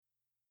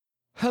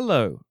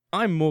Hello,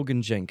 I'm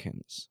Morgan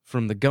Jenkins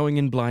from the Going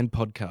In Blind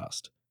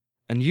podcast,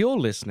 and you're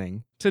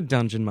listening to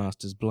Dungeon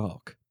Master's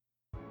Block.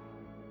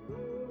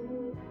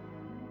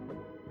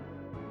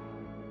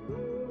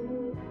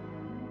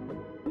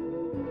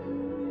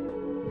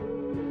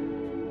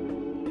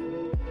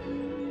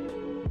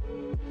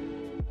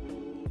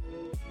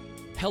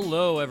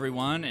 Hello,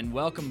 everyone, and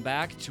welcome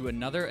back to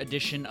another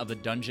edition of the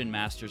Dungeon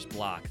Master's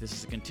Block. This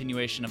is a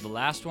continuation of the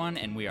last one,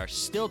 and we are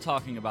still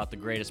talking about the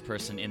greatest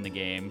person in the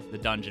game, the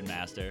Dungeon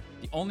Master.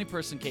 The only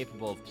person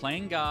capable of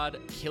playing God,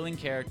 killing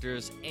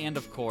characters, and,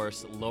 of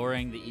course,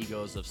 lowering the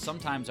egos of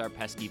sometimes our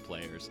pesky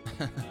players.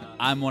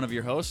 I'm one of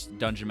your hosts,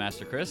 Dungeon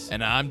Master Chris.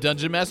 And I'm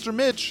Dungeon Master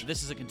Mitch.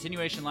 This is a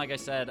continuation, like I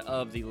said,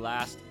 of the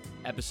last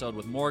episode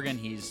with Morgan.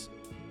 He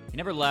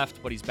never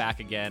left, but he's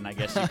back again, I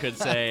guess you could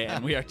say,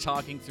 and we are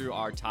talking through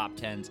our top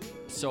 10s.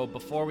 So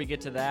before we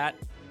get to that,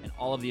 and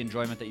all of the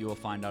enjoyment that you will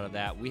find out of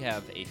that, we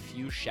have a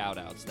few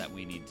shout-outs that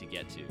we need to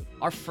get to.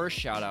 Our first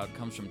shout-out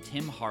comes from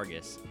Tim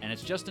Hargis, and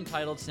it's just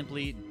entitled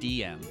simply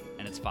DM,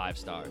 and it's 5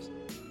 stars.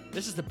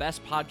 This is the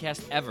best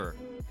podcast ever.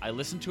 I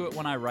listen to it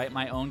when I write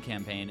my own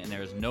campaign, and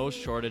there is no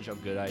shortage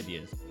of good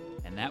ideas.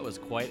 And that was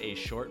quite a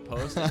short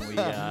post,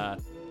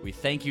 and we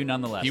thank you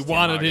nonetheless. He Tim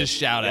wanted Hargis. his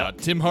shout out.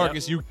 Yep. Tim Hargis,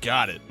 Yep. you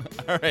got it.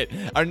 All right.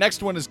 Our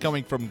next one is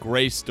coming from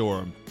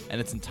Greystorm,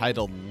 and it's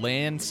entitled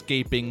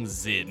Landscaping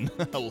Zin.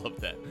 I love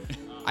that.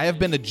 I have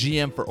been a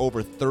GM for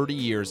over 30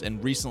 years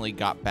and recently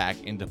got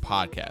back into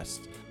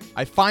podcasts.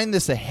 I find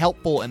this a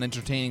helpful and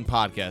entertaining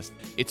podcast.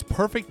 It's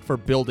perfect for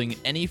building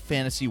any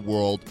fantasy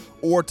world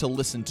or to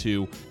listen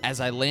to as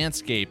I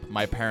landscape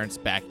my parents'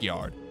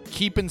 backyard.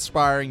 Keep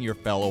inspiring your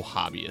fellow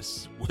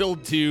hobbyists. Will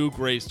do,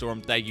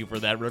 Greystorm. Thank you for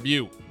that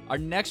review. Our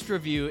next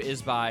review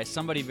is by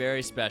somebody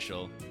very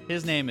special.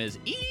 His name is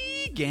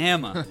E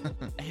Gamma.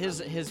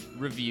 His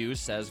review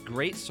says,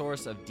 great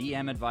source of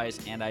DM advice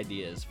and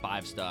ideas,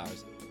 5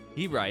 stars.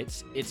 He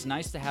writes, it's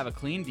nice to have a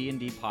clean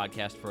D&D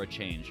podcast for a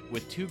change,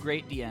 with 2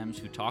 great DMs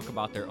who talk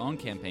about their own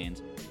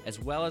campaigns, as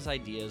well as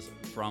ideas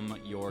from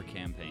your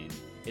campaign.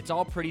 It's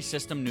all pretty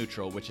system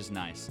neutral, which is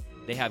nice.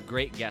 They have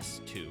great guests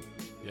too.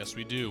 Yes,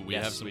 we do. We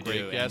Yes, have some we great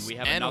do. guests. And we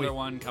have another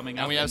one coming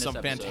up. And we have in this some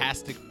episode.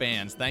 fantastic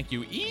fans. Thank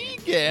you, E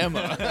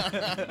Gamma.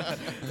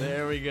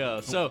 There we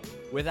go. So,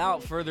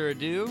 without further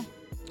ado,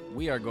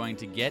 we are going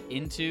to get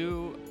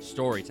into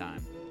story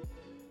time.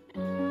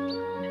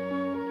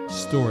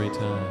 Story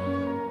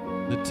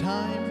time. The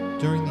time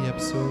during the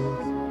episode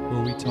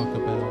where we talk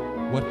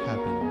about what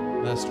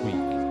happened last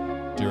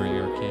week during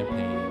our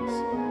campaigns,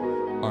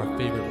 our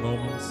favorite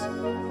moments,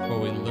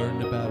 what we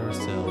learned about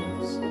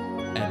ourselves,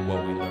 and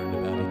what we learned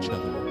about each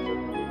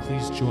other.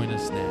 Please join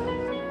us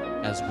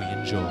now as we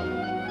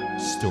enjoy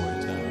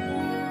story time.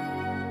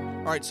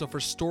 All right, so for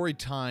story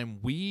time,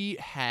 we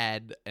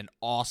had an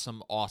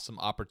awesome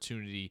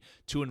opportunity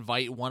to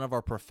invite one of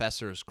our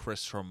professors,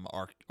 Chris, from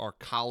our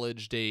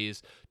college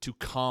days, to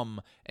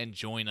come and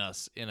join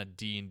us in a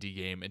D&D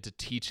game and to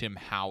teach him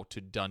how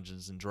to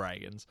Dungeons and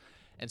Dragons.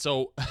 And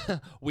so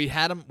we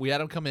had him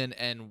come in,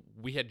 and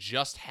we had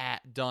just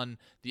done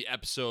the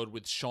episode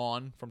with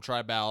Sean from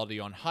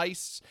Tribality on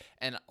heists,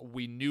 and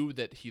we knew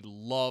that he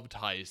loved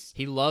heists.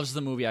 He loves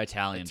the movie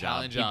Italian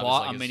Job. Job He is bought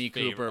like a his Mini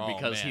favorite. Cooper Oh,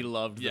 because he man.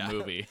 loved Yeah. the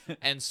movie.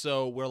 And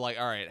so we're like,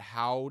 all right,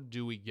 how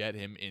do we get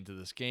him into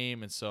this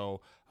game? And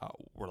so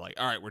we're like,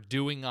 all right, we're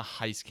doing a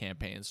heist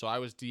campaign. So I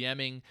was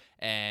DMing,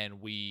 and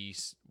we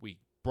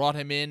brought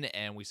him in,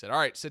 and we said, all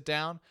right, sit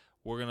down.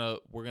 We're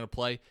gonna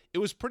play. It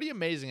was pretty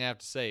amazing, I have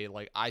to say.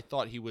 Like, I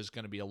thought he was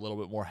gonna be a little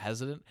bit more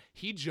hesitant.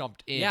 He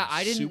jumped in. Yeah,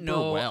 I didn't super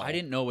know. well. I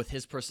didn't know with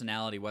his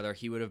personality whether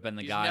he would have been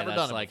the He's guy never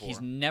that's done it like before. he's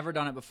never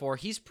done it before.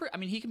 He's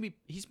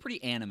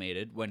pretty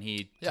animated when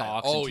he Yeah.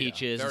 talks Oh, and yeah.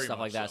 teaches and Very stuff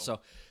like much that. so.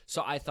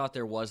 So I thought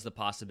there was the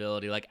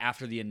possibility, like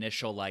after the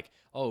initial, like,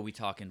 oh, we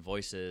talk in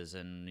voices,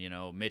 and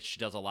Mitch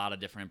does a lot of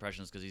different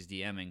impressions because he's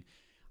DMing.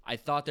 I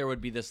thought there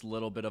would be this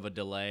little bit of a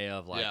delay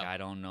of like, Yeah. I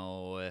don't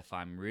know if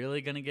I'm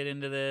really going to get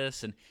into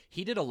this. And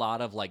he did a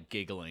lot of like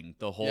giggling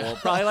the whole,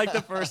 probably like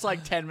the first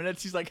like 10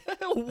 minutes. He's like,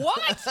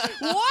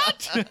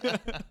 what?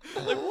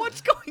 Like,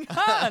 what's going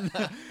on?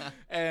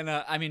 And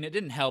I mean, it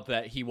didn't help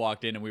that he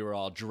walked in and we were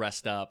all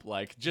dressed up,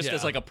 like just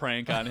as Yeah. like a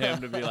prank on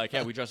him to be like,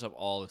 yeah, we dress up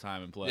all the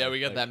time and play. Yeah, we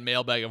got Like, that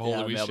mailbag of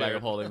holding we mailbag shared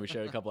of holding we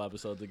shared a couple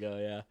episodes ago.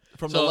 Yeah.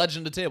 from So- the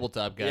Legend of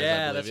Tabletop guys. I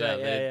Yeah, believe. that's right.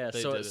 Yeah.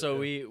 they So did it,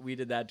 so yeah. we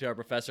did that to our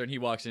professor, and he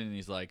walks in and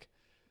he's like,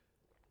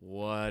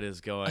 "What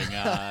is going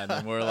on?"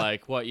 And we're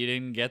like, "What? You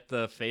didn't get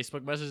the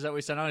Facebook message that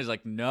we sent out?" He's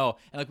like, "No."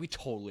 And like we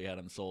totally had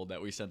him sold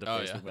that we sent a Oh,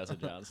 Facebook yeah.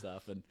 message out and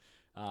stuff. And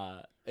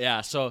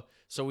yeah, so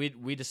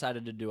we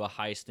decided to do a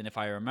heist, and if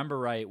I remember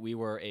right, we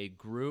were a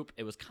group.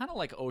 It was kind of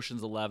like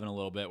Ocean's 11 a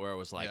little bit, where it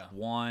was like Yeah.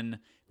 one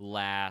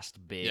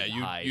last big Yeah,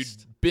 heist.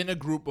 you'd been a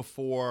group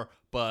before,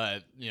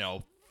 but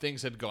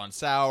things had gone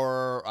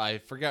sour. I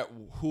forget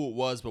who it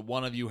was, but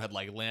one of you had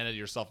like landed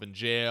yourself in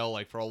jail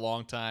like for a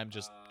long time,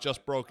 just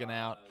broken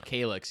out.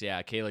 Calyx, yeah,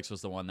 Calyx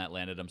was the one that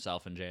landed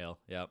himself in jail.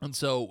 Yep. And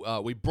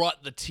so we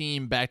brought the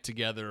team back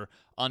together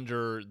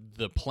under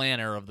the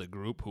planner of the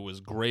group, who was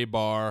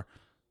Graybar.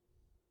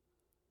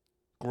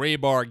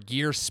 Graybar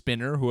Gear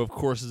Spinner, who of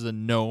course is a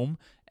gnome.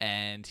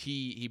 And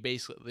he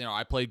basically,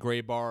 I played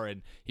Graybar,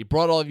 and he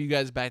brought all of you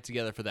guys back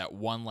together for that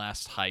one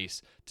last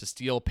heist to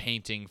steal a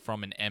painting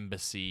from an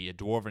embassy, a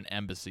dwarven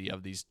embassy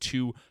of these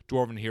 2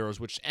 dwarven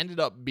heroes, which ended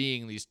up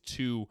being these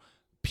 2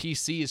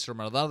 PCs from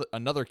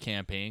another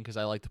campaign, because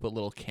I like to put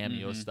little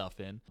cameo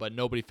stuff in, but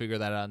nobody figured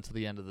that out until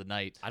the end of the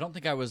night. I don't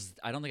think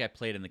I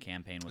played in the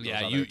campaign with those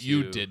other you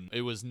two. didn't.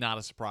 It was not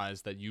a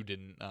surprise that you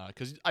didn't,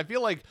 because I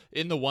feel like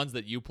in the ones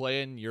that you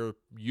play in, you're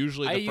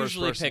usually the first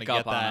person pick to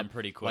up get on that them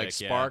pretty quick. like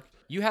spark. Yeah.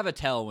 You have a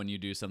tell when you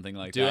do something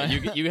like Do that.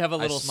 I? You have a I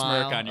little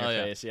smile. smirk on your Oh,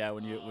 yeah. face,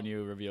 when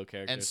you reveal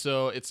characters. And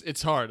so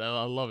it's hard.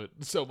 I love it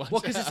so much. well,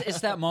 because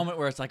it's that moment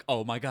where it's like,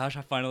 oh my gosh,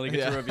 I finally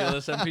get to reveal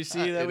this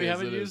NPC that we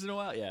haven't used in a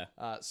while. Yeah.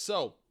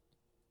 So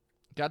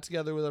got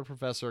together with our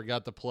professor,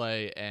 got to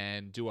play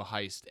and do a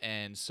heist,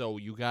 and so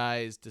you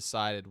guys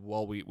decided.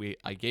 Well,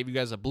 I gave you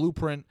guys a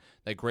blueprint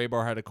that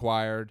Graybar had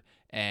acquired,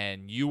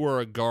 and you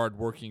were a guard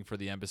working for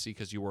the embassy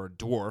because you were a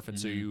dwarf, and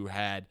so you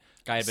had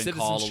Guy had been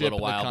called a citizenship little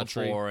in the while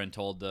country. before and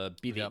told to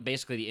be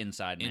basically the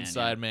inside man.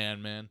 Inside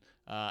man.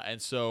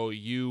 And so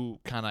you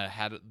kind of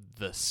had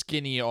the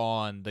skinny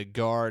on the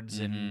guards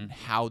and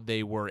how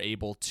they were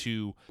able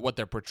to, what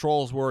their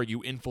patrols were.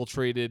 You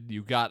infiltrated.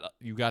 You got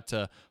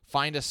to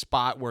find a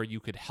spot where you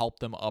could help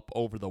them up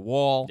over the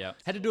wall. Yeah,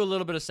 had to do a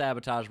little bit of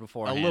sabotage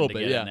beforehand A little to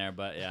bit, get yeah. in there,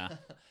 but yeah.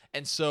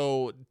 And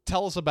so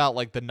tell us about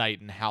like the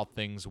night and how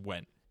things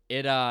went.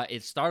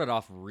 It started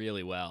off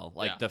really well.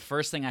 Like Yeah. the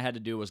first thing I had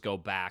to do was go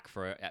back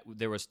for.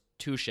 There was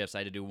 2 shifts. I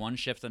had to do one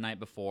shift the night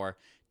before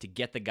to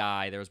get the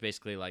guy. There was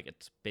basically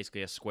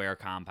a square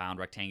compound,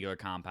 rectangular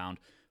compound,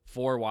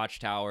 4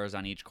 watchtowers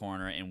on each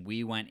corner, and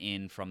we went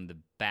in from the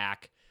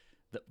back,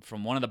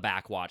 from one of the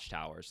back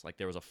watchtowers. Like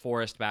there was a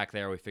forest back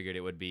there. We figured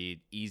it would be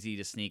easy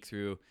to sneak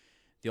through.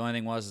 The only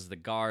thing was the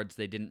guards,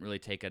 they didn't really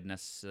take a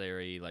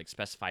necessary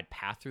specified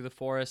path through the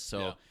forest, so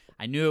Yeah.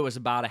 I knew it was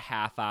about a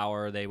half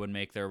hour they would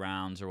make their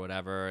rounds or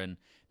whatever. And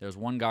there was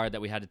one guard that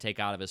we had to take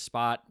out of his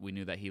spot. We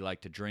knew that he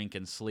liked to drink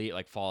and sleep,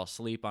 fall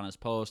asleep on his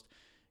post.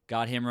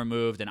 Got him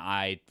removed, and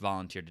I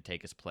volunteered to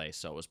take his place.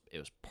 So it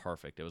was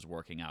perfect. It was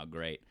working out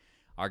great.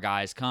 Our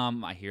guys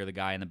come. I hear the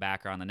guy in the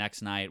background the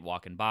next night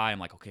walking by. I'm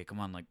like, okay, come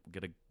on,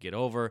 gotta get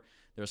over.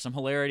 There was some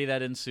hilarity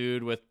that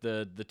ensued with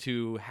the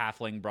 2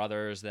 halfling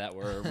brothers that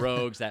were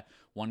rogues that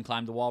one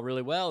climbed the wall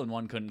really well and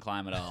one couldn't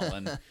climb at all.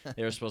 And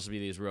they were supposed to be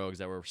these rogues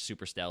that were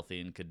super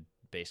stealthy and could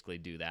basically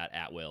do that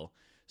at will.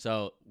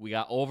 So we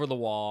got over the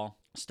wall,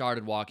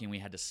 started walking. We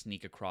had to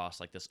sneak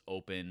across this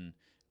open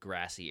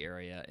grassy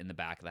area in the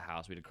back of the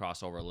house. We had to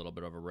cross over a little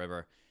bit of a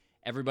river.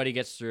 Everybody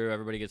gets through,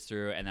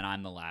 and then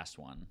I'm the last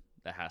one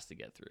that has to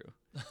get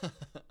through.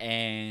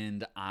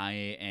 And I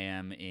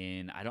am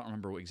in, I don't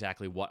remember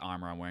exactly what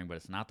armor I'm wearing, but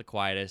it's not the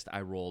quietest.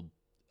 I rolled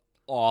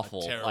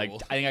awful.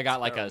 Terrible. I think I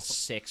got Terrible. a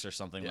 6 or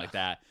something like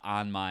that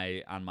on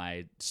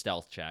my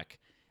stealth check.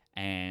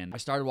 And I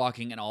started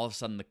walking, and all of a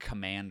sudden the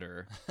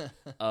commander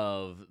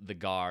of the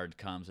guard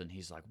comes, and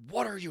he's like,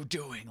 "What are you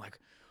doing?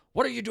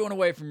 What are you doing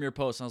away from your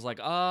post?" And I was like,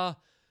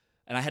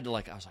 and I had to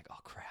I was like, "Oh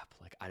crap."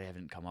 I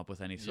haven't come up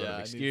with any sort of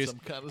excuse. Some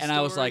kind of and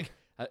I was story.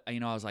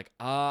 like,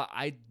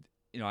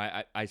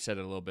 I said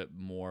it a little bit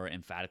more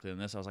emphatically than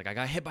this. I was like, I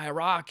got hit by a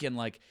rock, and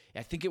I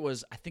think it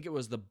was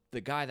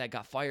the guy that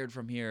got fired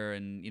from here,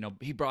 and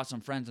he brought some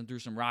friends and threw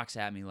some rocks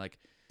at me.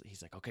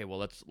 He's like, okay,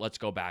 well let's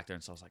go back there.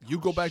 And so I was like, You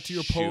go back to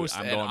your shoot, post,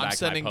 I'm and going back I'm to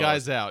sending my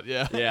guys post. out.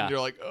 Yeah. Yeah. And you're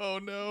like, oh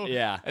no.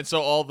 Yeah. And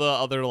so all the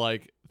other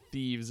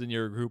thieves in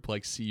your group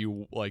see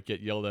you get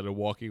yelled at and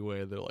walking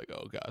away, and they're like,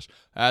 oh gosh.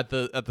 At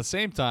the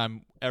same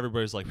time,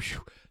 everybody's like,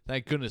 phew,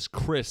 thank goodness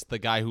Chris, the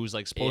guy who's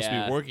supposed to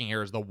Yeah. be working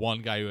here, is the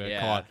one guy who got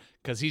Yeah. caught,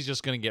 because he's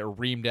just gonna get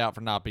reamed out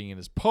for not being in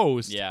his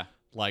post. Yeah.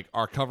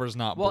 Our cover's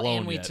not Well, blown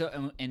and we yet. took,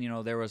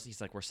 and there was,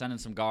 he's like, we're sending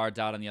some guards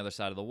out on the other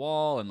side of the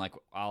wall, and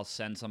I'll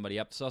send somebody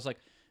up. So I was like,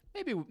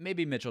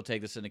 maybe Mitch will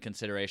take this into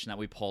consideration that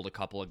we pulled a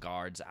couple of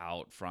guards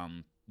out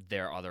from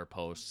their other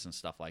posts and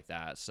stuff like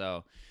that.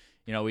 So,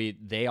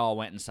 they all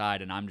went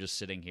inside, and I'm just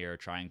sitting here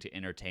trying to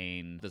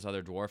entertain this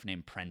other dwarf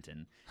named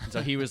Prenton. And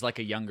so he was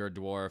a younger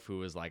dwarf who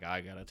was like,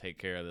 I gotta take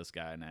care of this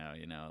guy now,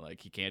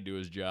 he can't do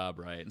his job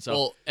right. And so,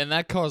 Well, and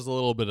that caused a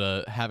little bit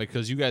of havoc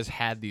because you guys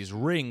had these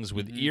rings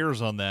with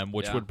ears on them,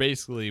 which Yeah. were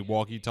basically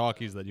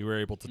walkie-talkies that you were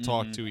able to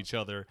talk to each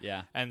other.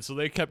 Yeah. And so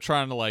they kept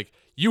trying to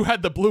you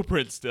had the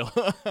blueprint still.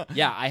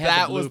 Yeah, I had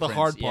that the was the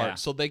hard blueprints, part. yeah.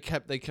 So they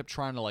kept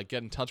trying to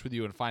get in touch with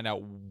you and find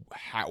out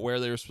where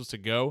they were supposed to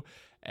go.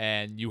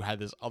 And you had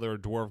this other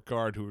dwarf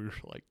guard who were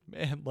like,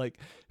 man,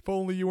 if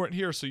only you weren't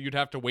here. So you'd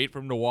have to wait for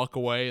him to walk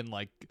away and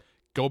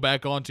go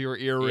back onto your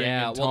ear ring.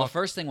 Yeah, and well, talk. the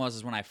first thing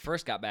was when I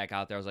first got back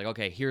out there, I was like,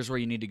 okay, here's where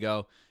you need to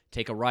go.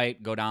 Take a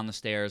right, go down the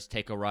stairs,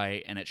 take a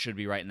right, and it should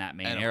be right in that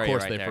main And of area.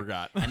 course right they there.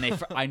 forgot.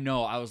 And I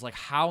know, I was like,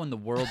 how in the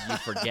world do you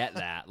forget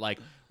that?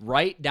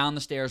 Right down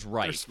the stairs,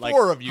 right. There's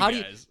 4 of you how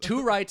guys.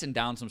 2 rights and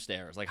down some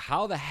stairs.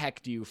 How the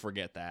heck do you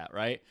forget that,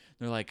 right?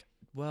 They're like,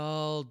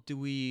 well, do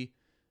we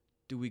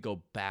do we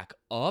go back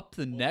up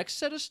the next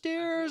set of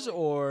stairs,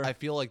 or I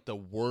feel like the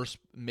worst,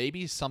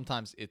 maybe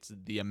sometimes it's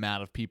the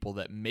amount of people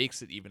that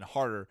makes it even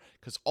harder,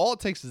 because all it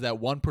takes is that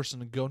one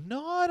person to go,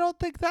 no, I don't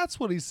think that's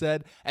what he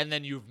said, and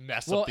then you've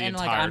messed up the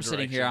entire I'm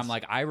sitting here, I'm directions.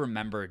 like, I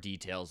remember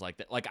details like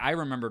that. Like, I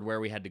remembered where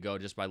we had to go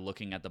just by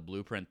looking at the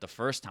blueprint the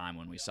first time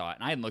when we saw it,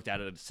 and I hadn't looked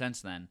at it since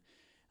then.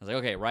 I was like,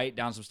 okay, right,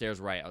 down some stairs,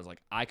 right. I was like,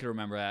 I could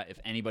remember that. If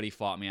anybody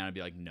fought me on it, I'd be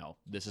like, no,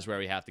 this is where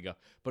we have to go.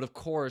 But of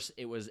course,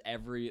 it was I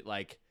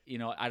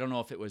don't know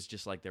if it was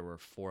just like there were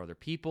 4 other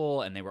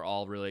people and they were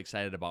all really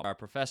excited about our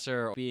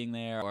professor being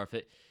there, or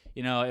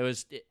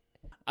if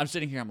I'm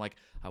sitting here, I'm like,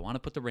 I want to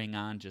put the ring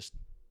on, just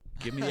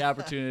give me the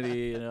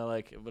opportunity,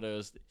 but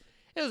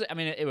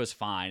it was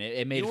fine.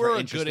 It made You for were a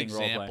interesting good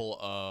roleplay. example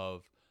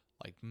of,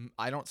 like,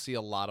 I don't see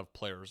a lot of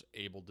players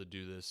able to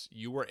do this.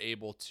 You were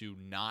able to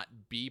not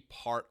be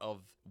part of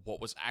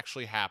what was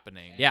actually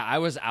happening. Yeah, I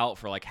was out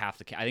for like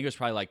half I think it was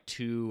probably like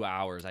 2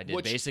 hours. I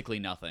did basically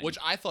nothing. Which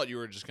I thought you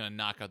were just going to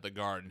knock out the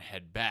guard and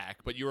head back,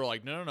 but you were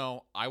like,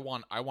 no, I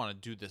want to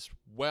do this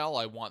well.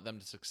 I want them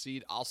to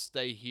succeed. I'll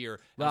stay here.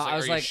 And Well, I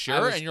was like, are you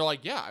sure? And you're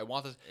like, yeah, I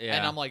want this. Yeah.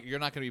 And I'm like, you're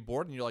not going to be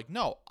bored? And you're like,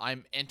 no,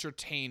 I'm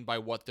entertained by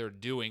what they're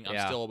doing. I'm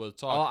Yeah. still able to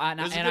talk. Well,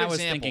 It was a and good I was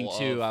example thinking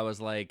too. of- I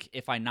was like,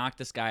 if I knock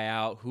this guy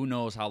out, who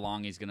knows how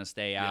long he's gonna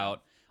stay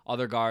out?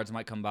 Other guards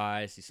might come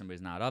by, see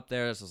somebody's not up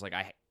there. So it's like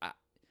I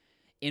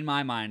in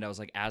my mind, I was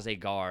like, as a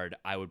guard,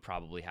 I would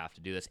probably have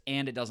to do this,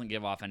 and it doesn't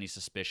give off any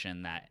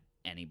suspicion that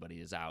anybody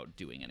is out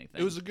doing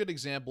anything. It was a good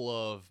example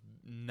of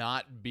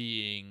not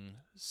being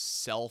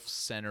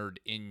self-centered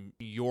in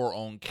your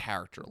own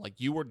character. Like,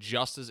 you were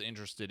just as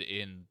interested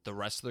in the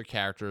rest of their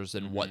characters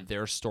and what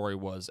their story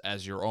was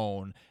as your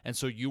own. And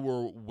so you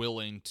were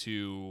willing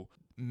to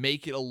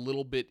make it a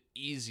little bit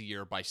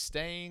easier by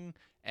staying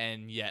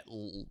and yet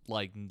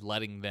like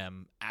letting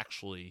them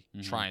actually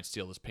try and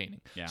steal this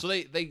painting. Yeah. So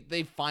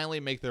they finally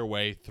make their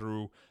way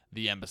through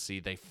the embassy.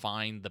 They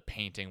find the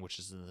painting, which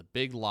is in the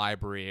big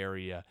library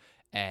area,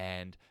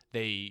 and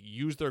they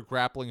use their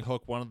grappling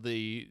hook. One of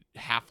the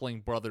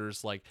halfling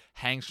brothers like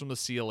hangs from the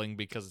ceiling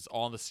because it's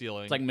on the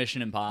ceiling. It's like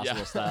Mission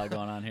Impossible style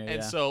going on here.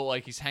 And so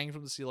like he's hanging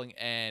from the ceiling,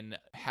 and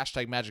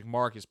 #Magic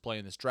Mark is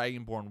playing this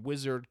dragonborn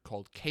wizard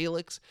called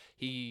Calyx.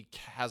 He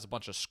has a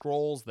bunch of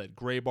scrolls that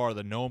Graybar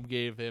the gnome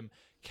gave him.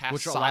 Cast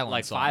which are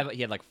silence like on 5.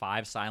 He had like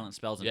 5 silent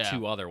spells and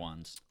 2 other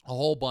ones. a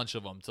whole bunch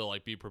of them to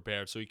like be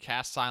prepared. So he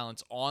casts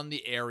silence on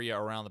the area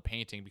around the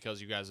painting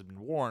because you guys have been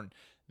warned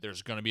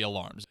there's going to be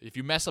alarms. If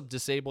you mess up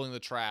disabling the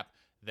trap,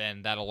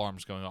 then that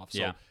alarm's going off.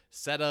 So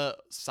set a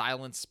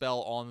silence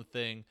spell on the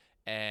thing,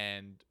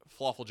 and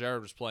Flawful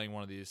Jared was playing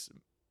one of these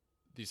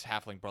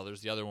halfling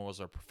brothers. The other one was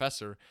our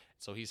professor.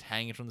 So he's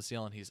hanging from the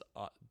ceiling. He's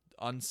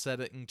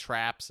unsetting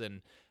traps,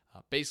 and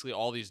basically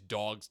all these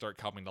dogs start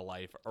coming to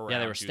life around. Yeah,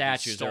 there were you, these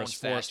statues. There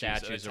stone was 4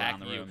 statues around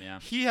attacking the you. room. Yeah.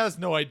 He has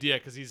no idea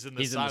because he's in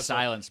the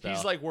silent spell.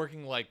 He's like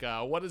working like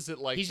what is it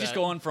like? He's just that-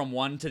 going from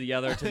one to the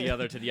other to the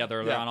other to the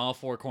other. They're Yeah. on all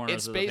 4 corners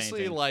It's of the basically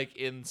painting. like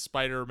in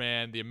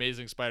Spider-Man, the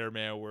Amazing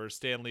Spider-Man, where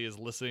Stan Lee is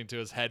listening to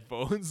his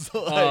headphones.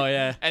 Oh,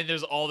 yeah. And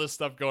there's all this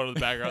stuff going on in the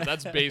background.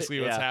 That's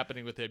basically what's Yeah.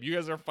 happening with him. You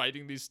guys are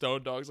fighting these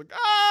stone dogs, like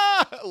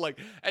like,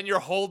 and you're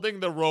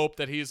holding the rope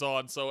that he's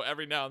on. So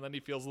every now and then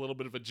he feels a little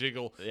bit of a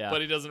jiggle, Yeah. but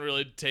he doesn't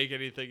really take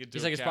anything into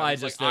He's like, it's account. probably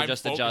He's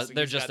just like,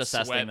 they're just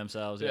assessing sweat.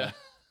 themselves. Yeah.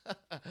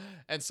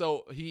 And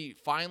so he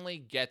finally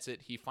gets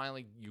it.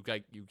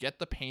 You get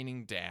the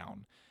painting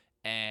down,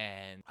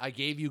 and I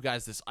gave you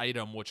guys this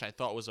item, which I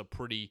thought was a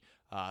pretty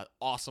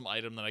awesome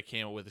item that I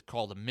came up with. It's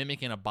called a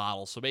mimic in a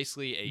bottle. So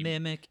basically a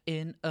Mimic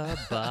in a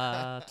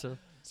bottle.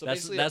 So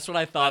that's basically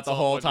what I thought that's the all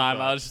whole what you time.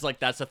 thought. I was just like,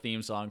 that's a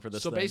theme song for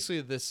this. So thing.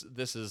 basically, this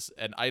is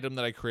an item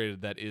that I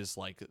created that is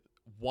like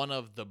one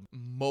of the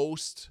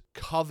most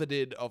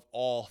coveted of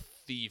all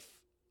thief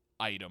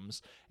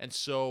items. And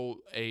so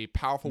a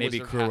powerful maybe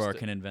wizard has Kruar to-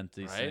 can invent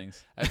these right?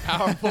 things. A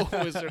powerful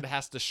wizard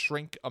has to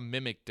shrink a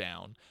mimic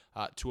down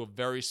to a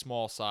very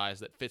small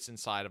size that fits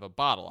inside of a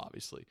bottle,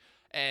 obviously.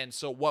 And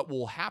so what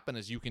will happen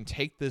is you can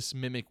take this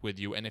mimic with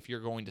you, and if you're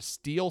going to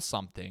steal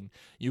something,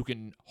 you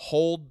can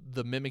hold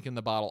the mimic in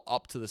the bottle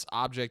up to this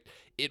object.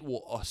 It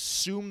will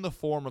assume the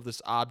form of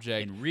this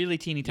object. In really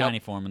teeny tiny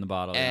form in the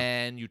bottle. yeah.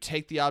 And you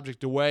take the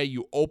object away,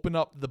 you open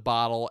up the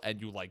bottle,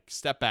 and you like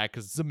step back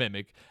because it's a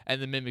mimic,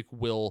 and the mimic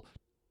will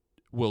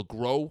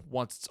grow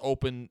once it's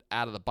open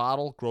out of the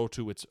bottle, grow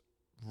to its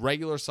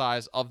regular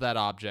size of that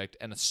object,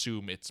 and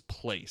assume its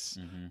place.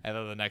 And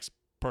then the next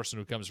person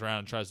who comes around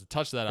and tries to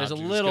touch that There's a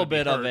object is little gonna be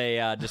bit of hurt.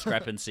 a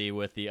discrepancy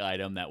with the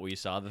item that we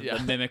saw. The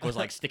mimic was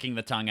like sticking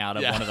the tongue out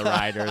of Yeah. one of the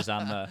riders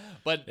on the.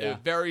 But Yeah.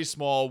 very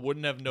small,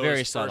 wouldn't have noticed Very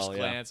first subtle, yeah.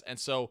 glance. And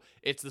so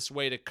it's this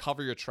way to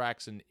cover your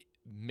tracks and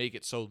make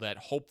it so that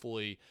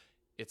hopefully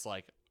it's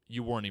like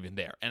you weren't even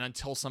there. And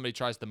until somebody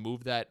tries to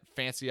move that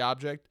fancy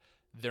object,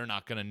 they're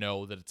not going to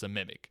know that it's a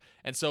mimic.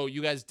 And so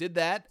you guys did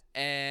that,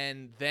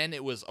 and then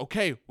it was,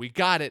 okay, we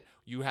got it.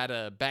 You had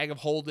a bag of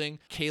holding.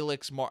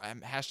 Calyx,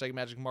 hashtag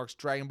Magic Marks,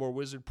 Dragonborn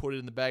Wizard put it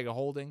in the bag of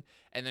holding,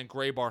 and then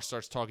Graybar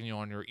starts talking to you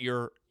on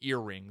your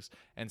earrings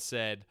and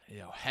said,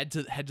 head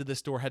to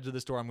this door,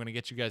 I'm going to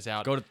get you guys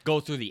out. Go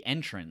through the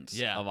entrance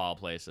of all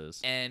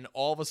places. And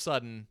all of a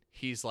sudden,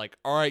 he's like,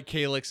 all right,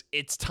 Calyx,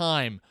 it's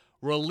time.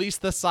 Release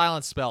the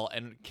silence spell.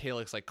 And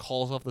Calyx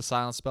calls off the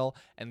silence spell,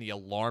 and the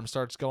alarm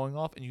starts going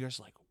off, and you guys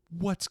are like,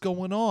 what's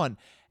going on?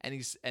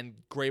 And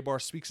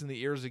Graybar speaks in the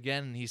ears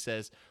again, and he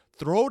says,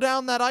 throw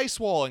down that ice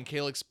wall. And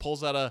Calyx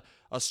pulls out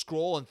a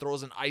scroll and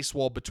throws an ice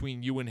wall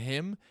between you and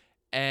him.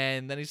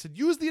 And then he said,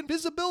 use the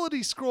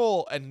invisibility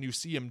scroll. And you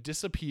see him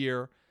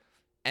disappear.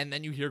 And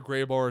then you hear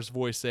Graybar's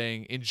voice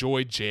saying,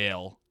 enjoy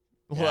jail.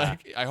 Yeah.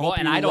 I hope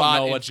and you I don't rot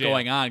know in what's jail.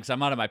 going on because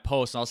I'm out of my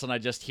post, and all of a sudden I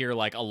just hear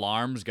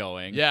alarms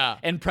going. Yeah.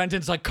 And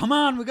Prenton's like, "Come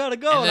on, we gotta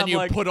go." And then I'm you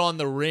like, put on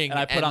the ring, and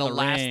I put on the the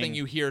last ring. thing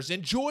you hear is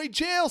 "Enjoy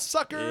jail,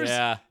 suckers."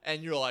 Yeah.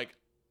 And you're like,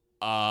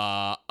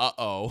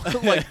 uh-oh,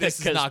 this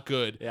is 'Cause- not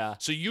good. Yeah.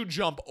 So you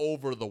jump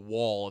over the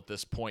wall at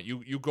this point.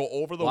 You go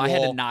over the Well, wall. I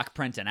had to knock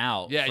Prenton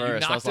out. Yeah, you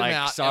first. I was knocked him like,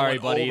 out and "Sorry,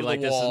 went buddy. over the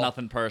This is wall.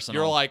 nothing personal."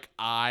 You're like,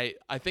 I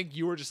think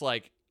you were just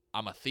like,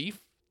 I'm a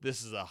thief.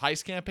 This is a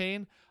heist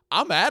campaign.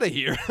 I'm out of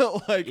here.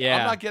 I'm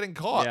Yeah. not getting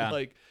caught.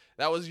 Yeah.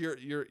 That was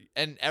your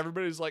and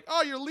everybody's like,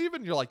 oh, you're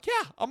leaving. You're like,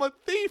 yeah, I'm a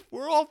thief.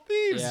 We're all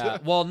thieves. Yeah.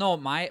 Well, no,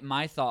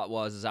 my thought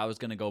was I was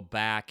going to go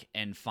back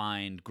and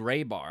find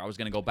Graybar. I was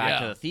going to go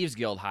back to the Thieves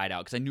Guild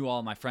hideout because I knew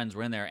all my friends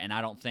were in there, and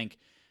I don't think,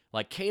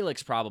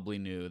 Calyx probably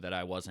knew that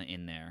I wasn't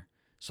in there.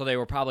 So they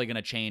were probably going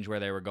to change where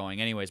they were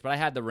going anyways. But I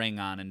had the ring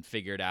on and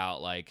figured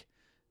out,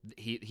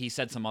 he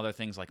said some other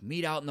things like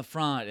meet out in the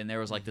front, and there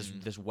was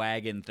this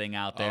wagon thing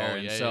out there. Oh,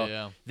 and yeah, so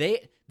yeah.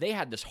 they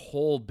had this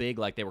whole big,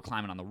 they were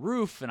climbing on the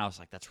roof, and I was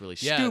like, that's really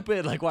Yeah.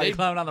 stupid. Why are you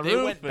climbing on the roof?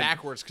 They went And-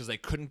 backwards because they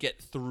couldn't get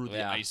through the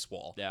Yeah. ice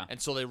wall. Yeah.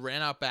 And so they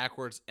ran out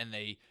backwards, and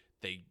they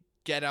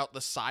get out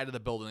the side of the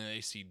building, and they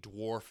see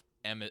dwarf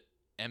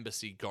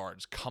embassy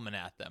guards coming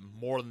at them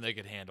more than they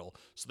could handle.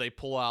 So they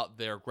pull out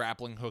their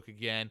grappling hook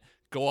again,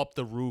 go up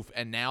the roof,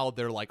 and now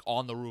they're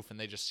on the roof, and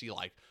they just see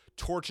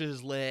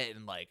torches lit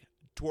and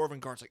dwarven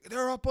guards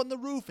they're up on the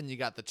roof, and you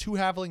got the two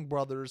halfling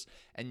brothers,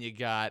 and you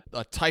got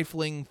a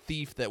tiefling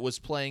thief that was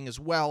playing as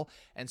well.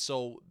 And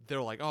so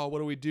they're like, oh, what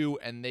do we do?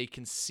 And they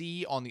can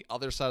see on the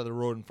other side of the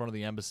road in front of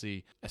the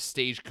embassy a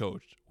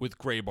stagecoach with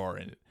Graybar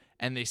in it,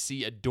 and they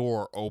see a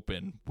door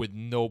open with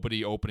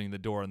nobody opening the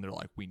door, and they're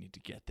like, we need to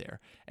get there.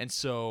 And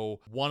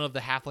so one of the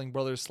halfling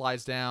brothers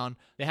slides down.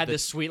 They had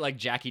this sweet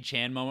Jackie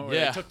Chan moment where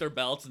Yeah. they took their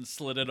belts and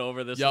slid it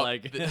over this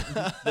Yup.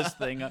 this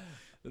thing,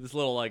 this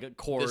little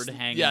cord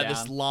hanging down.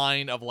 This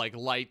line of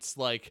lights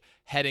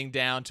heading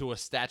down to a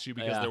statue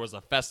because Yeah. there was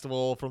a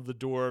festival from the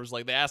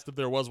dwarves. They asked if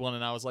there was one,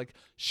 and I was like,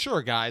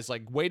 sure, guys,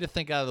 way to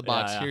think out of the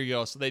box. Yeah. Here you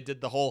go. So they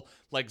did the whole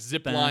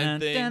zip line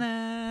thing,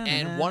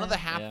 and one of the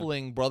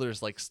halfling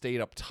brothers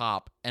stayed up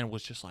top and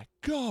was just like,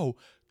 go.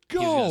 He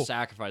was gonna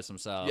sacrifice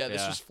himself. Yeah,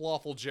 this was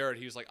Flawful Jared.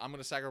 He was like, I'm going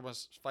to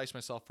sacrifice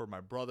myself for my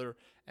brother.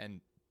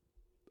 And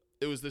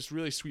it was this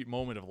really sweet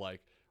moment of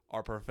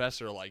our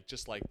professor,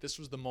 this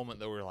was the moment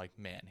that we were like,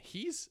 man,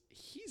 he's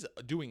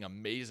doing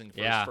amazing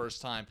for his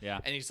first time. Yeah.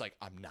 And he's like,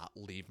 I'm not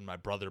leaving my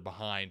brother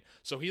behind.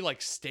 So he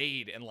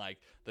stayed, and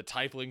the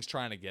tiefling's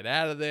trying to get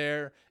out of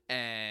there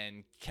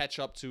and catch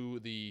up to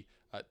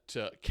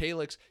to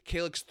Calyx.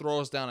 Calyx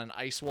throws down an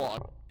ice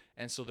wall.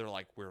 And so they're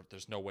like,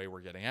 there's no way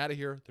we're getting out of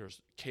here.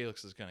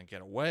 Calyx is going to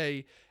get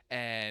away.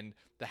 And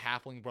the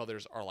halfling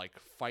brothers are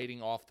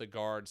fighting off the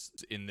guards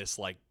in this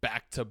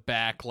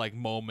back-to-back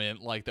moment.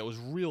 That was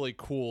really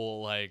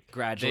cool.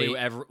 Gradually,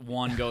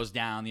 one goes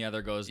down, the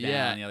other goes down,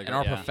 yeah, the other and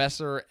our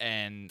professor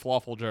and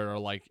Flawful Jared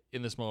are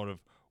in this mode of,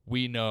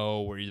 we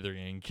know we're either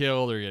getting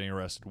killed or getting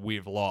arrested.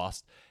 We've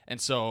lost. And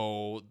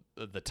so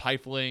the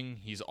tiefling,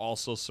 he's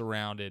also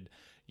surrounded.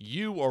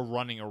 You are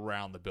running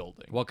around the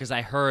building. Well, because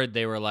I heard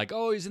they were like,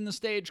 oh, he's in the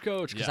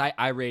stagecoach. Because Yeah.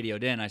 I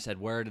radioed in. I said,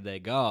 where did they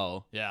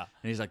go? Yeah.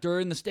 And he's like, they're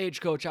in the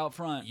stagecoach out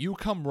front. You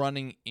come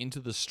running into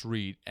the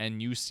street,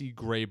 and you see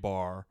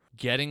Graybar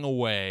getting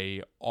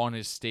away on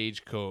his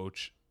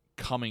stagecoach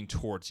coming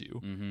towards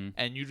you. Mm-hmm.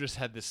 And you just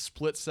had this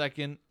split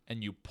second,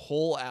 and you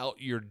pull out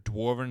your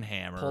dwarven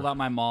hammer. Pulled out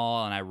my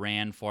maul, and I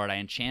ran for it. I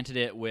enchanted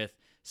it with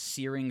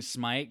Searing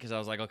Smite because I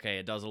was like, okay,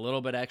 it does a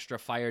little bit extra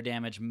fire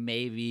damage.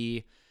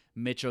 Maybe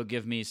Mitch will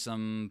give me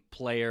some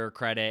player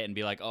credit and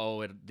be like,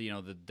 oh,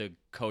 the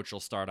coach will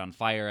start on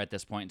fire at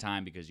this point in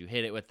time because you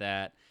hit it with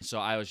that. So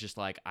I was just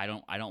like, I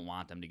don't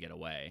want them to get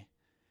away.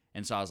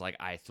 And so I was like,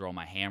 I throw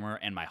my hammer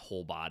and my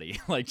whole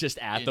body, just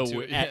at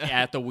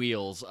the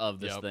wheels of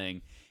this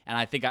thing. And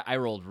I think I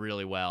rolled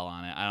really well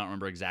on it. I don't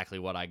remember exactly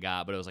what I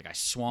got, but it was I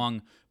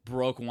swung,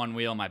 broke one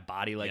wheel, my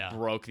body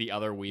broke the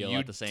other wheel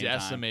at the same time. You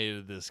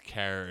decimated this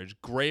carriage.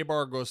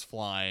 Graybar goes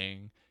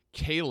flying.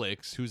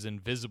 Calyx, who's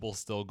invisible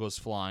still, goes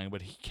flying,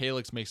 but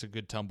Calyx makes a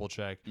good tumble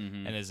check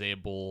and is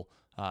able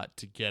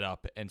to get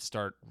up and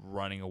start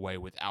running away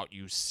without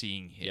you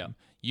seeing him.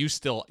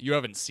 Yep. You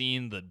haven't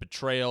seen the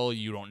betrayal.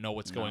 You don't know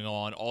what's going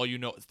on. All you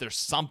know is there's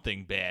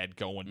something bad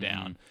going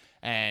down.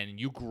 And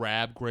you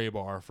grab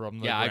Graybar from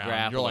the ground. I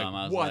grabbed You're him.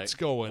 I like, was what's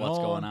going on? What's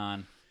going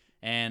on?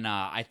 And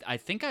I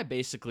think I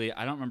basically,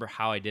 I don't remember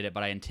how I did it,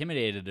 but I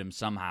intimidated him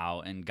somehow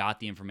and got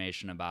the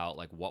information about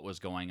like what was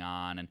going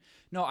on. And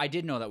no, I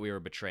did know that we were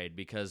betrayed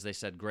because they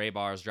said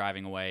Graybar's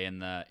driving away in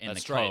the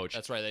coach.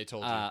 That's right. They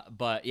told you.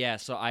 But yeah,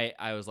 so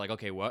I was like,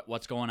 okay,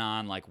 what's going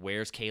on? Like,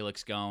 where's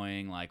Calyx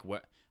going? Like,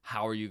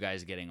 how are you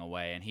guys getting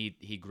away? And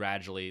he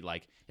gradually,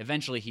 like,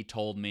 eventually he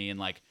told me, and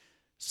like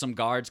some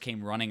guards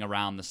came running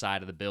around the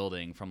side of the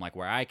building from like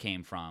where I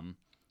came from.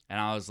 And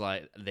I was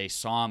like, they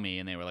saw me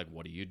and they were like,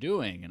 "What are you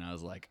doing?" And I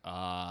was like,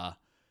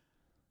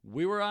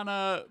 we were on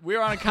a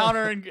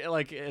counter and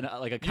like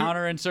a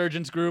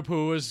counterinsurgents group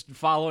who was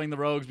following the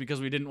rogues because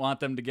we didn't want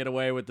them to get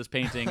away with this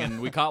painting.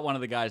 And we caught one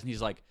of the guys, and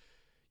he's like,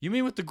 "You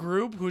mean with the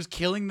group who's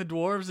killing the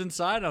dwarves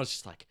inside?" And I was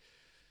just like,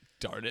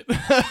 darn it.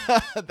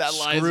 That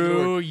lies.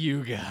 Screw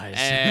you guys.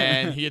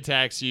 And he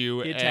attacks you.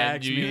 He attacks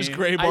and you me. use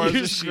Graybar as a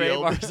use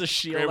shield. Graybar as a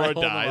shield. Graybar I hold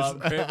him dies. up.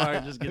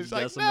 Graybar just gets He's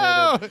like,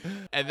 decimated.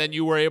 no! And then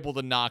you were able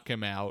to knock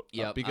him out.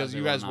 Yep, I because was you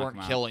able to guys knock weren't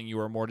him out. killing. You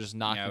were more just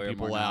knocking Yeah, we were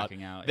people more out.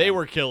 knocking out, They yeah.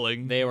 were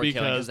killing. They were killing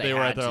because they were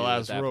had at their to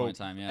last at that rope. point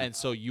in time, yeah. And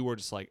so you were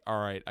just like,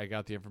 all right, I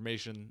got the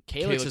information.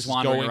 Calyx is going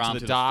wandering to around the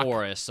through dock. the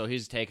forest, so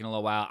he's taking a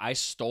little while. I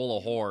stole a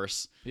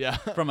horse Yeah.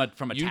 from a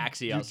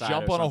taxi you outside.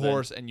 jump or on a something.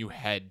 horse and you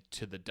head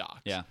to the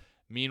docks. Yeah.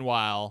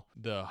 Meanwhile,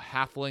 the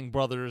Halfling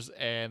brothers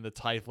and the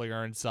Tiefling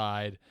are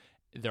inside.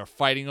 They're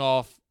fighting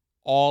off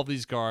all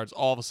these guards.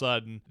 All of a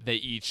sudden, they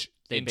each,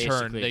 in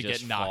turn, basically they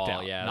just get knocked fall.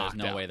 out. Yeah, knocked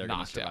there's no out, way they're going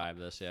to knocked out. survive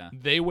this. Yeah.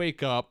 They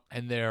wake up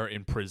and they're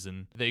in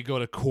prison. They go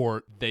to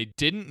court. They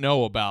didn't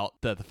know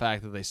about the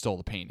fact that they stole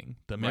the painting.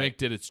 The mimic Right.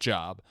 did its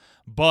job,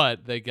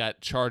 but they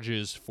got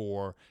charges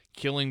for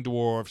killing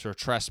dwarves or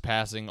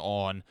trespassing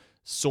on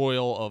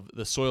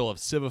the soil of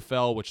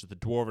Civifel, which is the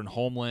dwarven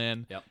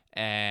homeland. Yep.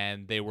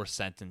 And they were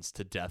sentenced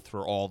to death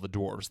for all the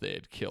dwarves they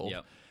had killed.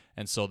 Yep.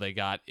 And so they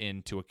got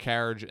into a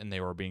carriage and they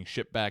were being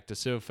shipped back to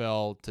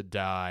Civifel to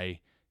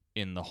die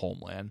in the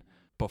homeland.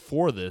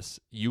 Before this,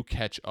 you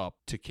catch up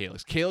to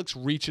Calyx. Calyx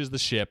reaches the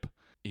ship.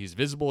 He's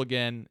visible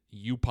again.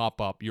 You pop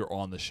up. You're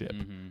on the ship.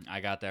 I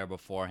got there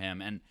before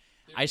him, and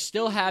I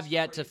still have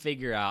yet to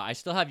figure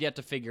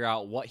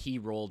out what he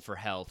rolled for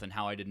health and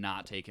how I did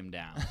not take him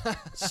down.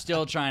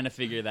 Still trying to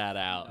figure that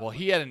out. Well,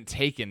 he hadn't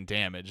taken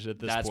damage at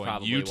this That's point.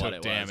 probably You what took it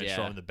was, damage yeah.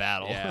 from the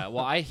battle. Yeah,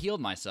 well, I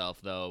healed myself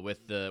though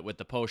with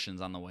the potions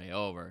on the way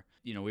over.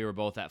 You know, we were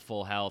both at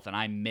full health, and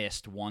I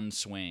missed one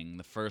swing.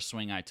 The first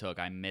swing I took,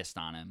 I missed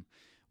on him,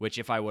 which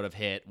if I would have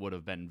hit, would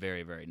have been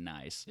very, very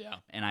nice. Yeah.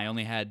 And I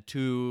only had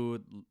 2,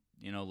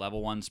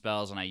 level 1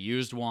 spells, and I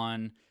used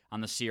one on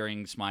the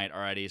Searing Smite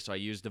already, so I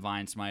used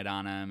Divine Smite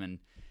on him, and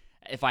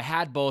if I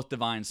had both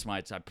Divine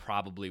Smites, I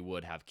probably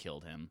would have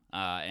killed him,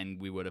 and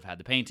we would have had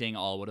the painting,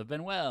 all would have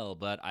been well,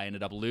 but I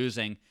ended up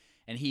losing,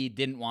 and he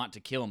didn't want to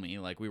kill me,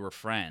 like we were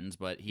friends,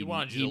 but He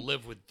wanted you to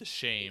live with the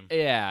shame.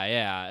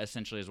 Yeah,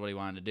 essentially is what he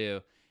wanted to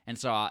do. And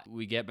so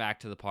we get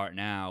back to the part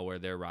now where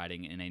they're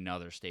riding in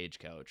another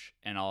stagecoach,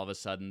 and all of a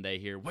sudden they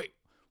hear, "Wait,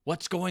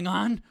 what's going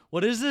on?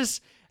 What is this?"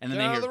 And then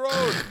Get they out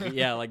hear, of the road.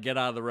 yeah, like get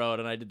out of the road.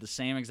 And I did the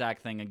same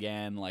exact thing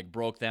again, like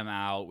broke them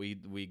out.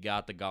 We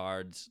got the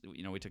guards.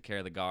 We took care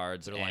of the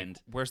guards. They're and like,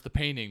 "Where's the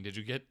painting? Did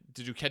you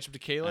catch up to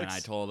Calyx?" and I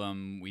told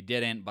them we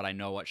didn't, but I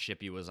know what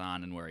ship he was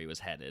on and where he was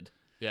headed.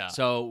 Yeah.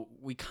 So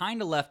we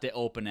kind of left it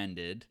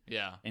open-ended.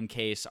 Yeah. In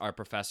case our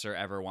professor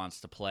ever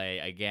wants to play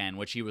again,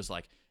 which he was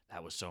like,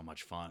 that was so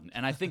much fun.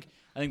 And I think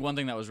one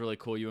thing that was really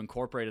cool, you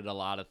incorporated a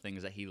lot of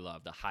things that he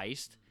loved. The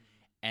heist,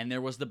 and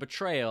there was the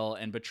betrayal,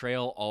 and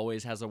betrayal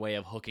always has a way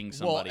of hooking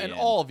somebody Well, and in.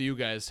 all of you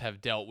guys have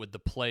dealt with the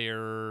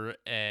player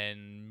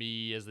and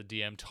me as the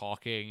DM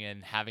talking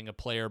and having a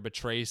player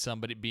betray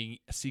somebody, being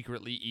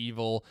secretly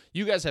evil.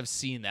 You guys have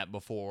seen that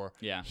before.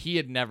 Yeah. He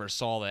had never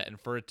saw that, and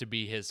for it to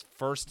be his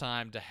first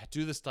time to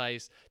do this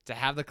dice, to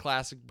have the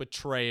classic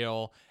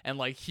betrayal, and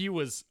like he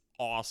was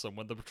awesome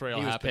when the betrayal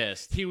He was happened.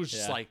 pissed. He was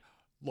just Yeah.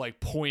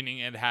 like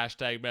pointing at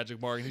hashtag Magic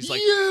Mark, and he's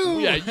like, You!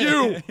 yeah,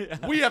 you,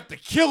 we have to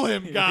kill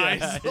him, guys.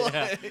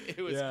 Yeah.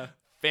 It was Yeah.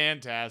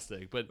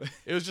 fantastic, but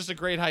it was just a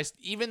great heist.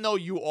 Even though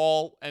you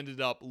all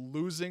ended up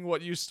losing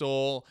what you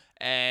stole,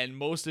 and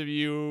most of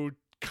you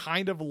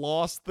kind of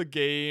lost the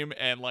game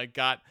and like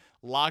got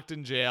locked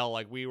in jail,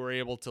 like we were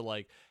able to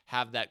like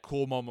have that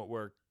cool moment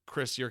where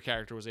Chris, your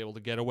character, was able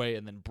to get away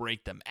and then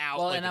break them out.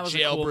 Well, like and that was a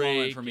jailbreak cool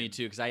moment for me and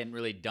too, because I hadn't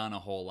really done a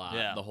whole lot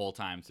Yeah. the whole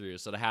time through.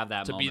 So to have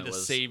that to be moment the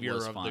was, savior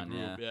was of fun. the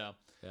group. Yeah.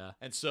 Yeah.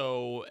 And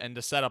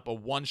to set up a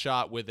one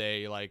shot with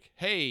a like,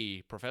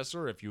 hey,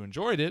 Professor, if you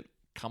enjoyed it,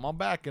 come on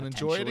back and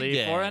enjoy it Potentially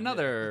again. for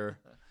another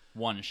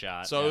one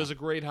shot. So yeah. it was a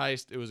great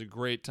heist. It was a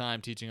great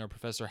time teaching our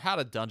professor how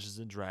to Dungeons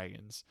and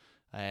Dragons.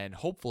 And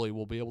hopefully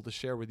we'll be able to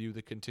share with you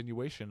the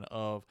continuation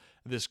of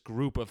this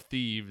group of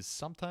thieves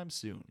sometime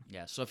soon.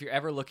 Yeah, so if you're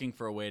ever looking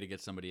for a way to get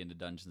somebody into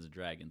Dungeons and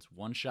Dragons,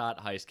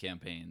 one-shot heist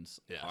campaigns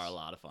Yes. are a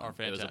lot of fun. Are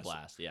It was a fantastic.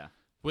 blast, yeah.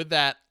 With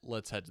that,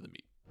 let's head to the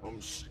meet. I'm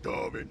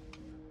starving.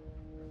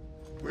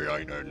 We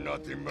ain't had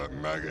nothing but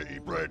maggoty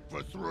bread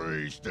for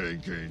 3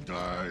 stinking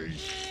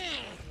days.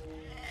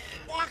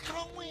 Why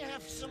can't we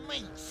have some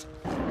meats?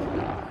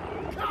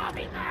 Carve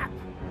him up!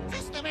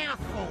 Just a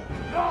mouthful!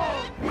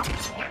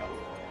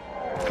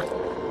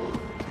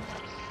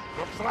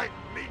 Looks like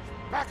meat's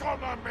back on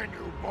the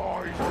menu,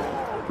 boys.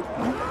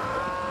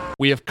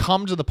 We have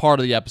come to the part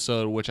of the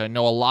episode which I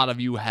know a lot of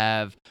you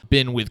have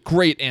been with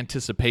great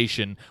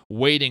anticipation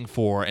waiting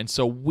for, and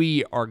so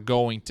we are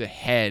going to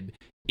head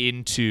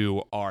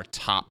into our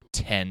top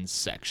 10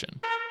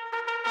 section.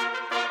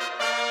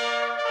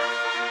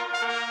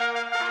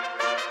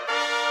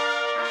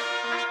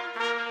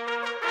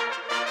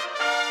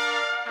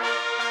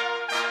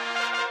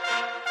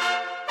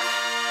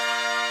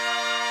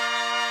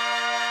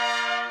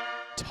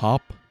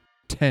 Top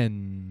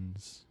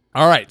 10s.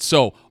 All right,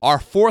 so our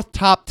fourth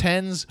top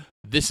 10s,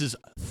 this is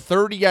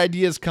 30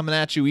 ideas coming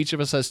at you. Each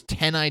of us has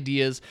 10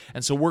 ideas,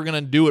 and so we're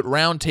going to do it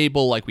round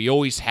table like we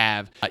always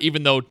have,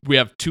 even though we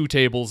have 2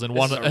 tables and This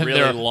one is a and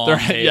really long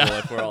table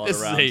if we're all at a this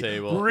is round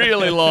table.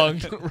 really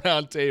long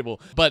round table.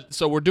 But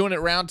so we're doing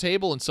it round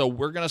table, and so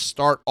we're going to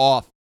start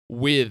off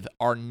with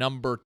our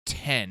number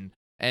 10.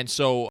 And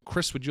so,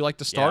 Chris, would you like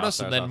to start I'll us,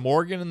 start and us then off.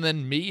 Morgan, and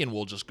then me, and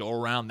we'll just go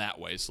around that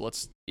way. So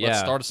let's Yeah.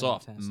 start us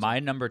off. Fantastic.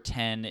 My number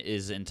 10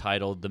 is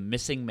entitled The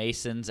Missing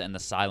Masons and the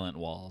Silent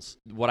Walls.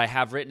 What I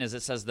have written is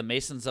it says the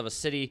Masons of a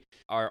city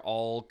are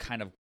all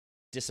kind of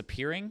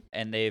disappearing,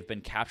 and they've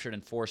been captured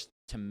and forced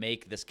to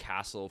make this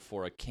castle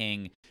for a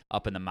king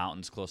up in the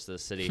mountains close to the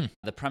city.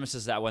 The premise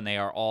is that when they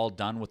are all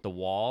done with the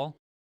wall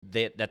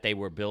that they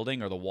were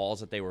building, or the walls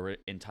that they were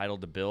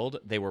entitled to build,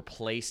 they were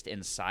placed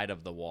inside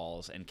of the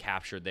walls and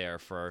captured there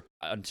for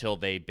until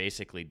they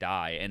basically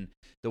die. And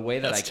the way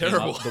that That's I came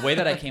terrible. up, the way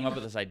that I came up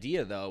with this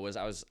idea though was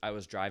I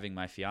was driving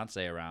my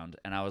fiance around,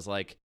 and I was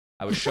like,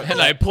 I was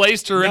And I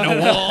placed her in a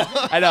wall.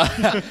 I know.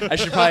 I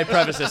should probably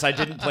preface this. I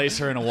didn't place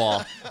her in a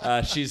wall.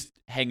 She's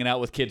hanging out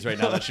with kids right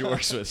now that she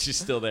works with. She's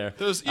still there.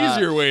 There's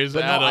easier ways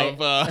but no,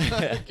 out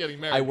of getting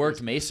married. I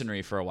worked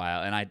masonry for a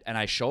while, and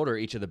I showed her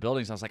each of the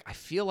buildings. I was like, I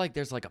feel like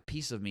there's like a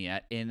piece of me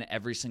in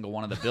every single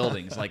one of the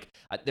buildings. Like,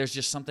 there's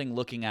just something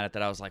looking at it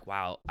that I was like,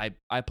 wow,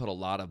 I put a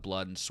lot of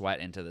blood and sweat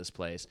into this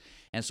place.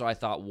 And so I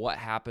thought, what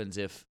happens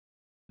if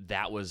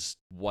that was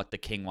what the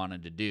king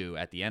wanted to do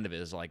at the end of it?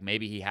 Is like,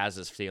 maybe he has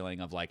this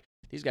feeling of like,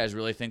 these guys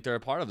really think they're a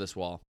part of this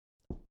wall.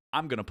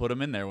 I'm gonna put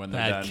them in there when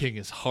they're That done. king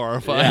is Yeah,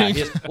 horrifying.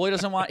 he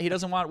doesn't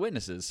want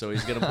witnesses, so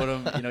he's gonna put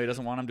him. He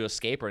doesn't want him to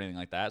escape or anything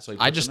like that. So he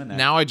puts him in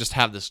there. I just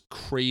have this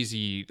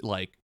crazy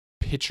like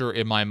picture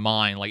in my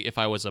mind, like if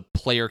I was a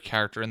player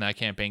character in that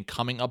campaign,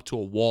 coming up to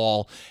a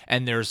wall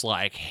and there's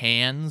like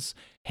hands,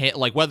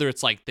 like whether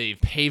it's like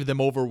they've paved them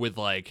over with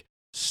like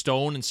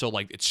stone, and so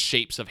like it's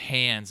shapes of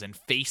hands and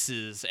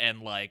faces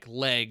and like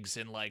legs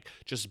and like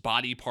just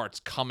body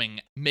parts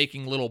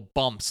making little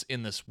bumps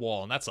in this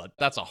wall, and that's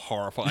a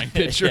horrifying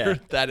picture. Yeah.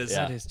 That is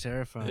That is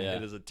terrifying. Yeah.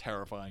 it is a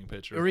terrifying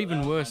picture. Or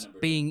even worse,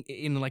 being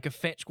in like a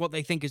fetch, what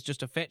they think is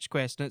just a fetch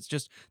quest, and it's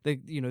just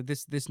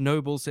this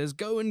noble says,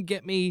 "Go and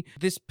get me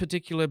this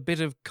particular bit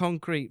of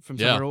concrete from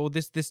somewhere, or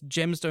this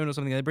gemstone or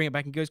something." They bring it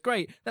back and goes,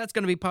 "Great, that's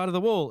going to be part of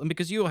the wall, and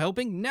because you're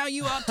helping, now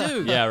you are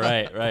too." Yeah,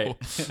 right.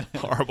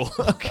 Horrible.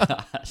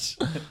 Gosh.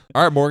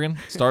 All right, Morgan,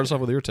 start us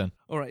off with your 10.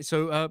 All right,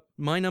 so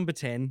my number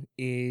 10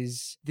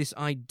 is this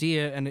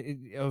idea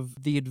of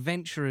the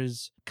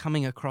adventurers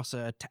coming across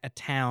a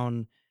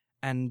town,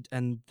 and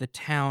the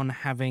town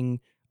having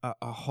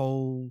a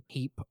whole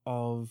heap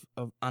of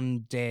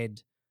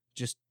undead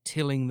just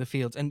tilling the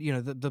fields, and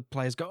the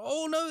players go,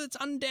 "Oh no, it's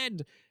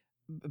undead."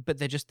 But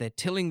they're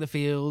tilling the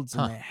fields,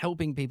 and they're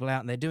helping people out,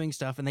 and they're doing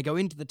stuff, and they go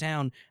into the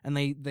town, and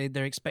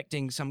they're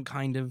expecting some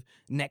kind of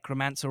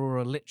necromancer or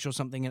a lich or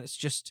something, and it's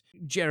just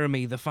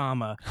Jeremy the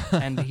farmer,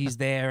 and he's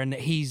there, and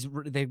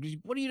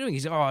what are you doing?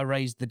 He's, "Oh, I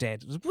raised the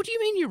dead." "What do you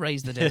mean you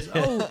raised the dead?"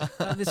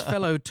 This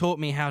fellow taught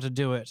me how to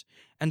do it.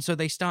 And so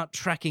they start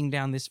tracking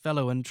down this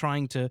fellow and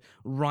trying to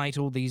write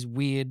all these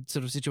weird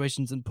sort of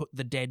situations and put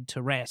the dead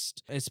to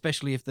rest,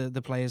 especially if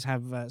the players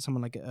have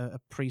someone like a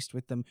priest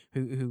with them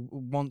who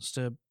wants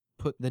to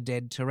put the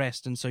dead to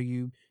rest, and so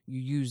you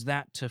use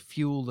that to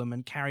fuel them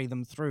and carry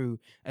them through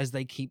as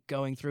they keep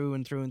going through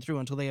and through and through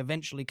until they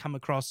eventually come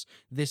across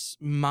this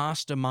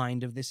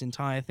mastermind of this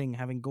entire thing,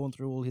 having gone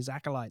through all his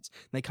acolytes.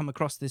 They come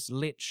across this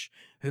lich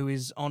who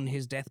is on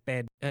his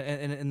deathbed,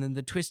 and then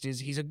the twist is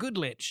he's a good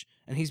lich,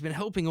 and he's been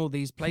helping all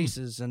these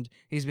places, and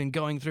he's been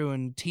going through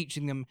and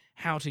teaching them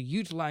how to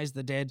utilize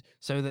the dead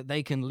so that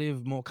they can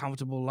live more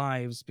comfortable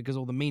lives because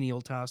all the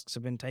menial tasks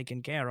have been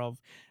taken care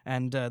of,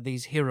 and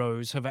these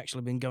heroes have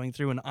actually been going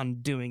through and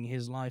undoing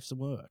his life's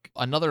work.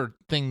 Another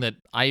thing that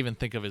I even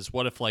think of is,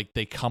 what if like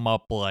they come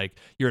up, like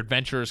your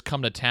adventurers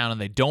come to town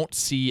and they don't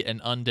see an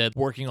undead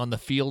working on the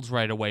fields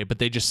right away, but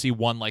they just see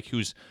one like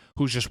who's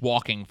just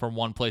walking from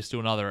one place to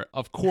another.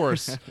 Of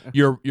course,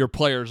 your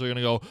players are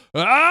gonna go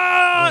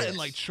and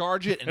like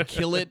charge it and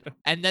kill it,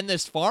 and then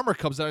this farmer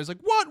comes out. He's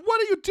like, "What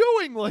are you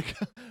doing?" Like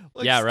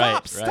Yeah, stop,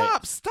 right,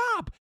 stop,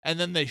 stop! And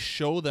then they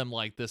show them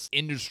like this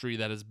industry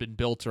that has been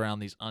built around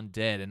these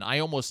undead. And I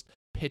almost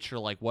picture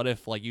like, what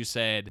if, like you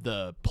said,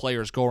 the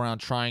players go around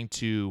trying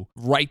to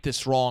right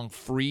this wrong,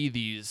 free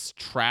these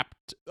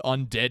trapped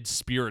undead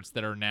spirits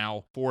that are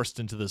now forced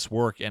into this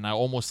work. And I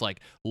almost like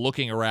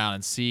looking around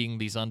and seeing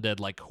these undead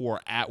like who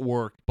are at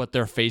work, but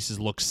their faces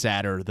look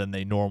sadder than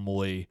they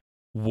normally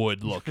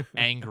would look,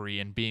 angry,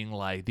 and being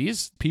like,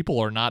 these people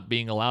are not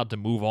being allowed to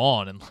move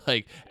on, and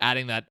like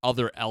adding that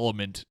other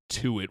element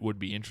to it would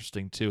be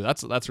interesting too.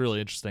 That's really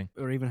interesting.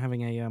 Or even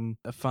having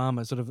a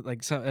farmer, sort of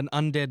like an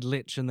undead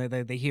lich, and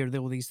they hear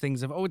all these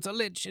things of, oh, it's a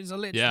lich.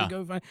 Yeah. They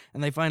go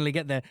and they finally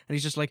get there, and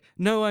he's just like,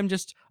 no,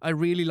 I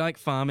really like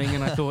farming,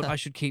 and I thought I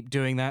should keep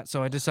doing that,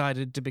 so I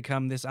decided to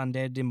become this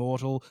undead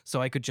immortal so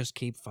I could just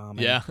keep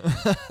farming. Yeah.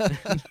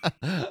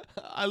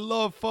 I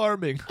love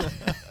farming.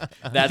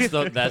 That's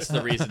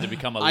the reason to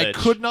become a I lich.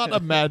 could not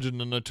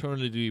imagine an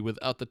eternity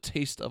without the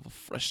taste of a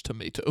fresh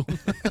tomato.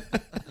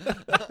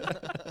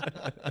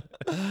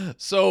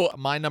 So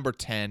my number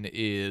 10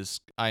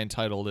 is, I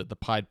entitled it The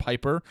Pied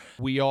Piper.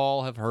 We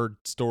all have heard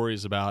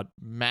stories about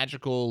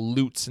magical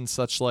loots and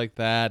such like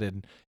that,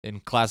 and in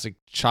classic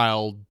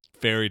child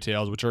fairy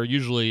tales, which are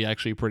usually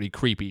actually pretty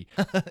creepy.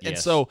 And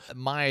Yes. so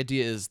my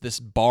idea is this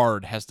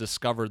bard has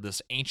discovered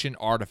this ancient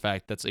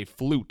artifact that's a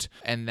flute,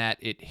 and that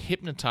it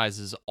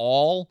hypnotizes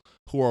all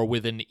who are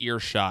within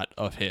earshot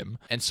of him.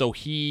 And so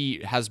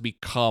he has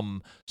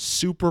become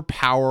super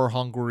power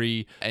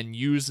hungry and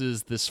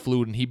uses this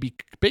flute, and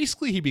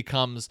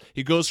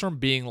he goes from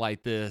being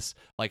like this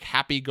like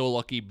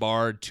happy-go-lucky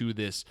bard to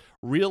this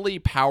really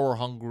power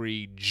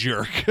hungry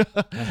jerk.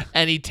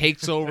 And he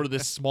takes over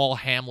this small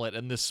hamlet,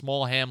 and this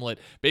small hamlet,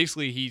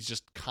 basically he's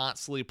just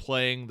constantly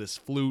playing this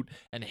flute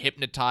and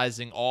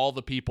hypnotizing all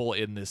the people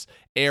in this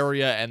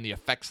area, and the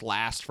effects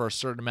last for a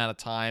certain amount of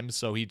time,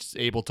 so he's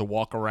able to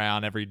walk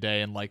around every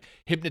day and like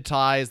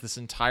hypnotize this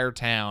entire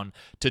town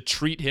to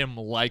treat him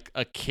like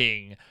a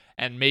king.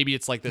 And maybe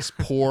it's like this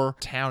poor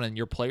town, and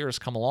your players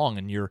come along,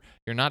 and you're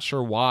not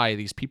sure why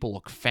these people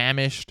look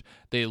famished.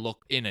 They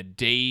look in a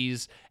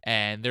daze,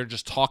 and they're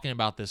just talking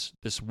about this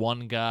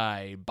one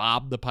guy,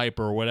 Bob the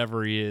Piper, or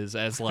whatever he is,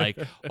 as like,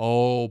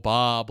 oh,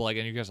 Bob, like,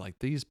 and you guys are like,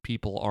 these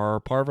people are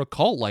part of a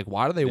cult. Like,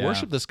 why do they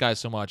worship this guy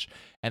so much?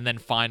 And then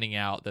finding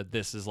out that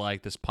this is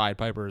like this Pied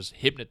Piper's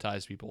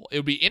hypnotized people. It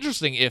would be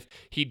interesting if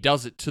he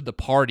does it to the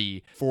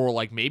party for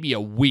like maybe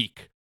a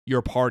week.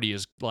 Your party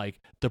is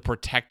like the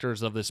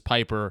protectors of this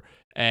Piper,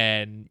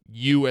 and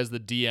you as the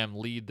DM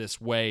lead this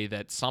way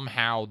that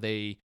somehow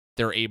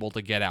they're able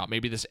to get out.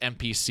 Maybe this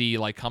NPC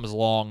like comes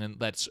along and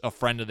that's a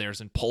friend of theirs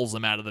and pulls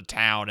them out of the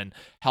town and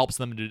helps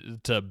them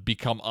to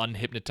become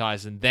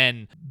unhypnotized. And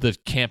then the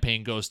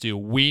campaign goes to,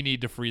 we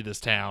need to free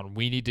this town.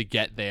 We need to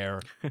get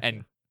there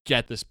and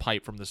get this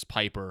pipe from this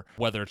Piper.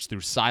 Whether it's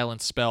through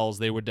silence spells,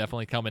 they would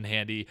definitely come in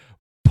handy.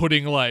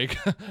 Putting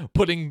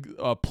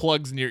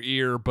plugs in your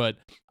ear, but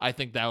I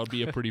think that would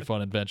be a pretty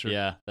fun adventure.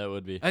 Yeah, that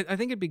would be. I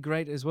think it'd be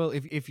great as well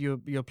if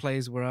your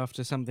players were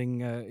after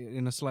something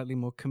in a slightly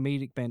more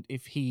comedic bent.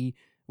 If he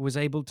was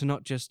able to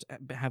not just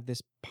have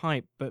this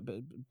pipe, but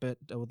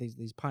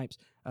these pipes,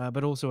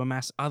 but also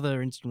amass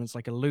other instruments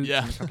like a lute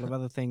and a couple of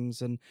other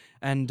things, and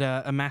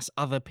amass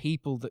other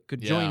people that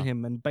could join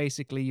him, and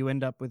basically you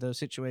end up with a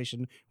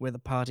situation where the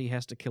party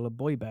has to kill a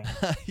boy band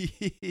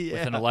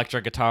With an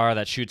electric guitar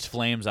that shoots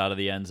flames out of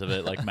the ends of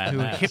it, like Mad who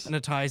are Max.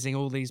 hypnotizing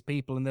all these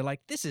people, and they're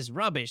like, "This is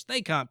rubbish.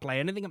 They can't play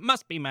anything. It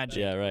must be magic.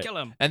 Yeah, right. Kill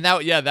them." And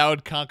that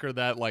would conquer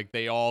that. Like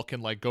they all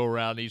can like go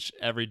around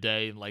every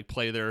day and like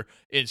play their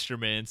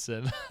instruments.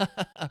 And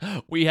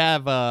we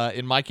have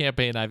in my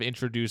campaign, I've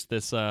introduced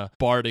this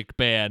bardic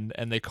band,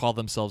 and they call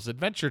themselves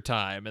Adventure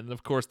Time, and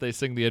of course they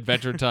sing the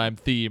Adventure Time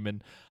theme.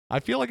 And I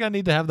feel like I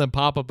need to have them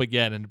pop up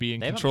again and be in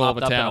They haven't control of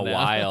popped a up town in a now.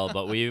 while,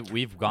 but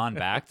we've gone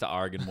back to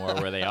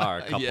Arganmore where they are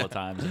a couple Yeah. of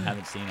times and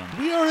haven't seen them.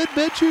 We are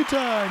Adventure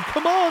Time.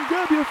 Come on,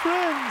 grab your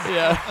friends.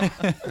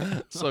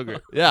 Yeah, so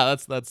good. Yeah,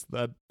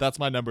 that's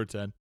my number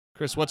 10.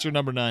 Chris, what's your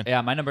number 9?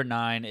 Yeah, my number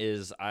 9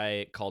 is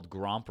called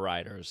Gromp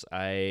Riders.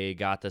 I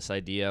got this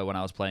idea when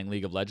I was playing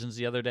League of Legends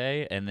the other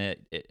day, and do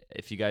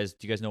you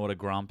guys know what a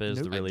Gromp is?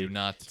 I do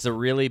not. It's a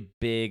really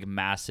big,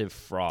 massive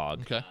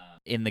frog. Okay.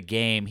 In the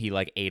game, he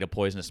like ate a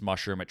poisonous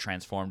mushroom. It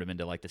transformed him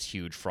into like this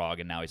huge frog,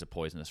 and now he's a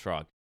poisonous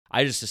frog.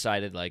 I just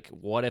decided, like,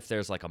 what if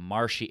there's like a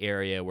marshy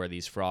area where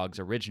these frogs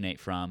originate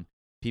from?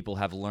 People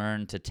have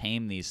learned to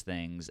tame these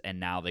things, and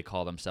now they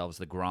call themselves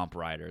the Gromp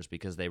Riders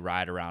because they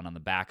ride around on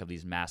the back of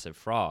these massive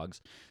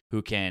frogs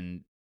who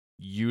can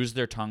use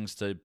their tongues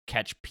to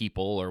catch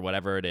people or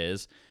whatever it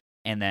is,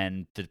 and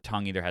then the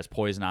tongue either has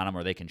poison on them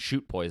or they can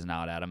shoot poison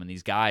out at them, and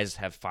these guys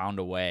have found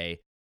a way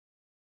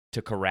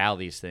to corral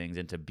these things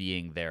into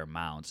being their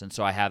mounts. And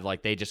so I have,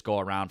 like, they just go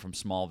around from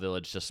small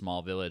village to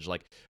small village,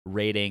 like,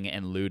 raiding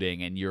and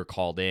looting, and you're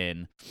called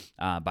in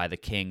by the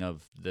king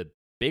of the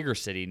bigger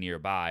city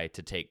nearby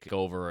to take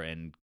over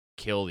and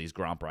kill these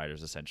Gromp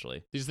Riders,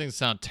 essentially. These things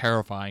sound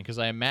terrifying because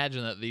I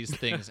imagine that these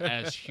things,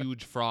 as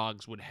huge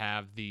frogs, would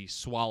have the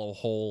swallow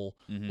whole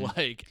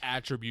like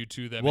attribute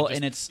to them. Well, just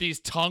and it's these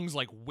tongues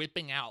like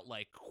whipping out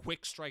like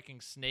quick striking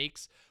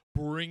snakes,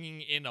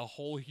 bringing in a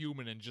whole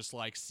human, and just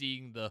like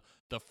seeing the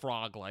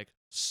frog like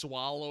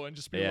swallow and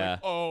just be like,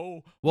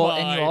 oh, well, my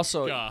and gosh.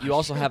 you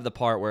also have the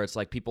part where it's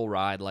like people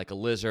ride like a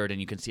lizard,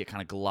 and you can see it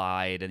kind of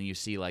glide, and you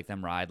see like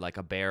them ride like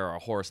a bear or a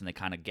horse, and they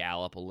kind of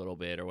gallop a little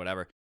bit or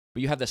whatever.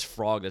 But you have this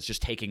frog that's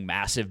just taking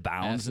massive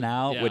bounds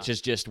now, which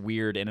is just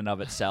weird in and of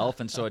itself.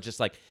 And so it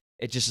just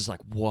is like,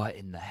 what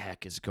in the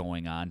heck is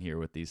going on here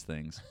with these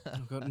things?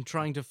 And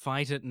trying to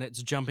fight it, and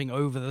it's jumping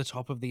over the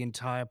top of the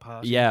entire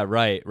party. Yeah,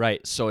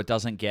 right. So it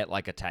doesn't get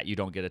like attack. You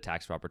don't get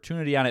attacks of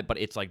opportunity on it, but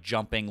it's like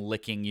jumping,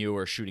 licking you,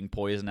 or shooting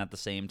poison at the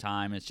same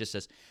time. It's just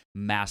this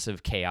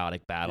massive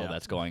chaotic battle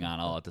that's going on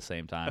all at the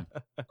same time.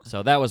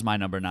 So that was my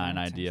number 9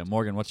 idea.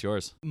 Morgan, what's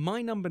yours?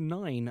 My number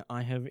 9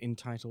 I have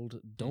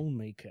entitled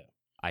Dollmaker.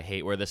 I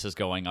hate where this is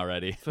going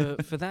already. For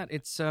that,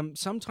 it's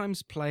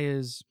sometimes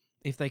players,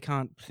 if they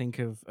can't think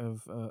of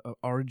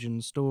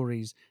origin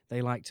stories,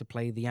 they like to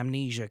play the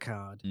amnesia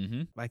card.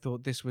 Mm-hmm. I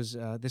thought this was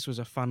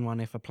a fun one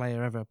if a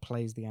player ever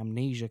plays the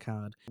amnesia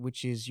card,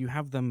 which is you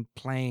have them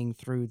playing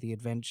through the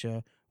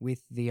adventure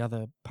with the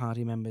other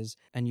party members,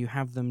 and you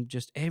have them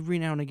just every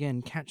now and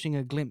again catching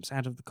a glimpse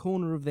out of the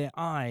corner of their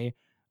eye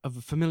of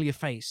a familiar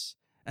face.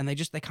 And they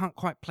can't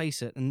quite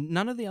place it. And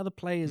none of the other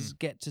players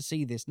get to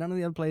see this. None of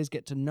the other players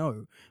get to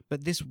know.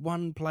 But this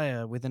one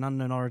player with an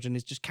unknown origin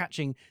is just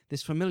catching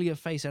this familiar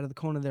face out of the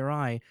corner of their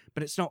eye,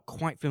 but it's not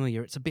quite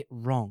familiar. It's a bit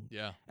wrong.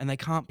 Yeah. And they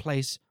can't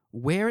place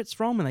where it's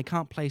from, and they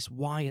can't place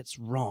why it's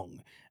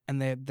wrong.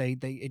 And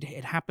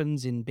it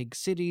happens in big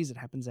cities. It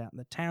happens out in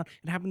the town.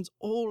 It happens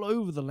all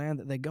over the land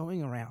that they're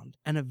going around.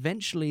 And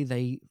eventually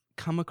they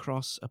come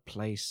across a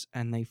place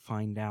and they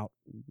find out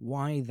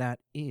why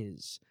that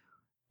is.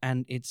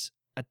 And it's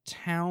a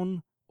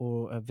town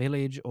or a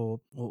village or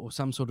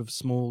some sort of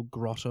small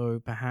grotto,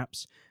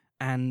 perhaps,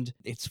 and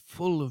it's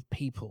full of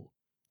people,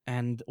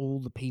 and all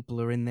the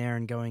people are in there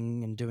and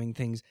going and doing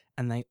things,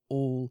 and they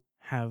all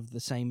have the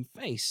same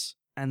face,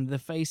 and the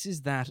face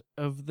is that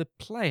of the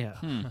player.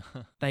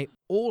 They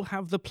all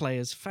have the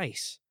player's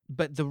face.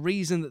 But the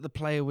reason that the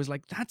player was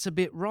like, that's a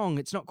bit wrong,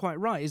 it's not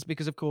quite right, is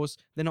because, of course,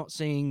 they're not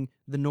seeing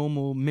the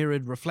normal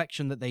mirrored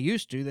reflection that they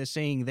used to. They're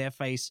seeing their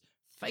face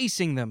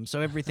facing them,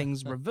 so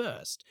everything's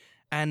reversed.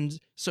 And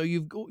so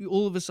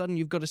all of a sudden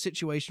you've got a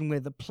situation where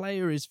the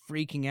player is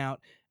freaking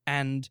out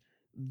and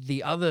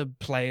the other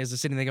players are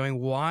sitting there going,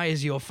 why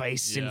is your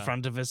face in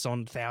front of us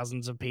on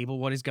thousands of people?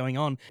 What is going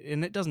on?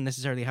 And it doesn't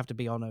necessarily have to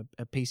be on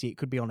a PC. It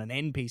could be on an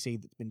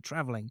NPC that's been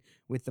traveling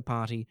with the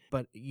party.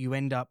 But you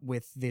end up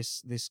with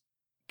this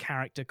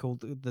character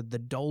called the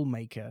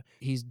Dollmaker.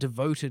 He's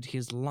devoted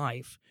his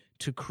life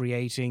to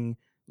creating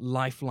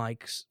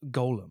lifelike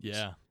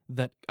golems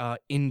that are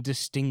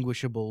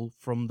indistinguishable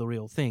from the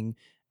real thing.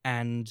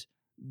 And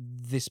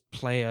this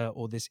player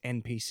or this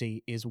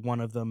NPC is one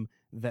of them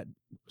that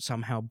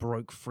somehow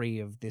broke free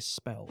of this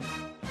spell.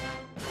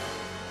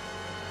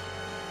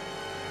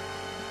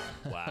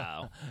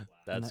 Wow.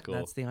 That's cool.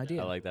 That's the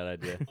idea. I like that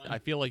idea. I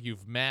feel like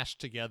you've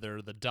mashed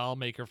together the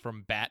Dollmaker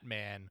from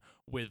Batman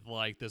with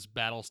like this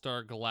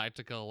Battlestar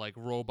Galactica like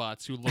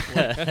robots who look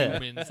like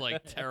humans,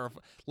 like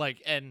terrifying.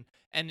 Like and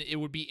it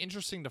would be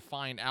interesting to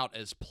find out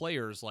as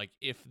players, like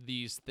if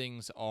these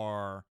things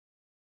are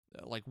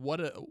like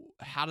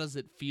how does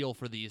it feel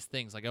for these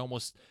things? Like I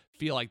almost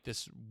feel like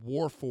this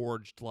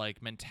Warforged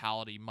like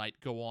mentality might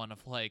go on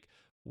of like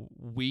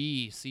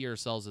we see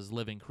ourselves as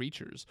living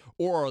creatures,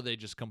 or are they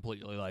just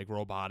completely like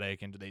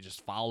robotic and do they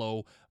just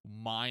follow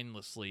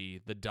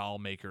mindlessly the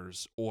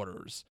Dollmaker's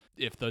orders?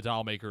 If the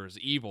Dollmaker is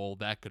evil,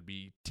 that could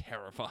be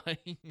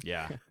terrifying.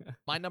 Yeah.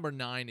 My number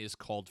 9 is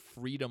called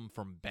Freedom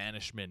from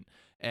Banishment,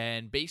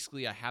 and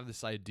basically I have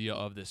this idea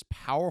of this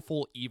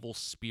powerful evil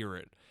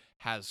spirit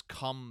has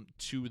come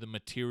to the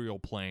material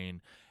plane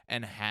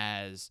and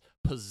has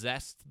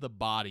possessed the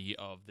body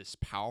of this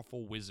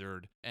powerful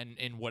wizard. And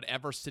in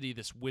whatever city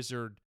this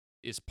wizard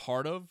is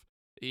part of,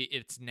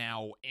 it's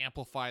now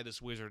amplified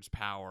this wizard's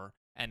power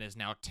and is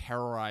now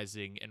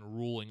terrorizing and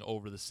ruling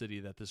over the city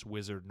that this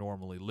wizard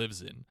normally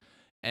lives in.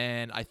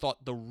 And I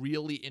thought the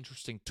really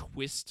interesting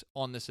twist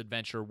on this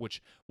adventure,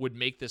 which would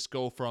make this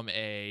go from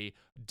a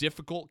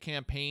difficult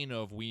campaign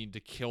of we need to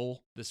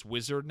kill this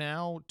wizard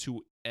now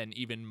to an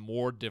even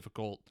more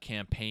difficult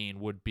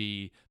campaign, would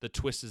be the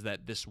twist is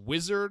that this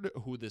wizard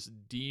who this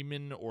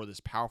demon or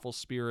this powerful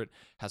spirit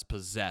has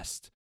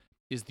possessed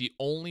is the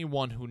only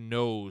one who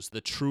knows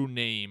the true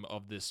name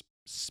of this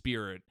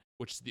spirit,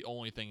 which is the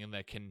only thing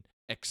that can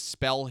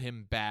expel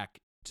him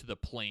back to the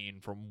plane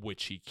from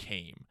which he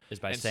came. Is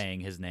by saying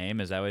his name?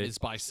 Is that what is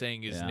by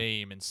saying his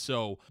name. And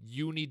so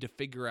you need to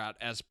figure out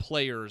as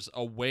players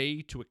a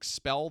way to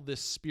expel this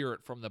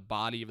spirit from the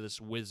body of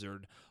this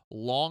wizard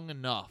long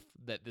enough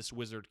that this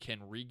wizard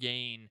can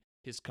regain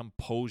his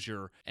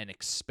composure and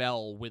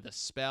expel with a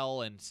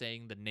spell and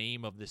saying the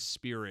name of this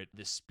spirit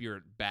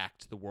back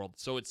to the world.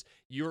 So it's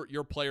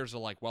your players are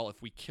like, well,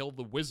 if we kill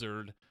the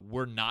wizard,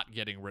 we're not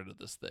getting rid of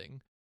this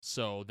thing.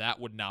 So that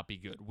would not be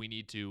good. We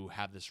need to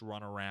have this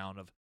run around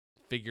of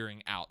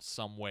figuring out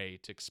some way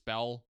to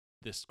expel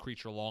this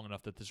creature long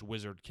enough that this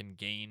wizard can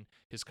gain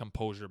his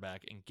composure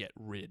back and get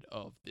rid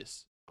of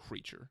this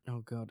creature. Oh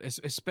god, it's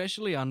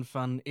especially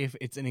unfun if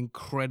it's an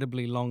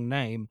incredibly long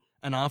name,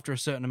 and after a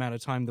certain amount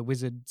of time, the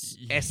wizard's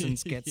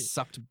essence gets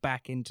sucked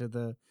back into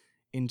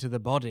the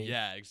body.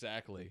 Yeah,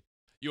 exactly.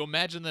 You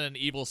imagine that an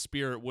evil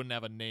spirit wouldn't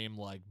have a name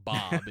like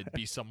Bob. It'd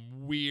be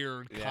some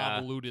weird,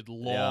 convoluted,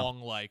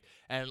 long,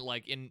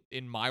 and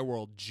in my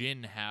world,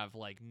 Jinn have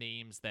like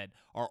names that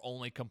are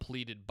only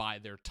completed by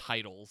their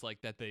titles,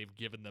 like that they've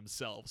given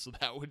themselves. So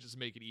that would just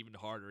make it even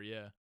harder.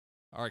 Yeah.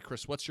 All right,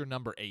 Chris, what's your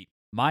number 8?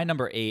 My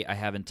number 8 I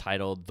have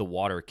entitled The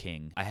Water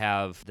King. I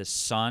have this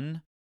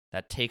son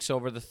that takes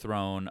over the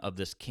throne of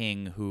this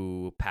king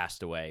who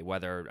passed away.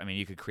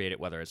 You could create it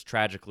whether it's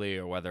tragically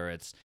or whether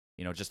it's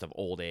just of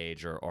old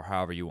age or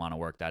however you want to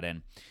work that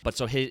in. But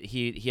so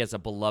he has a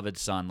beloved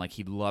son, like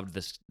he loved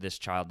this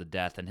child to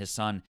death, and his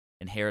son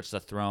inherits the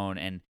throne,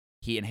 and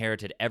he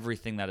inherited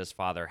everything that his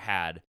father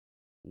had,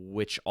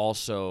 which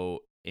also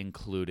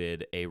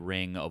included a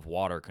ring of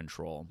water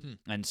control.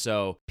 And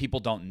so people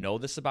don't know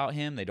this about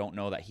him. They don't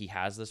know that he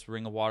has this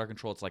ring of water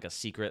control. It's like a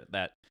secret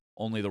that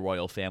only the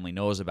royal family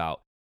knows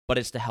about. But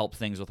it's to help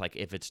things with, like,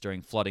 if it's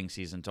during flooding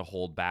season, to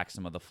hold back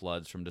some of the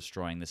floods from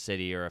destroying the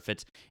city, or if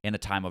it's in a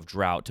time of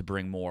drought, to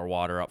bring more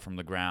water up from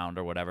the ground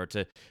or whatever,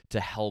 to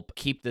help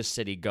keep this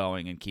city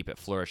going and keep it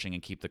flourishing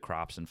and keep the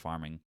crops and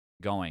farming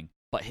going.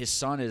 But his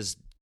son is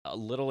a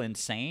little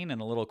insane and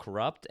a little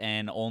corrupt,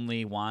 and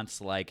only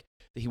wants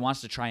he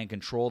wants to try and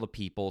control the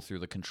people through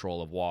the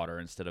control of water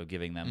instead of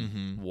giving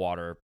them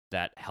water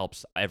that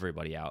helps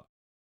everybody out.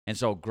 And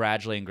so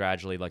gradually,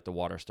 like, the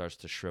water starts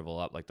to shrivel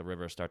up, like the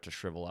rivers start to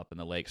shrivel up and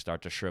the lakes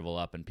start to shrivel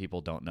up, and people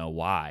don't know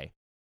why.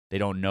 They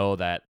don't know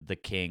that the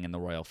king and the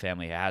royal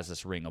family has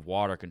this ring of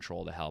water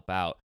control to help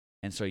out.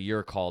 And so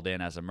you're called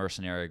in as a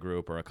mercenary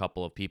group or a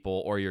couple of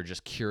people, or you're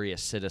just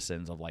curious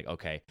citizens of like,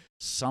 okay,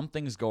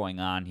 something's going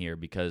on here,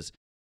 because,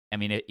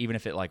 even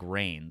if it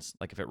rains,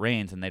 if it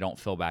rains and they don't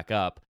fill back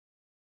up,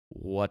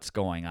 what's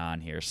going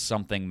on here?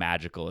 Something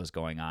magical is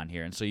going on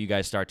here. And so you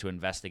guys start to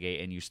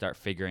investigate, and you start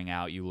figuring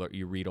out,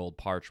 you read old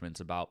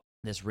parchments about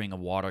this ring of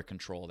water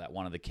control that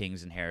one of the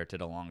kings inherited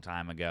a long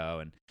time ago.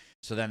 And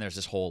so then there's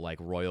this whole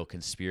royal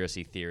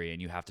conspiracy theory,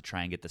 and you have to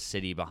try and get the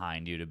city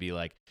behind you to be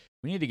like,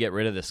 we need to get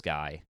rid of this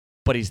guy,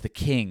 but he's the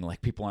king.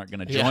 People aren't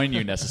going to join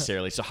you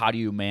necessarily. So how do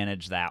you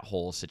manage that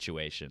whole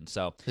situation?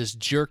 So this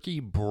jerky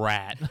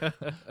brat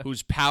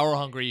who's power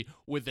hungry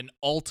with an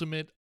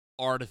ultimate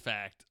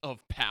artifact of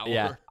power.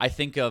 Yeah, I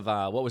think of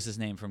what was his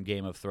name from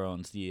Game of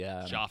Thrones? The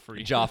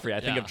Joffrey. Joffrey.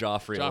 I think of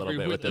Joffrey a little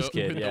bit with this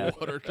kid. The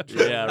water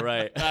control. Yeah,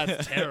 right.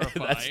 That's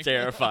terrifying. That's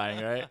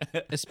terrifying,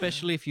 right?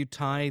 Especially if you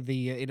tie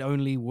it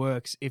only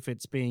works if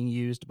it's being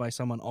used by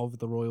someone of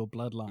the royal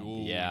bloodline.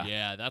 Ooh,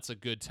 yeah, that's a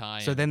good tie.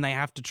 So then they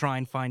have to try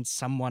and find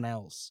someone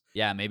else.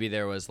 Yeah, maybe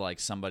there was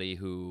somebody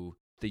who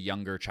the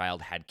younger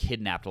child had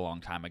kidnapped a long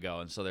time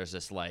ago, and so there's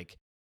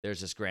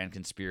this grand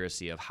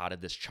conspiracy of how did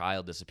this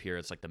child disappear?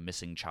 It's like the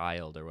missing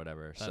child or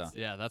whatever.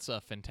 That's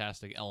a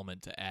fantastic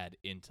element to add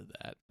into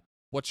that.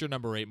 What's your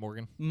number 8,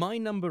 Morgan? My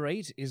number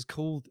 8 is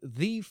called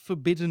The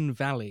Forbidden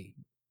Valley.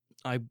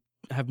 I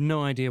have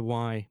no idea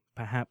why.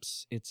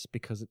 Perhaps it's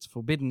because it's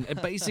forbidden.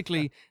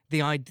 Basically,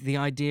 the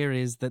idea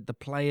is that the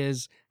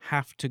players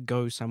have to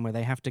go somewhere.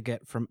 They have to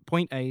get from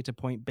point A to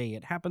point B.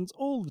 It happens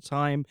all the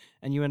time,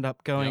 and you end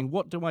up going,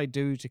 what do I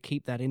do to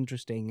keep that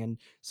interesting? And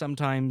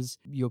sometimes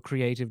your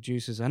creative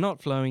juices are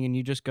not flowing, and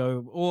you just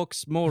go,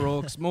 orcs, more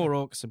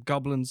orcs, some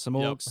goblins, some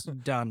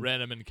orcs, done.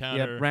 Random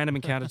encounter. Random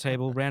encounter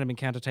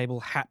table,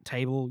 hat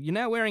table. You're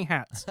now wearing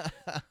hats.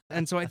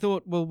 And so I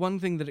thought, well, one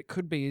thing that it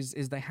could be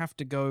is they have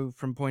to go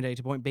from point A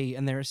to point B,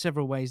 and there are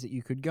several ways that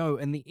you could go,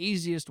 and the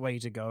easiest way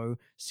to go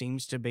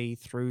seems to be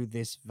through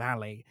this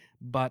valley.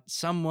 But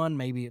someone,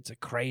 maybe it's a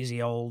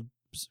crazy old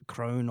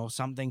crone or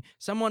something,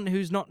 someone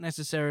who's not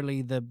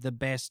necessarily the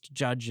best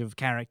judge of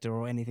character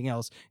or anything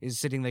else, is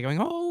sitting there going,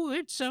 oh,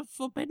 it's a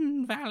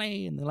forbidden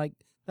valley, and they're like,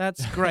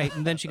 that's great.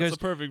 And then she goes, a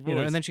perfect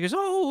voice. And then she goes,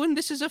 oh, and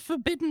this is a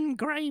forbidden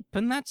grape,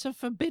 and that's a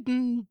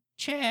forbidden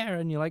chair,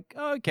 and you're like,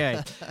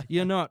 okay,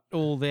 you're not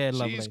all there,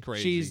 lovely. She's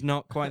crazy. She's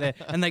not quite there.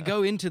 And they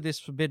go into this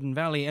forbidden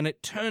valley, and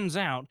it turns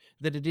out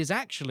that it is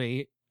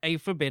actually a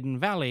forbidden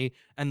valley,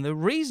 and the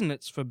reason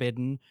it's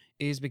forbidden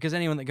is because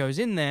anyone that goes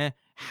in there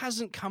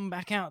hasn't come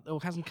back out, or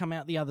hasn't come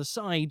out the other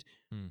side,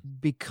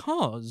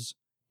 because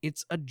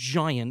it's a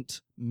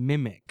giant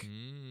mimic.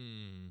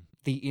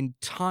 The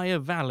entire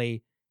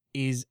valley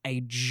is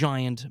a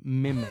giant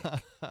mimic.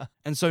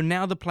 And so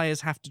now the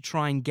players have to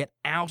try and get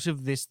out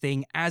of this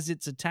thing as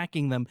it's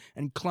attacking them,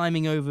 and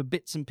climbing over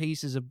bits and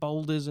pieces of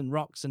boulders and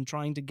rocks and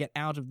trying to get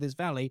out of this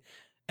valley.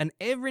 And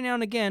every now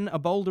and again, a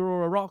boulder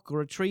or a rock or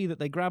a tree that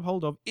they grab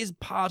hold of is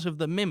part of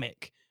the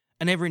mimic.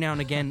 And every now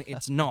and again,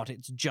 it's not.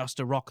 It's just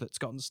a rock that's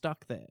gotten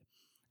stuck there.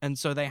 And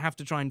so they have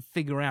to try and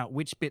figure out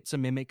which bits are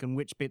mimic and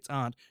which bits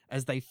aren't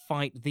as they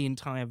fight the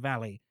entire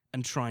valley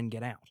and try and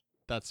get out.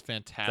 That's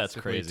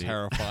fantastically crazy.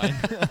 terrifying.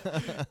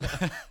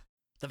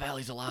 The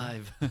valley's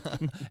alive.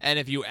 And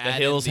if you The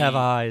add hills in have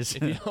eyes.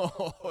 If you,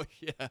 oh,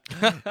 yeah.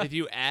 If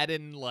you add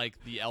in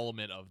like the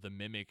element of the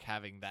mimic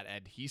having that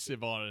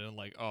adhesive on it, and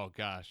like, oh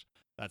gosh,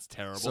 that's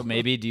terrible. So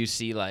maybe do you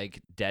see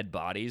like dead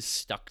bodies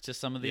stuck to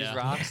some of these Yeah.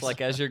 rocks, Yes.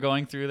 like as you're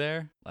going through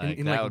there?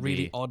 In that like would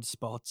really be, odd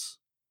spots.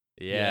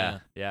 yeah.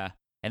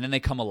 And then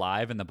they come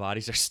alive, and the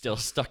bodies are still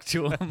stuck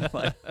to them,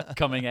 like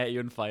coming at you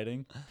and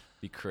fighting.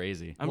 Be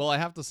crazy. Well, I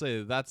have to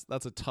say that's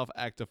a tough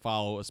act to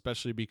follow,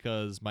 especially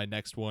because my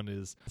next one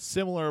is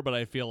similar, but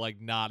I feel like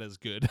not as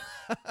good.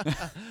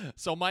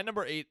 So my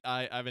number 8,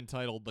 I've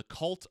entitled "The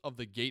Cult of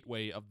the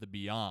Gateway of the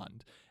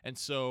Beyond," and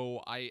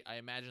so I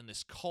imagine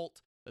this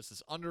cult,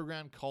 this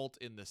underground cult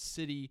in the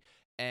city,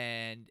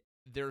 and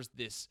there's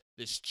this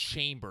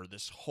chamber,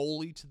 this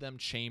holy to them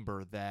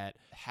chamber that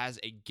has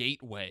a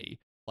gateway.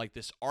 Like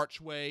this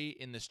archway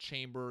in this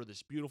chamber,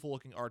 this beautiful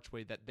looking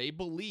archway that they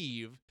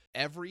believe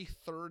every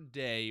third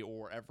day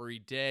or every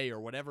day or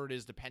whatever it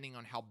is, depending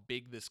on how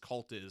big this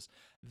cult is,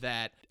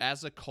 that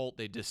as a cult,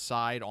 they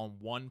decide on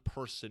one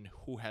person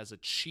who has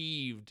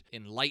achieved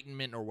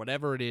enlightenment or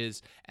whatever it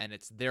is, and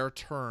it's their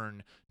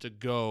turn to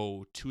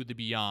go to the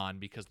beyond,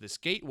 because this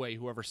gateway,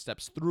 whoever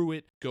steps through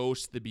it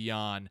goes to the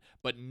beyond,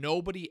 but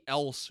nobody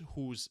else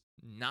who's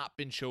not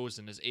been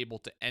chosen is able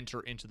to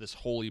enter into this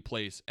holy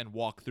place and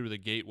walk through the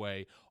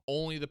gateway.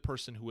 Only the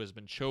person who has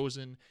been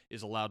chosen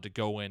is allowed to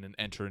go in and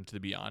enter into the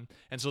beyond.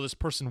 And so this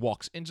person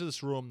walks into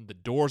this room, the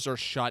doors are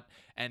shut,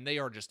 and they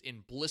are just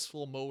in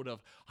blissful mode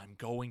of, I'm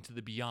going to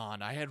the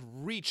beyond. I had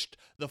reached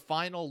the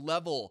final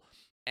level.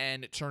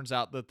 And it turns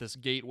out that this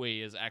gateway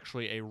is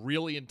actually a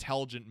really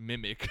intelligent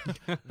mimic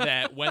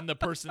that when the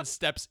person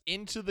steps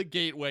into the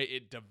gateway,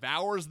 it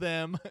devours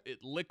them,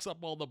 it licks up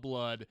all the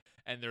blood,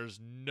 and there's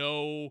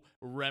no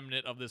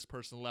remnant of this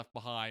person left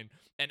behind.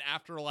 And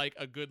after like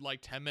a good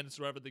 10 minutes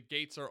or whatever, the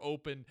gates are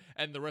open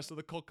and the rest of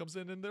the cult comes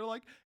in and they're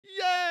like,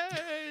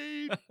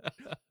 yay!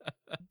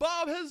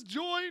 Bob has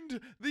joined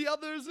the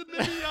others in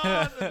the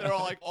beyond. And they're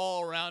all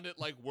all around it,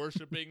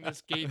 worshiping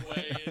this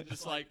gateway and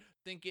just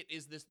think it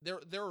is this. They're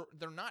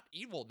not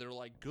evil. They're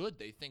good.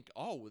 They think,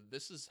 oh,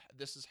 this is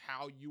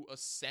how you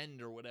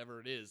ascend or whatever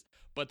it is.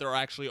 But they're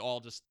actually all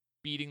just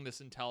beating this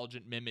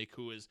intelligent mimic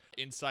who is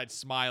inside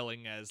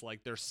smiling as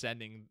they're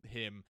sending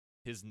him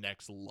his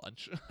next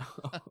lunch.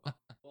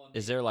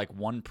 Is there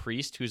one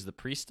priest who's the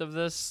priest of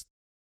this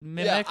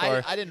mimic? Yeah,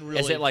 or I didn't really.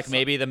 is it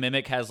maybe the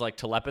mimic has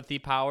telepathy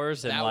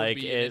powers and that would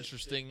be an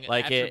interesting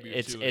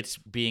attribute to it. it's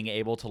being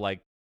able to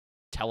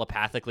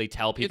telepathically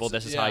tell people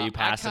this is how you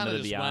pass into the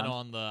just beyond? went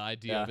on the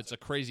idea Yeah. of it's a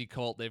crazy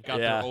cult. They've got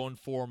Yeah. their own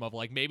form of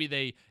maybe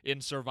they in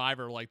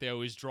Survivor they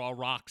always draw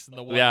rocks in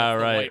the one Yeah,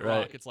 the right, white rock.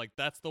 right. It's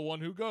that's the one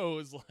who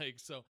goes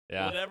so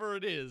Yeah. whatever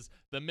it is,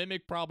 the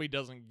mimic probably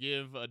doesn't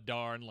give a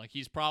darn.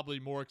 He's probably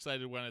more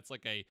excited when it's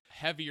a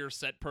heavier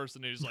set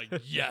person who's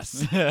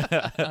yes.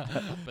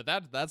 But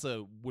that's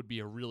would be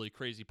a really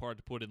crazy part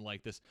to put in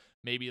this.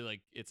 Maybe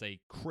it's a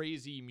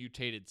crazy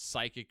mutated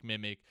psychic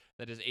mimic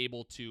that is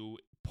able to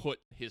put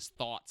his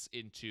thoughts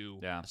into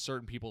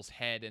certain people's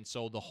head, and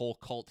so the whole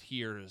cult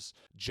hears,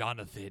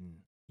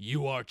 Jonathan,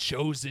 you are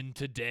chosen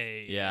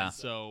today. Yeah. And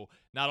so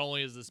not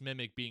only is this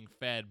mimic being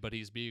fed, but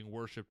he's being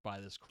worshipped by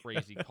this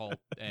crazy cult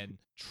and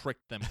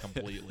tricked them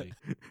completely.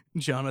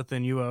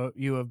 Jonathan,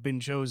 you have been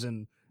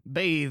chosen.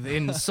 Bathe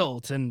in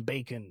salt and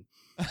bacon.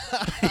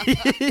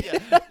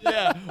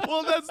 yeah.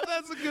 Well,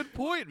 that's a good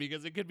point,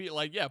 because it could be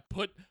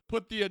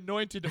put the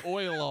anointed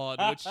oil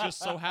on, which just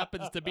so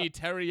happens to be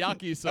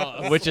teriyaki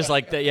sauce. which is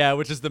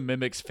which is the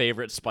mimic's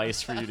favorite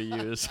spice for you to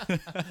use.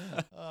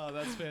 Oh,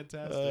 that's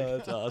fantastic.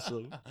 That's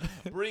awesome.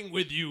 Bring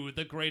with you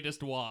the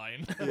greatest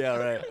wine. Yeah,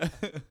 right.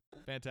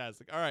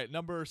 Fantastic. All right,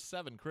 number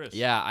 7, Chris.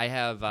 Yeah, I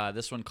have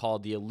this one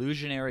called the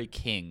Illusionary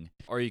King,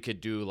 or you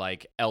could do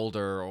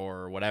elder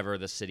or whatever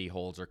the city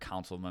holds, or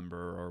council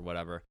member or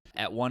whatever.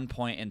 At one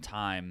point in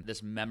time,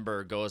 this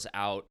member goes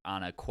out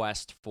on a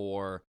quest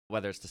for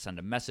whether it's to send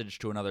a message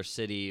to another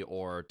city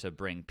or to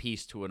bring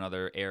peace to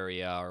another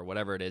area or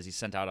whatever it is. He's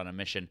sent out on a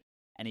mission,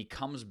 and he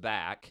comes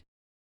back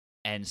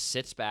and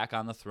sits back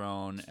on the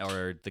throne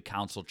or the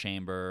council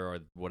chamber or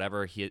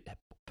whatever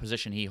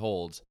position he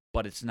holds,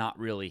 but it's not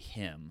really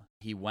him.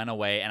 He went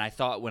away, and I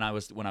thought when I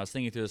was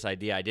thinking through this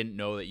idea, I didn't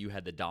know that you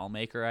had the doll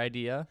maker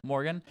idea,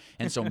 Morgan,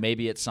 and so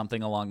maybe it's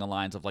something along the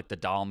lines of the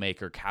doll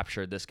maker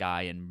captured this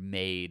guy and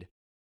made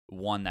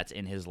one that's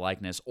in his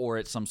likeness, or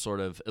it's some sort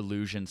of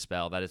illusion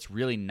spell that it's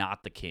really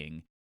not the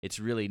king. It's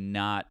really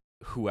not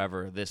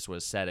whoever this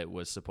was said it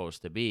was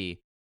supposed to be,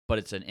 but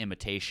it's an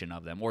imitation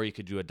of them. Or you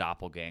could do a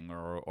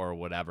doppelganger or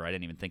whatever. I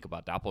didn't even think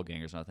about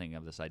doppelgangers when I was thinking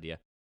of this idea.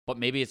 But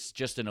maybe it's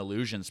just an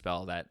illusion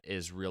spell that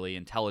is really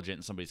intelligent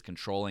and somebody's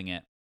controlling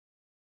it.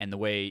 And the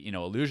way,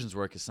 illusions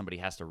work is somebody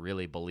has to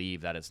really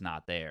believe that it's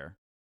not there,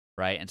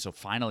 right? And so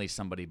finally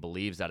somebody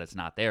believes that it's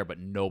not there, but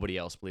nobody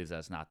else believes that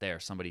it's not there.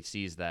 Somebody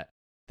sees that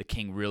the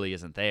king really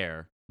isn't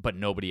there, but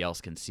nobody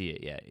else can see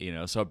it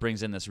yet, So it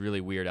brings in this really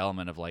weird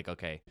element of like,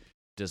 okay,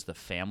 does the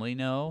family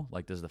know?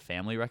 Like, does the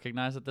family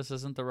recognize that this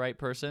isn't the right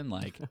person?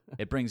 Like,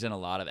 it brings in a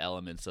lot of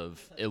elements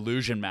of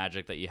illusion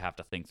magic that you have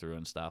to think through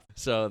and stuff.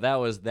 So that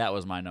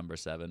was my number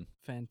 7.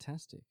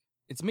 Fantastic.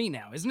 It's me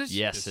now, isn't it?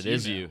 Yes, it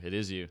is you. It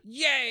is you.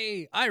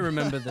 Yay! I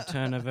remember the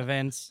turn of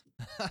events.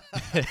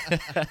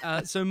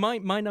 So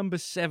my number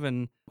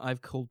 7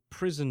 I've called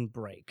Prison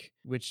Break,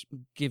 which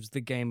gives the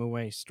game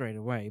away straight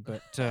away,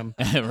 but Right.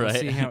 we'll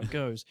see how it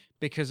goes.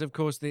 Because, of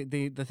course,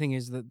 the thing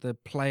is that the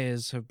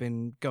players have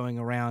been going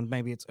around,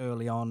 maybe it's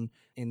early on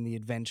in the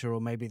adventure,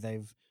 or maybe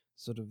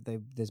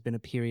there's been a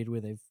period where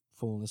they've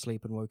fallen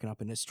asleep and woken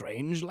up in a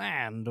strange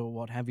land or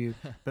what have you.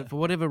 But for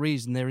whatever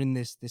reason, they're in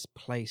this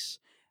place,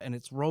 and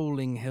it's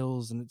rolling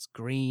hills, and it's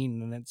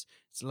green, and it's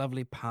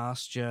lovely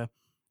pasture,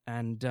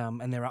 and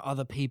there are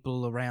other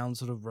people around,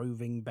 sort of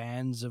roving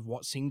bands of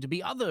what seem to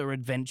be other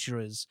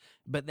adventurers,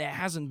 but there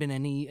hasn't been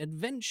any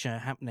adventure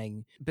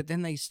happening. But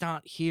then they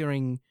start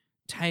hearing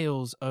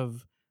tales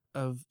of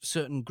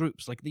certain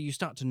groups, like you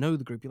start to know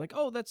the group. You're like,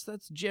 oh, that's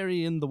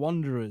Jerry and the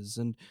Wanderers,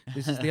 and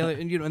this is the other,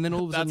 and and then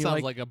all of a That sudden you're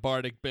sounds like, like a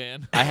bardic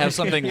band. I have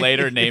something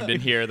later named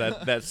in here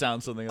that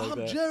sounds something like I'm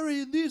that.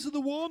 Jerry, and these are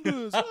the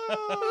Wanderers.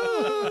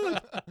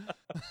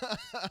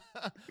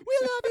 We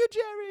love you,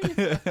 Jerry.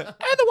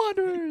 And the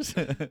Wanderers.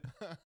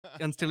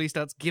 until he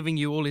starts giving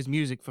you all his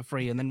music for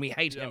free, and then we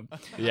hate him.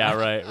 Yeah,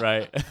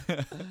 right.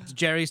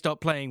 Jerry,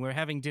 stop playing. We're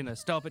having dinner.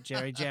 Stop it,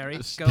 Jerry. Jerry,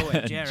 go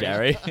away, Jerry.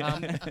 Jerry.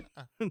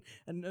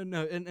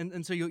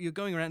 And so you're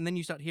going around, and then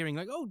you start hearing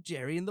like, oh,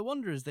 Jerry and the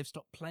Wanderers, they've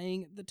stopped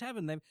playing at the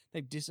tavern.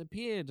 They've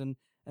disappeared,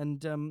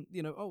 and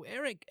oh,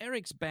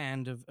 Eric's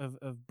band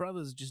of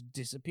brothers just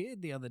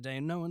disappeared the other day,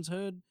 and no one's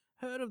heard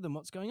of them.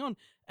 What's going on?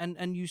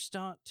 And you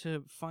start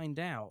to find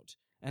out.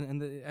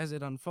 And as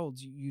it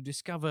unfolds, you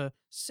discover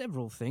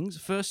several things.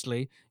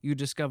 Firstly, you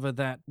discover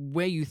that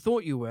where you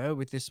thought you were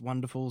with this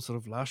wonderful sort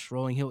of lush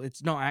rolling hill,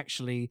 it's not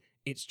actually.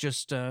 It's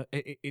just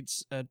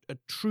it's a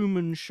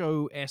Truman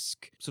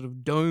Show-esque sort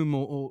of dome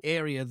or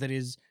area that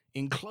is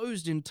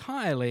enclosed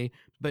entirely,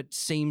 but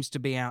seems to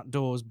be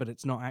outdoors, but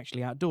it's not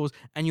actually outdoors.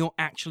 And you're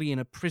actually in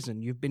a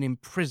prison. You've been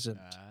imprisoned.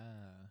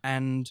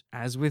 And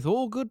as with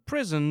all good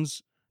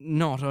prisons,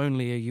 not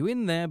only are you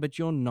in there, but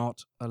you're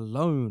not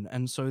alone.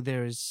 And so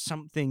there is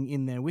something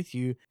in there with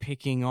you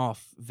picking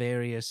off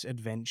various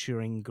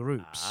adventuring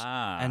groups.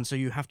 And so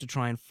you have to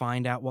try and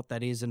find out what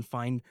that is and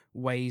find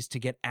ways to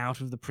get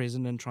out of the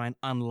prison and try and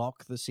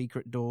unlock the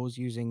secret doors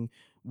using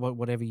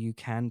whatever you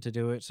can to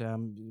do it.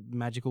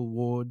 Magical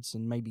wards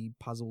and maybe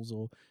puzzles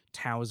or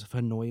towers of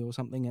Hanoi or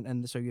something.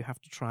 And so you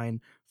have to try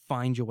and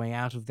find your way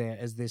out of there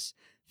as this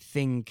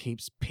thing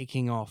keeps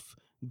picking off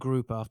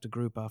group after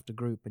group after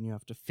group, and you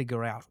have to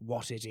figure out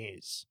what it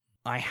is.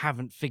 I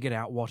haven't figured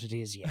out what it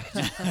is yet.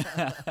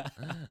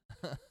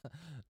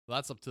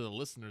 That's up to the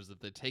listeners if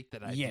they take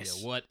that idea.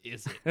 Yes. What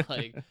is it?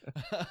 Like,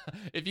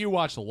 if you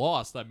watch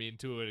Lost, I mean,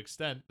 to an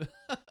extent,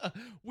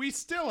 we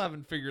still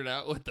haven't figured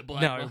out what the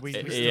black box we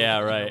is. still Yeah,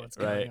 don't know right, what's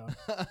going on.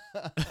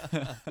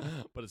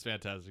 But it's a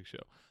fantastic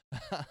show.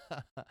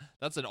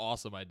 That's an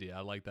awesome idea. I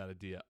like that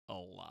idea a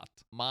lot.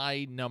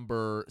 My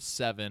number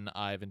 7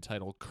 I've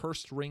entitled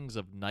Cursed Rings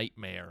of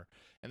Nightmare.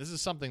 And this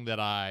is something that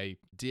I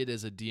did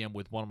as a DM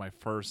with one of my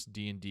first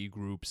D&D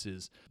groups.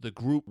 Is the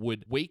group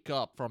would wake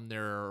up from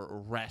their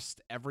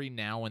rest every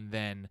now and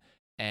then,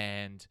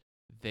 and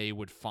they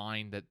would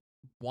find that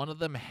one of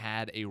them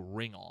had a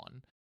ring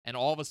on. And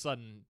all of a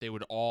sudden, they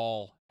would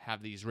all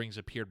have these rings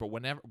appeared,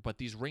 but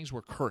these rings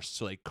were cursed,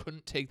 so they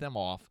couldn't take them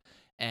off.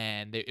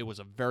 And it was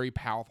a very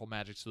powerful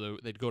magic, so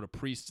they'd go to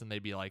priests and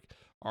they'd be like,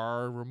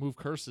 "Our remove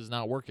curse is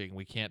not working.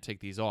 We can't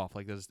take these off."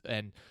 Like this,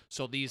 and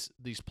so these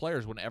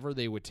players, whenever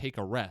they would take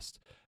a rest,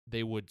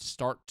 they would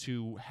start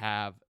to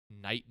have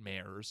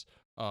nightmares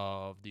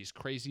of these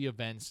crazy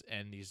events,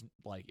 and these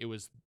it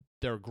was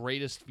their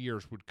greatest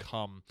fears would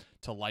come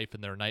to life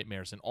in their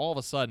nightmares. And all of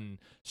a sudden,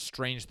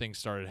 strange things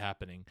started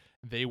happening.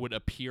 They would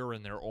appear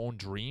in their own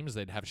dreams.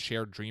 They'd have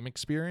shared dream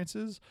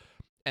experiences.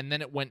 And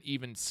then it went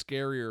even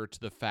scarier to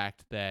the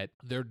fact that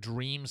their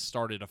dreams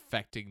started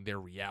affecting their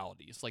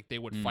realities. Like they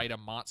would fight a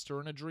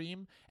monster in a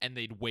dream, and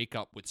they'd wake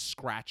up with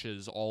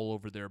scratches all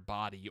over their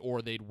body,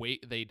 or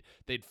they'd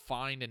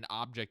find an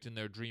object in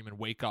their dream and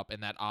wake up,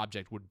 and that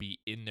object would be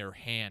in their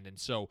hand. And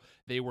so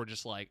they were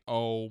just like,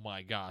 "Oh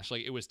my gosh!"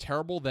 Like it was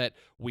terrible that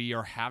we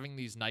are having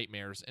these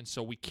nightmares, and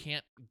so we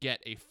can't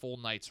get a full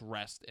night's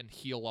rest and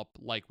heal up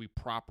like we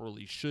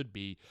properly should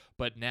be.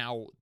 But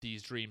now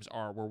these dreams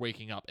we're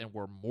waking up and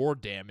we're more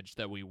damaged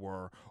than we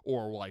were,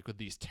 or like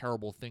these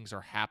terrible things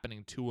are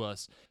happening to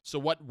us. So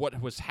what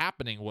was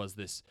happening was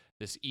this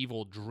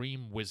evil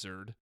dream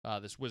wizard,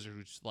 this wizard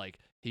who's like,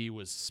 he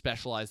was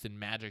specialized in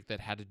magic that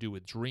had to do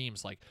with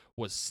dreams, like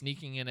was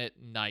sneaking in at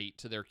night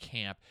to their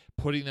camp,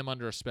 putting them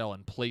under a spell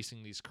and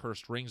placing these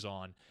cursed rings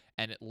on.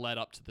 And it led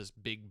up to this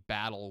big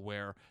battle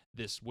where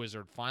this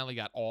wizard finally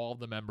got all of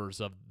the members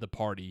of the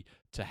party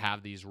to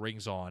have these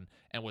rings on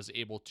and was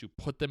able to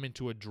put them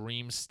into a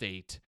dream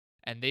state.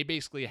 And they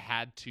basically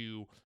had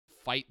to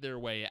fight their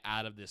way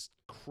out of this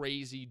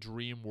crazy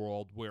dream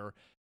world where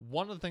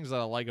one of the things that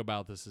I like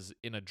about this is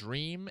in a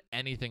dream,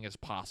 anything is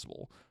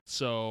possible.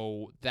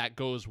 So that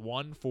goes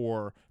one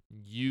for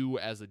you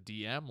as a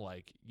DM.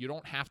 Like, you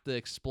don't have to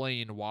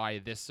explain why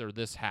this or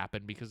this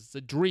happened because it's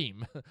a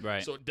dream.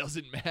 Right. So it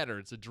doesn't matter.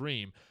 It's a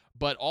dream.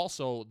 But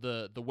also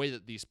the way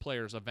that these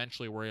players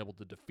eventually were able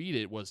to defeat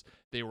it was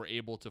they were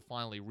able to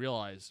finally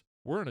realize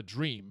we're in a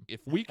dream.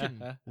 If we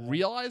can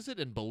realize it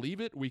and believe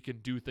it, we can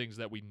do things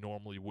that we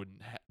normally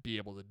wouldn't be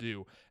able to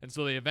do. And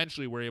so they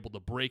eventually were able to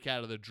break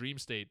out of the dream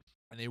state,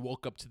 and they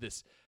woke up to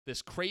this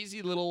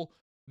crazy little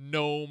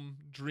gnome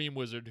dream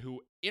wizard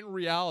who, in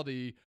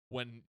reality,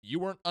 when you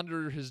weren't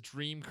under his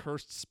dream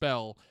cursed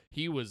spell,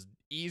 he was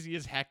easy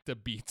as heck to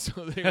beat.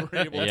 So they were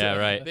able to. Yeah,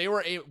 right. They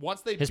were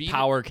once they His beat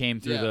power came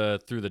through Yeah.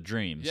 the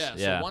dreams. Yeah,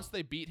 so once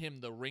they beat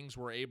him, the rings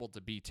were able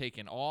to be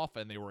taken off,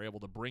 and they were able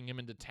to bring him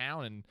into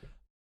town and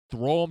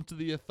throw him to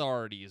the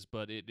authorities.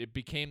 But it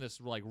became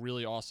this like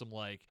really awesome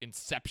like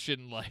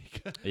Inception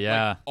like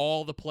Yeah. like,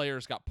 all the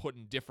players got put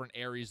in different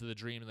areas of the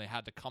dream, and they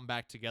had to come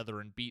back together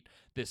and beat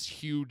this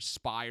huge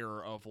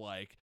spire of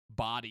like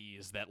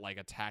bodies that like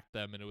attacked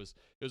them. And it was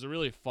a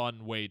really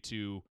fun way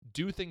to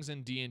do things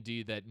in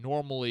D&D that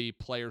normally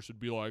players would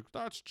be like,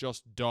 that's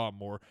just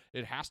dumb, or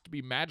it has to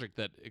be magic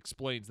that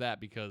explains that,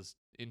 because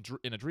in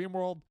a dream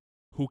world,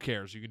 who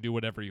cares? You can do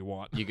whatever you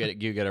want. You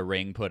get a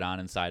ring put on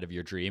inside of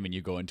your dream, and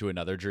you go into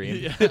another dream.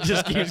 Yeah. It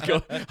just keeps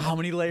going. How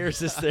many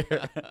layers is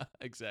there?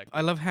 Exactly.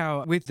 I love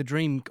how with the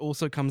dream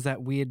also comes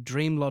that weird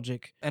dream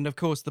logic. And of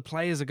course, the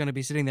players are going to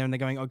be sitting there and they're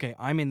going, okay,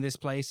 I'm in this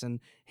place and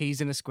he's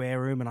in a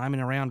square room and I'm in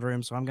a round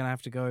room. So I'm going to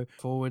have to go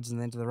forwards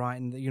and then to the right.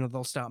 And,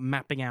 they'll start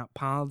mapping out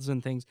paths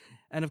and things.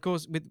 And of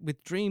course,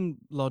 with dream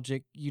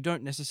logic, you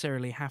don't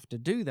necessarily have to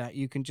do that.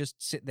 You can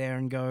just sit there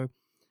and go,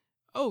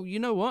 oh, you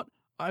know what?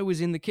 I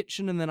was in the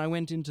kitchen and then I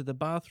went into the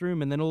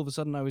bathroom and then all of a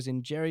sudden I was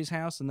in Jerry's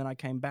house and then I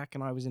came back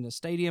and I was in a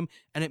stadium,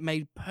 and it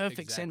made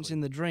perfect sense Exactly. in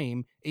the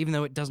dream, even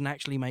though it doesn't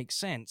actually make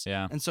sense.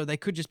 Yeah. And so they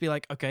could just be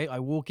like, okay, I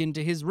walk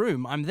into his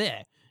room, I'm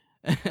there.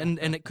 and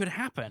it could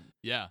happen.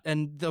 Yeah.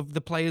 And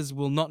the players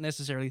will not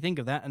necessarily think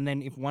of that. And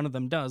then if one of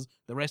them does,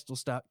 the rest will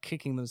start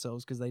kicking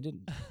themselves because they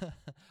didn't.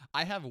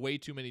 I have way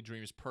too many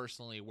dreams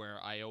personally where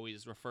I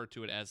always refer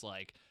to it as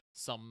like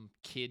some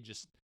kid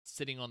just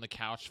sitting on the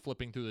couch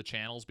flipping through the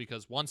channels,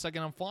 because 1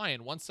 second I'm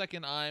flying, 1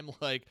 second I'm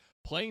like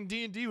playing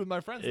D&D with my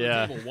friends at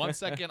Yeah. the table, 1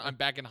 second I'm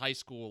back in high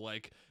school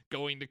like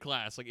going to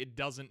class. Like, it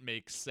doesn't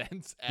make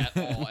sense at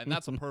all. And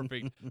that's a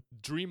perfect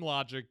dream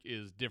logic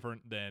is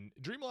different than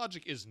dream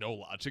logic is no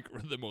logic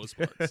for the most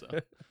part. So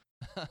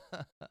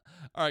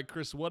all right,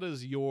 Chris, what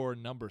is your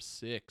number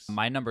 6?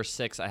 My number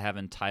 6 I have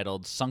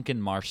entitled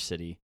Sunken Marsh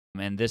City.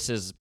 And this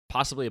is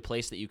possibly a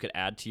place that you could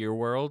add to your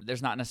world.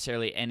 There's not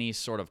necessarily any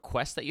sort of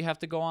quest that you have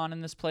to go on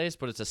in this place,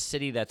 but it's a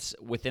city that's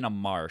within a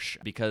marsh,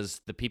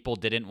 because the people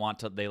didn't want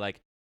to,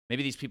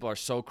 maybe these people are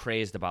so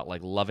crazed about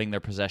like loving their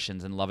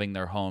possessions and loving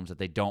their homes that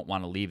they don't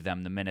want to leave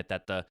them the minute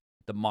that the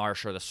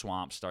marsh or the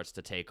swamp starts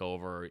to take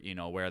over,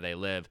 where they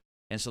live.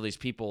 And so these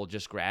people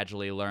just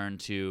gradually learn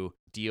to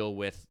deal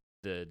with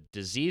the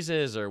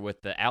diseases or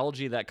with the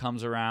algae that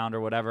comes around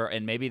or whatever.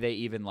 And maybe they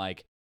even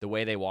like the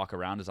way they walk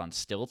around is on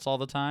stilts all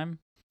the time.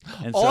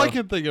 And All so, I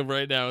can think of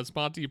right now is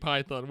Monty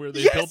Python, where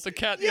they built the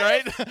cat.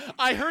 Right?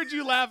 I heard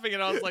you laughing,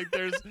 and I was like,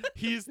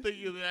 he's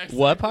thinking of the next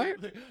What thing.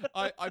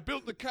 I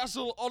built the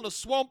castle on a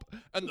swamp,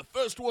 and the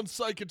first one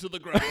sank into the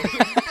ground.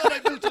 Then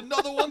I built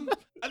another one,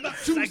 and that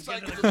too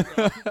sank into the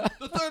ground.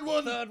 The third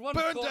one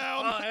burned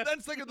down, then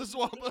sank into the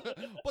swamp.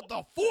 But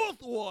the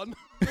fourth one,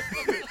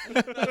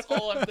 that's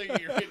all I'm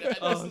thinking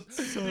right now. And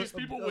these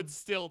people with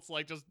stilts,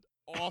 like, just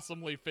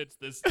awesomely fits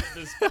this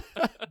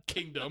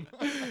kingdom.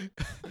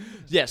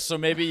 yes, so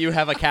maybe you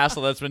have a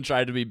castle that's been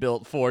tried to be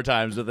built 4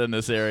 times within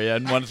this area,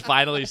 and one's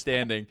finally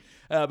standing.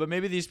 But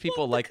maybe these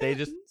people, like, they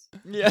just...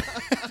 Yeah.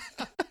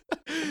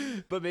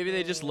 But maybe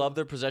they just love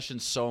their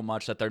possessions so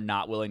much that they're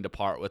not willing to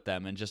part with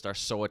them and just are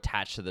so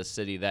attached to the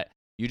city that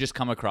you just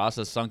come across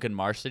a sunken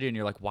marsh city and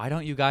you're like, why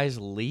don't you guys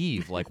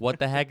leave? Like, what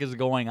the heck is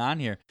going on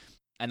here?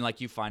 And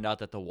like you find out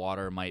that the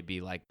water might be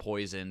like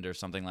poisoned or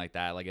something like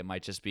that. Like it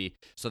might just be,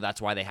 so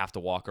that's why they have to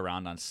walk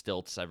around on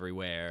stilts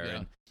everywhere. Yeah.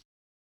 And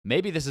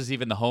maybe this is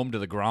even the home to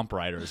the Gromp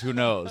Riders. Who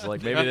knows?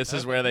 Like maybe this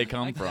is where they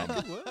come from.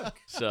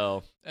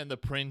 So And the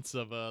prince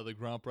of the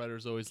Gromp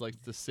Riders always likes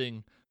to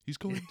sing. He's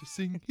going to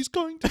sing. He's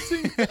going to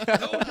sing. No,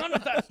 none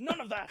of that.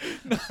 None of that.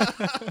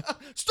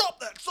 Stop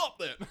that. Stop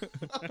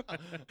that.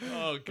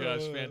 Oh,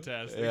 gosh.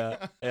 Fantastic.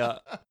 yeah.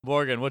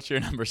 Morgan, what's your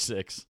number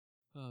 6?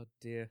 Oh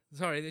dear.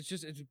 Sorry,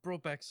 it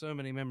brought back so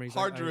many memories.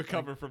 Hard to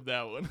recover from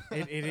that one.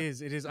 It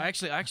is. I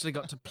actually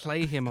got to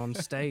play him on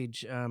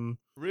stage.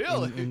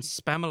 Really? In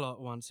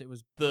Spamalot once. It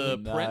was The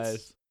Nice.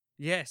 prince?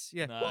 yes,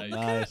 yeah. Nice. What, the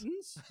Nice.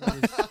 curtains?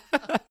 It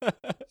was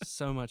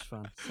so much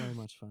fun.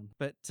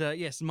 But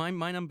yes,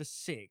 my number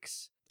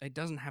 6. It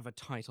doesn't have a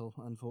title,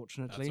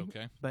 unfortunately. That's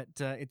okay.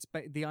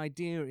 But the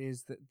idea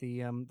is that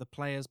the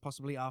players,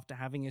 possibly after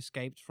having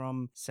escaped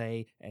from,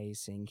 say, a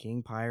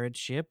sinking pirate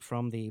ship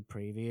from the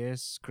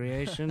previous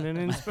creation and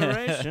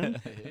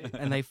inspiration,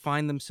 and they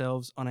find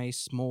themselves on a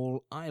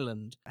small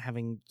island,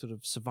 having sort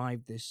of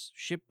survived this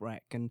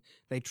shipwreck, and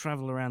they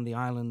travel around the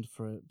island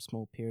for a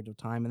small period of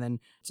time, and then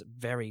it's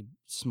very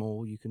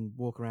small. You can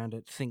walk around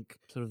it. Think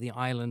sort of the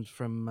island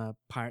from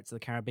Pirates of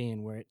the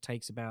Caribbean, where it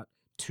takes about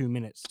 2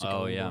 minutes to go all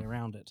the way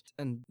around it.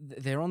 And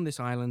they're on this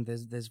island.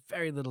 There's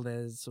very little.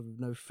 There's sort of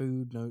no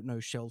food, no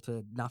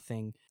shelter,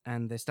 nothing.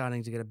 And they're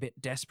starting to get a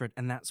bit desperate.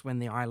 And that's when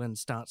the island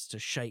starts to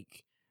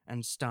shake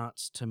and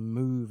starts to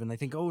move. And they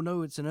think, oh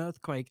no, it's an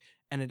earthquake.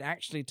 And it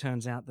actually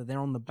turns out that they're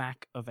on the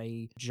back of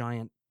a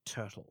giant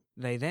turtle.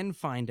 They then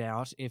find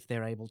out if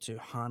they're able to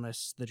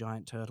harness the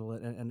giant turtle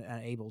and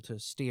are able to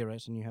steer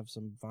it. And you have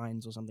some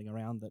vines or something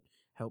around that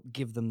help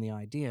give them the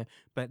idea,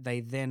 but they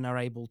then are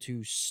able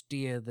to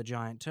steer the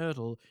giant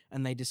turtle,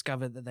 and they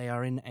discover that they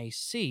are in a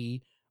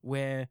sea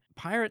where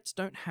pirates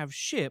don't have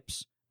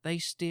ships, they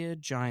steer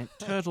giant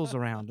turtles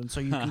around. And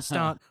so you can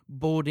start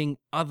boarding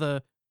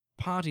other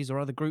parties or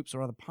other groups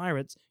or other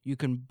pirates. You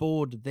can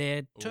board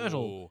their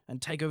turtle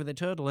and take over their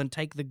turtle and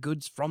take the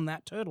goods from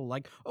that turtle.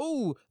 Like,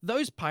 oh,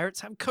 those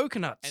pirates have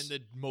coconuts. And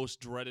the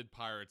most dreaded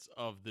pirates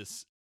of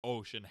this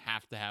ocean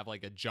have to have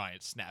like a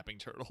giant snapping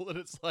turtle that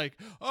it's like,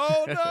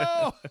 oh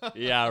no.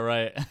 Yeah,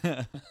 right.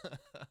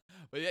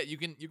 But yeah, you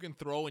can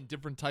throw in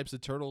different types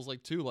of turtles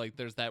like too. Like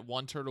there's that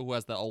one turtle who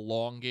has the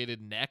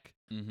elongated neck.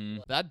 Mm-hmm.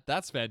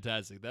 That's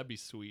fantastic. That'd be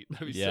sweet.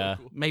 That'd be Yeah.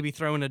 so cool. Maybe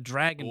throw in a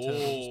dragon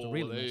turtle just to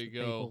really there mess you with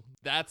go. people.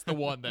 That's the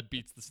one that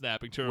beats the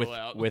snapping turtle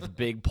out. with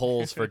big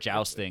poles for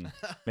jousting.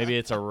 Maybe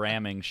it's a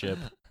ramming ship.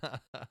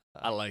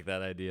 I like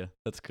that idea.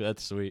 That's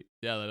sweet.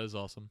 Yeah, that is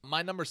awesome.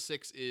 My number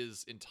 6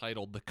 is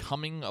entitled The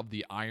Coming of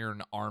the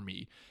Iron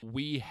Army.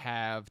 We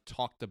have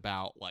talked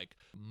about like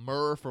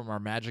Myr from our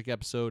Magic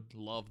episode.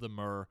 Love the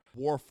Myr.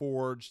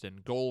 Warforged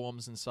and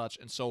golems and such.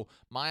 And so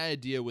my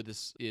idea with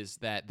this is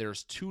that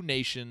there's 2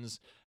 nations,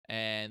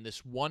 and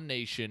this one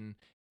nation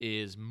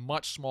is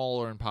much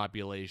smaller in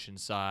population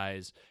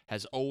size,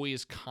 has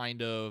always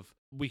kind of,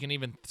 we can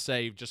even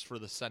say just for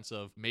the sense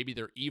of maybe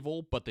they're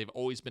evil, but they've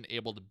always been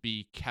able to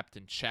be kept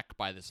in check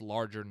by this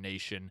larger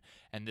nation,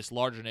 and this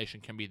larger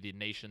nation can be the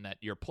nation that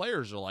your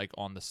players are like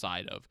on the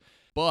side of.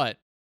 But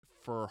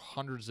for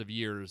hundreds of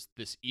years,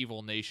 this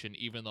evil nation,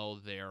 even though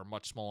they are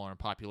much smaller in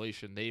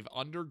population, they've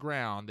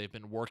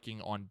been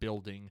working on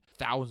building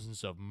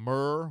thousands of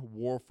Myr,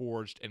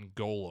 Warforged, and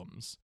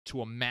golems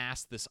to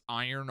amass this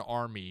iron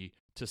army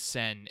to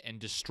send and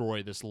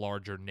destroy this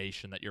larger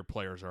nation that your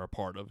players are a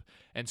part of.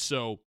 And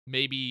so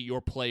maybe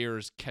your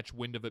players catch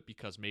wind of it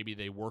because maybe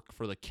they work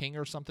for the king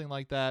or something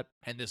like that,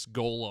 and this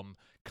golem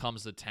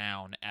comes to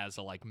town as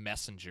a like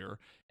messenger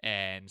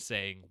and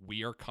saying,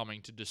 we are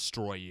coming to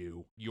destroy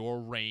you. Your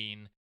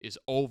reign is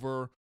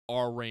over.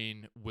 Our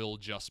reign will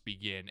just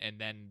begin. And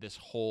then this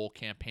whole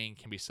campaign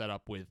can be set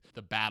up with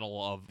the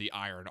Battle of the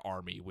Iron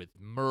Army with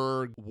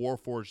Myr,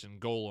 Warforged, and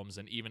golems,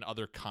 and even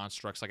other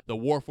constructs like the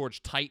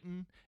Warforged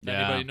Titan. If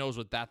anybody knows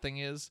what that thing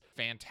is,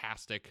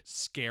 fantastic,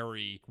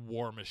 scary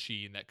war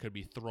machine that could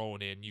be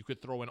thrown in. You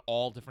could throw in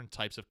all different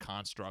types of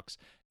constructs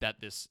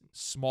that this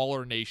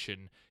smaller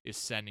nation is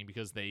sending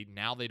because they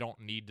don't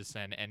need to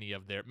send any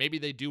of their, maybe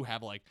they do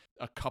have like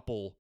a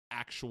couple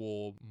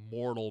actual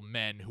mortal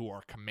men who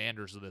are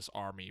commanders of this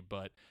army,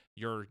 but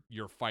you're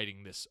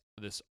fighting this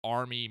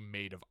army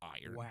made of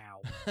iron.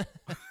 Wow.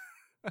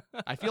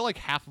 I feel like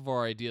half of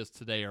our ideas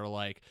today are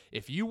like,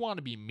 if you want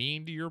to be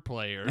mean to your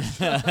players,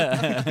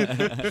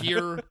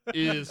 here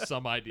is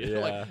some ideas. Yeah.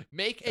 Like,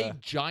 make a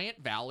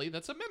giant valley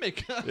that's a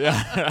mimic.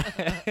 Yeah.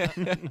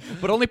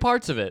 But only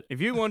parts of it. If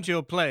you want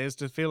your players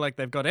to feel like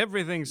they've got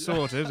everything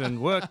sorted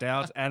and worked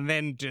out and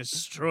then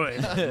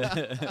destroyed,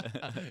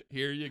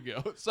 Here you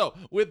go. So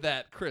with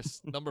that, Chris,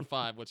 number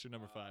 5. What's your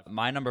number 5?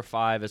 My number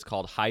 5 is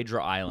called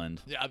Hydra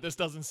Island. Yeah, this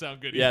doesn't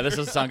sound good. Yeah, either. this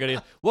doesn't sound good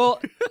either. Well,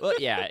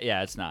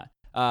 yeah, it's not.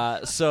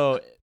 So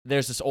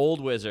there's this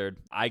old wizard.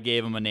 I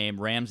gave him a name.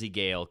 Ramsey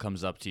Gale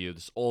comes up to you.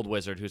 This old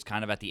wizard who's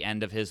kind of at the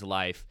end of his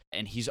life,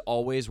 and he's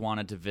always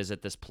wanted to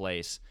visit this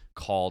place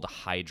called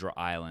Hydra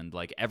Island.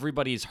 Like,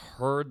 everybody's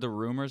heard the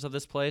rumors of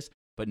this place,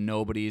 but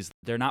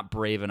they're not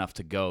brave enough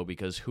to go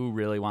because who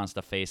really wants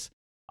to face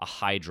a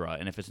Hydra?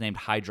 And if it's named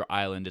Hydra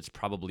Island, it's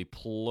probably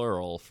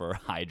plural for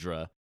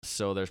Hydra.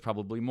 So there's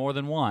probably more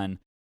than one.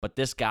 But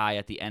this guy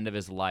at the end of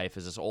his life,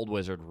 is this old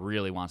wizard,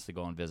 really wants to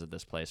go and visit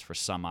this place for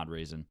some odd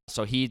reason.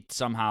 So he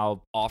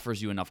somehow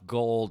offers you enough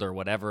gold or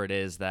whatever it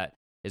is that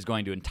is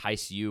going to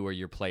entice you or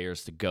your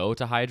players to go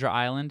to Hydra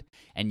Island.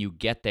 And you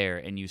get there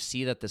and you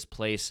see that this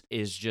place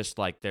is just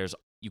like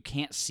you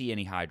can't see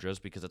any Hydras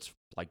because it's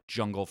like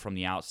jungle from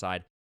the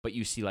outside. But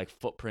you see like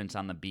footprints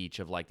on the beach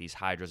of like these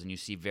Hydras, and you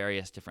see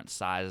various different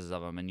sizes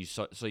of them. And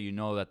so you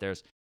know that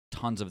there's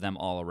tons of them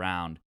all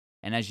around.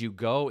 And as you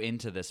go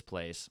into this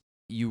place,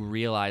 you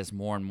realize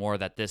more and more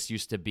that this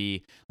used to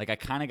be, like, I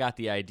kind of got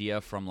the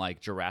idea from like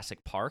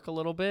Jurassic Park a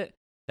little bit,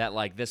 that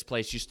like this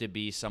place used to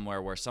be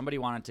somewhere where somebody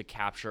wanted to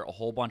capture a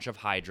whole bunch of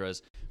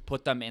hydras,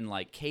 put them in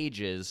like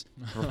cages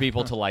for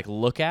people to like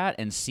look at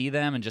and see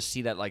them and just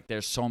see that like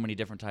there's so many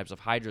different types of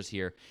hydras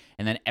here,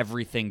 and then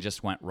everything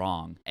just went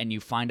wrong. And you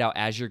find out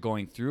as you're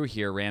going through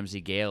here,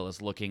 Ramsey Gale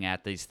is looking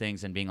at these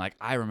things and being like,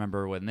 I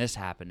remember when this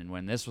happened and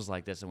when this was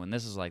like this and when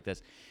this was like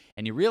this.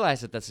 And you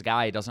realize that this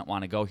guy doesn't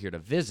want to go here to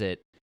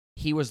visit.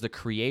 He was the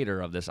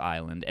creator of this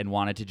island and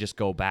wanted to just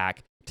go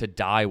back to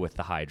die with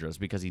the hydras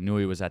because he knew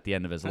he was at the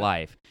end of his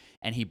life.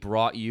 And he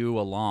brought you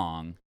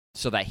along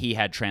so that he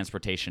had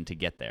transportation to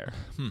get there.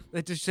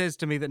 It just says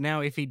to me that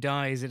now if he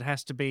dies, it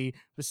has to be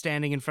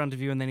standing in front of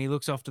you, and then he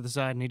looks off to the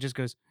side and he just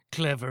goes,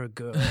 clever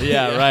girl.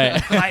 Yeah,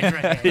 right.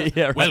 Hydra head.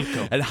 Yeah, right.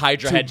 Welcome And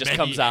Hydra to head just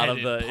comes out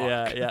of the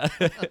many-headed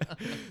yeah.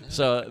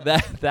 So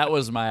that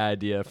was my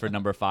idea for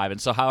number 5.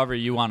 And so however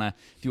if you wanna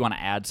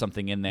add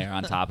something in there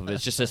on top of it,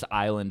 it's just this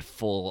island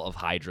full of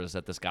hydras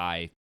that this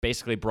guy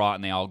basically brought,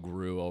 and they all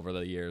grew over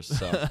the years.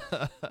 So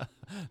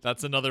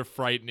That's another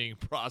frightening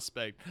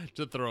prospect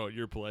to throw at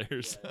your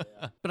players.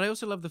 But I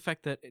also love the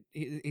fact that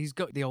he's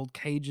got the old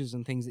cages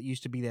and things that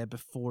used to be there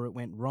before it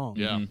went wrong.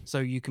 Yeah. So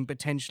you can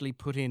potentially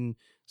put in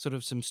sort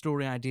of some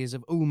story ideas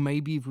of, oh,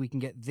 maybe if we can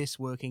get this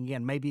working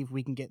again, maybe if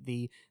we can get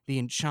the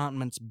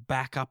enchantments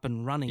back up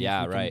and running,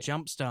 Yeah, if we right.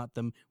 can jumpstart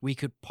them, we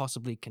could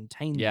possibly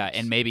contain yeah, this.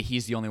 and maybe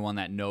he's the only one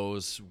that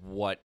knows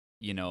what,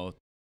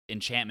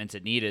 enchantments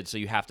it needed, so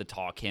you have to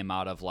talk him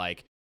out of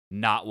like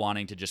not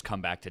wanting to just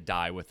come back to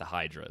die with the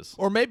hydras.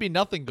 Or maybe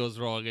nothing goes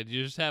wrong and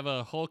you just have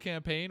a whole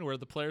campaign where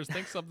the players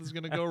think something's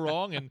going to go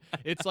wrong and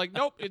it's like,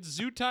 nope, it's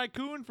Zoo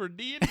Tycoon for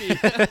D&D.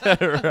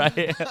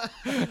 Right.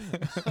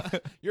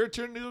 Your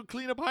turn to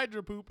clean up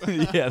Hydra poop.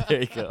 Yeah,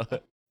 there you go.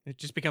 It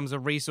just becomes a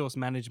resource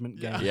management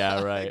game.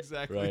 Yeah, right.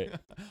 Exactly. Right.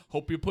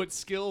 Hope you put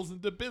skills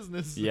into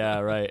business. Yeah,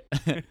 right.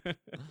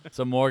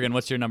 So Morgan,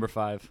 what's your number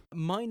 5?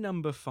 My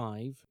number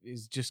 5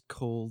 is just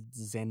called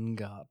Zen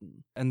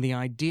Garden. And the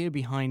idea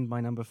behind my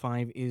number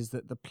 5 is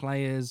that the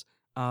players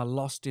are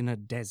lost in a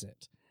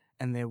desert.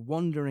 And they're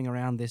wandering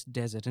around this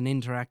desert and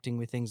interacting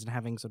with things and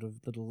having sort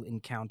of little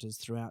encounters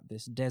throughout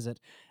this desert.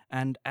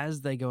 And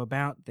as they go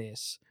about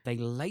this, they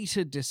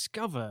later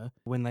discover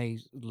when they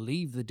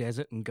leave the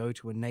desert and go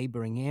to a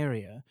neighboring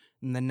area,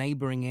 and the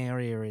neighboring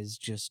area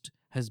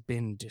has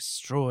been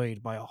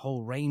destroyed by a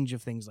whole range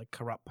of things like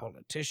corrupt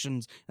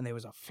politicians, and there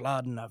was a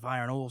flood and a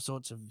fire and all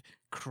sorts of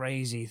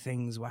crazy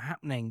things were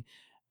happening.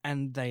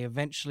 And they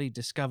eventually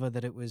discover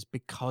that it was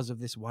because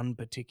of this one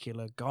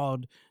particular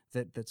god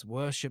that's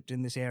worshipped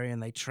in this area,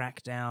 and they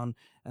track down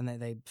and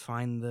they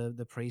find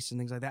the priests and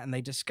things like that, and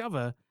they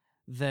discover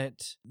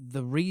that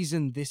the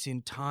reason this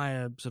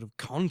entire sort of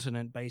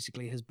continent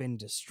basically has been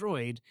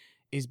destroyed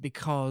is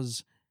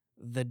because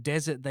the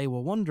desert they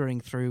were wandering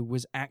through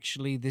was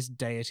actually this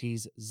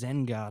deity's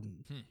Zen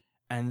garden.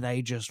 And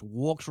they just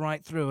walked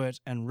right through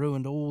it and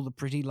ruined all the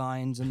pretty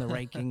lines and the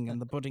raking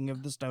and the putting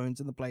of the stones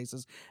in the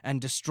places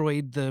and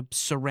destroyed the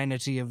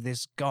serenity of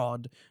this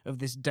god, of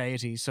this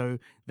deity. So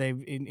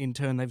they've, in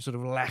turn, they've sort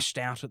of lashed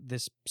out at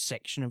this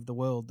section of the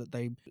world that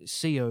they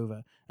see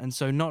over. And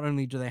so not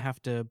only do they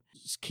have to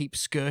keep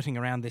skirting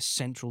around this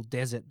central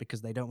desert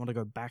because they don't want to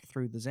go back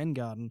through the Zen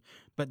garden,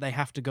 but they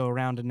have to go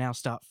around and now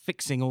start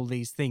fixing all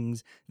these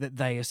things that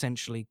they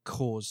essentially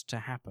caused to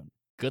happen.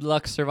 Good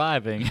luck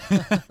surviving,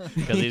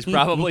 because he's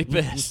probably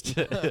pissed.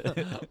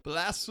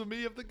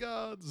 Blasphemy of the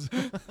gods.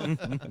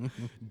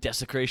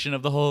 Desecration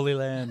of the Holy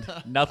Land.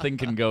 Nothing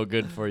can go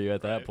good for you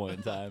at that point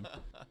in time.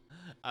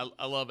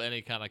 I love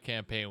any kind of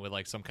campaign with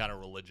like some kind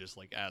of religious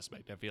like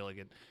aspect. I feel like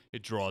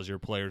it draws your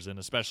players in,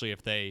 especially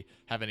if they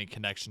have any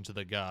connection to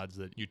the gods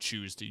that you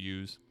choose to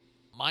use.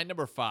 My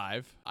number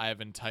 5, I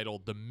have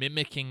entitled The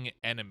Mimicking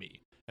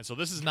Enemy. And so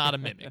this is not a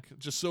mimic,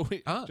 just so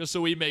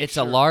we make It's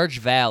sure. a large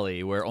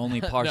valley where only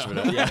parts of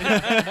it.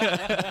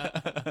 Yeah.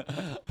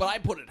 But I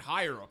put it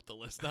higher up the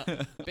list.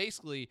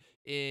 Basically,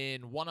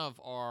 in one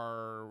of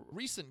our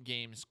recent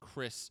games,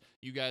 Chris,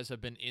 you guys have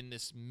been in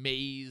this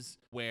maze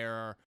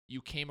where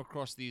you came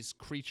across these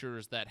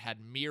creatures that had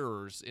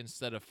mirrors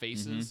instead of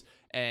faces,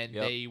 and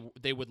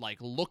they would like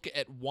look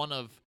at one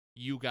of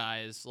you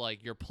guys,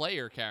 like your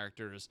player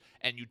characters,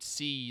 and you'd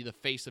see the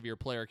face of your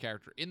player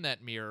character in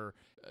that mirror.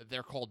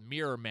 They're called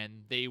mirror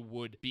men. They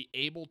would be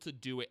able to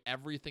do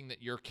everything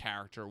that your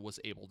character was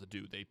able to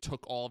do. They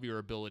took all of your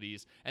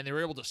abilities, and they were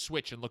able to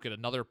switch and look at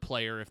another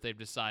player if they've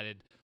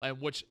decided,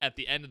 and which at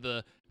the end of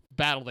the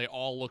battle, they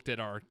all looked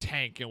at our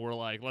tank and were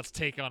like, let's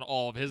take on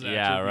all of his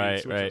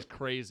attributes, which is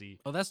crazy.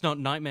 Oh, that's not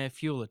nightmare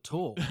fuel at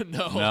all.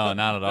 No,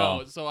 not at all.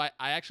 No, so I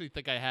actually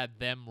think I had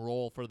them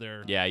roll for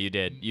their Yeah, you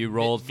did. You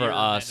rolled for mirror men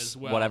us as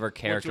well, whatever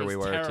character which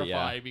was we were.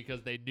 terrifying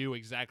because they knew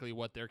exactly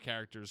what their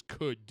characters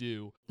could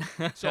do.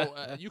 So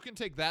you can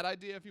take that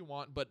idea if you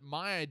want, but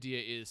my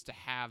idea is to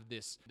have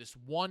this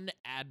one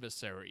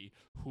adversary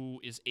who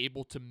is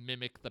able to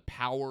mimic the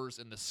powers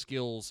and the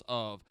skills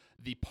of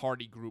the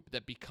party group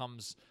that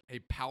becomes a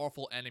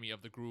powerful enemy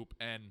of the group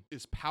and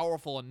is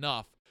powerful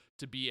enough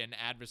to be an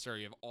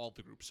adversary of all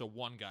the group. So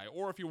one guy,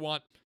 or if you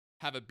want,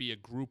 have it be a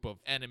group of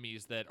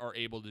enemies that are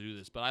able to do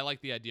this. But I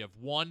like the idea of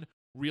one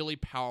really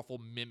powerful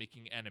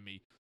mimicking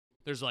enemy.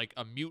 There's like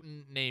a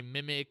mutant named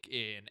Mimic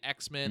in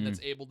X-Men that's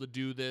able to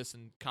do this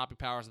and copy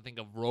powers. I think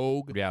of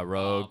Rogue. Yeah,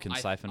 Rogue can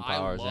siphon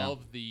powers. I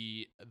love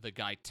the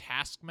guy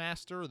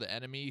Taskmaster, the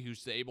enemy,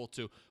 who's able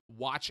to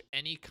watch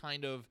any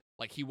kind of,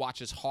 like, he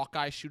watches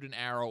Hawkeye shoot an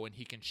arrow and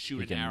he can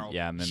shoot an arrow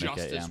mimic just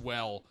it, as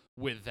well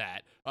with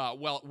that.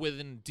 Well,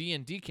 within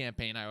D&D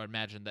campaign, I would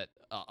imagine that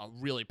a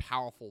really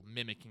powerful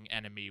mimicking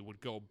enemy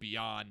would go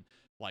beyond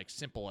like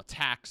simple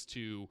attacks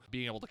to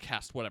being able to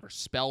cast whatever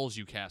spells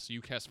you cast. So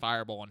you cast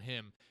Fireball on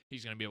him,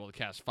 he's going to be able to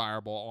cast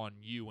Fireball on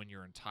you and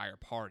your entire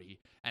party.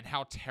 And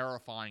how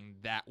terrifying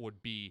that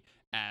would be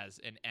as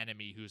an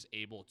enemy who's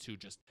able to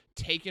just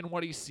take in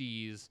what he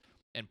sees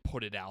and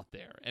put it out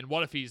there. And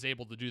what if he's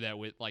able to do that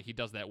with, like, he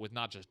does that with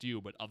not just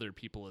you, but other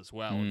people as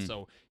well. And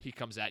so he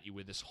comes at you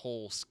with this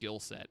whole skill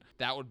set.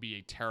 That would be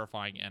a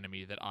terrifying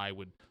enemy that I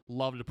would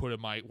love to put in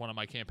one of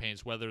my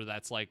campaigns, whether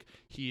that's like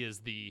he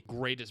is the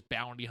greatest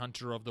bounty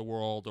hunter of the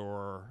world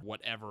or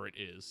whatever it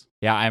is.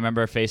 Yeah, I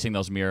remember facing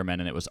those mirror men,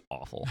 and it was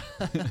awful.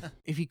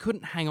 If he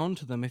couldn't hang on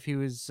to them, if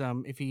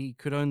he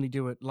could only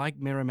do it like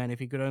Mirror Man, if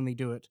he could only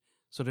do it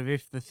sort of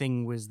if the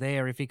thing was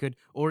there, if he could,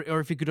 or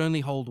if he could only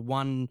hold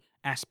one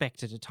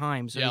aspect at a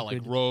time, so yeah, he like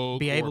could Rogue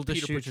be able or to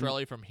Peter shoot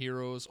Petrelli from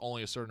Heroes,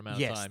 only a certain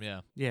amount of time.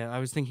 Yeah, I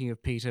was thinking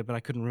of Peter, but I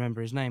couldn't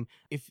remember his name.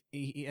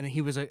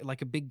 He was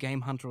like a big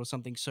game hunter or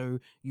something, so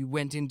you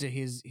went into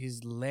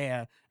his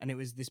lair, and it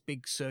was this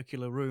big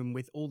circular room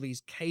with all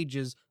these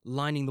cages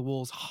lining the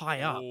walls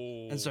high up,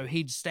 and so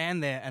he'd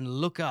stand there and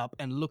look up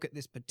and look at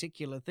this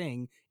particular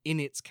thing in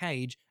its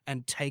cage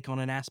and take on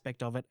an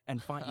aspect of it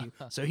and fight you.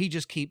 So he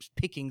just keeps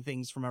picking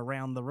things from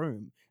around the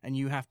room, and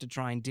you have to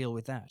try and deal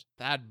with that.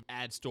 That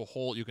adds to a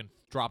whole, you can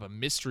drop a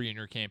mystery in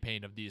your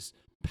campaign of these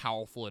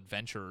powerful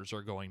adventurers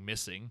are going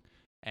missing,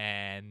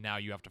 and now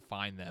you have to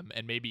find them.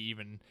 And maybe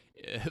even,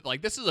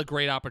 like, this is a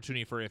great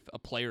opportunity for if a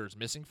player is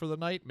missing for the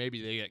night,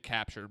 maybe they get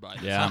captured by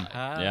the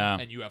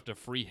side, and you have to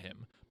free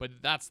him. But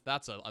I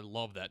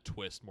love that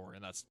twist,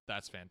 Morgan.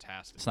 That's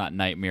fantastic. It's not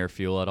nightmare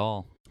fuel at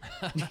all.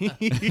 All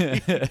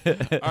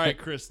right,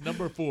 Chris,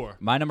 number 4.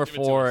 My number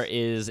 4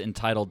 is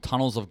entitled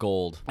Tunnels of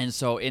Gold. And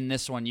so in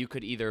this one, you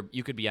could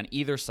be on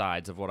either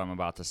sides of what I'm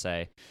about to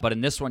say. But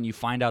in this one, you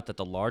find out that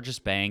the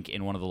largest bank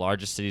in one of the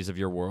largest cities of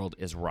your world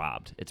is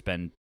robbed. It's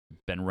been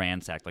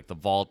ransacked. Like the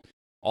vault,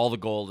 all the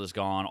gold is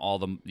gone. All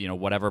the,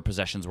 whatever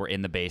possessions were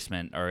in the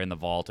basement or in the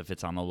vault, if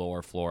it's on the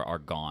lower floor, are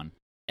gone.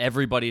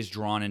 Everybody's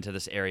drawn into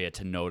this area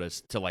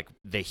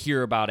they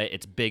hear about it.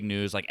 It's big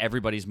news. Like,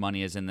 everybody's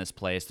money is in this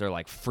place. They're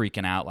like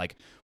freaking out. Like,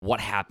 what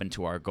happened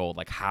to our gold?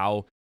 Like,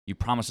 how you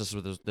promised us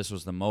this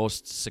was the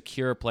most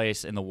secure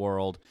place in the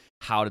world.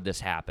 How did this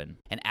happen?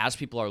 And as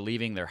people are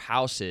leaving their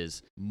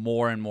houses,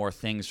 more and more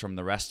things from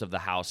the rest of the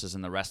houses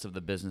and the rest of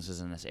the businesses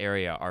in this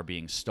area are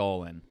being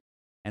stolen.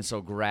 And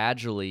so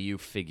gradually you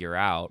figure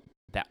out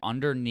that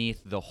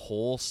underneath the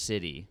whole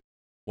city,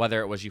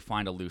 whether it was you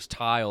find a loose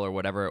tile or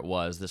whatever it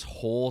was, this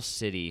whole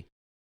city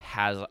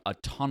has a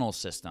tunnel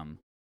system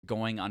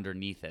going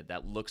underneath it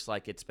that looks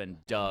like it's been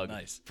dug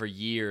for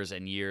years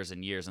and years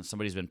and years. And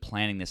somebody's been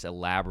planning this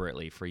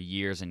elaborately for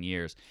years and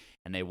years.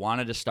 And they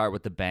wanted to start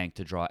with the bank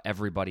to draw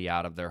everybody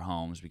out of their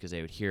homes because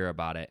they would hear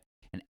about it.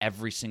 And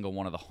every single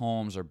one of the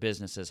homes or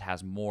businesses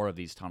has more of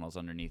these tunnels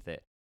underneath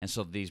it. And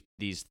so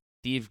these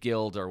thief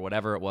guild or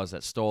whatever it was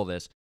that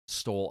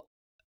stole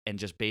and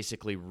just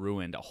basically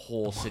ruined a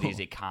whole city's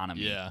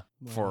economy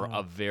for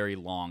a very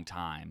long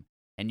time.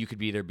 And you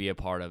could either be a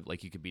part of,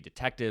 like, you could be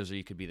detectives or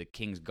you could be the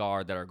King's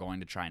Guard that are going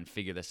to try and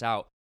figure this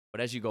out.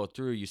 But as you go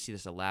through, you see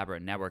this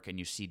elaborate network and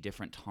you see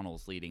different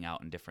tunnels leading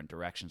out in different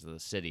directions of the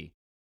city.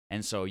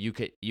 And so you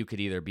could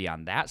either be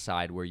on that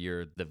side where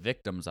you're the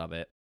victims of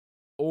it,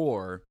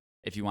 or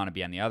if you want to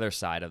be on the other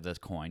side of this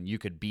coin, you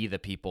could be the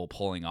people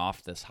pulling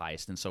off this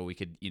heist. And so we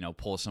could,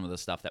 pull some of the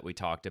stuff that we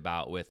talked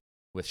about with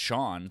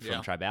Sean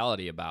from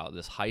Tribality about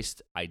this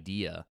heist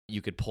idea.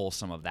 You could pull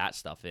some of that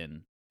stuff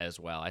in as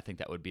well. I think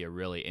that would be a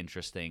really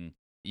interesting,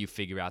 you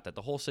figure out that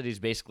the whole city's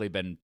basically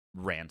been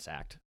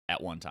ransacked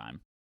at one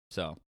time.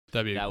 So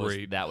that'd be that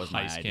was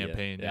my heist idea.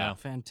 campaign. Yeah.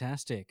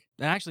 Fantastic.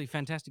 Actually,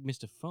 fantastic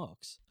Mr.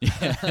 Fox.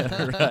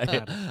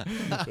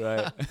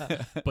 Right.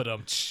 But all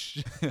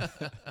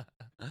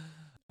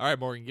right,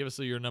 Morgan, give us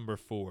your number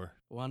 4.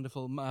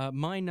 Wonderful.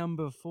 My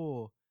number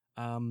 4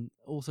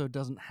 also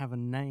doesn't have a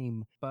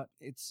name, but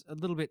it's a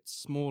little bit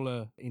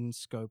smaller in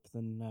scope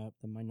than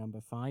my number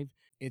 5.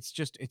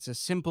 It's a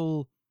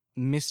simple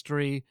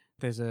mystery.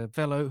 There's a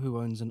fellow who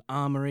owns an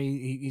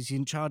armory. He's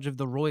in charge of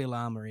the royal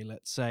armory,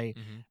 let's say,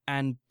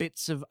 and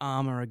bits of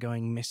armor are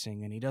going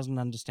missing, and he doesn't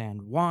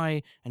understand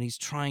why, and he's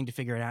trying to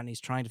figure it out, and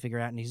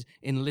he's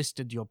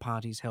enlisted your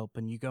party's help,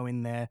 and you go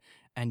in there,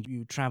 and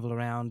you travel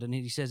around, and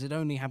he says it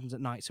only happens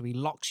at night, so he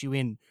locks you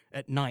in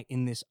at night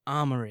in this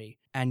armory,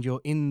 and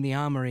you're in the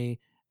armory,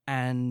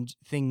 and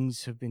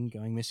things have been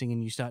going missing,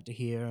 and you start to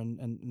hear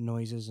and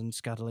noises and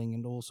scuttling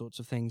and all sorts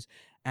of things.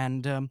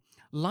 And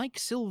like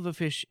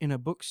Silverfish in a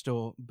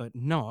bookstore, but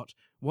not,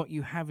 what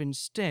you have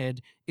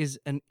instead is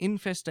an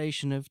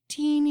infestation of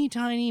teeny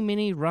tiny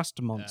mini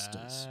rust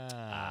monsters.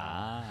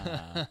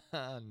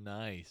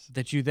 Nice.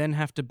 that you then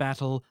have to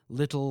battle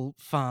little,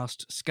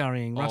 fast,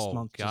 scurrying rust Oh,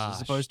 monsters gosh.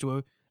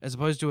 as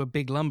opposed to a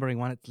big lumbering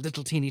one. It's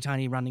little teeny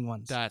tiny running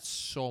ones. That's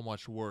so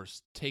much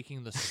worse.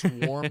 Taking the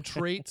swarm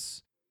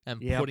traits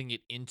and Yep. putting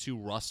it into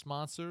rust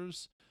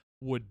monsters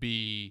would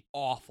be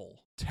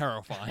awful,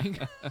 terrifying.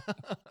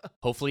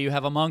 Hopefully you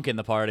have a monk in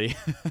the party.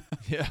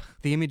 Yeah.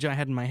 The image I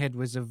had in my head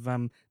was of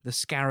the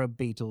scarab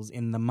beetles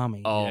in The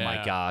Mummy. Oh my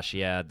Yeah. gosh,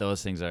 yeah,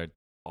 those things are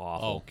Oh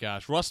awful.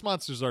 gosh, rust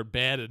monsters are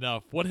bad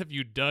enough. What have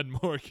you done,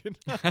 Morgan?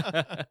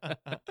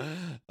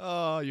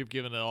 Oh, you've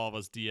given all of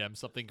us DMs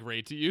something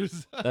great to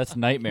use. That's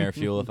nightmare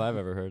fuel if I've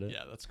ever heard it.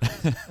 Yeah, that's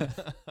crazy.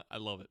 I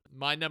love it.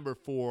 My number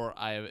 4,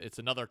 it's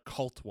another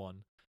cult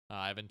one.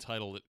 I've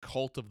entitled it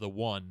 "Cult of the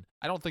One."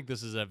 I don't think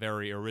this is a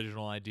very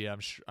original idea.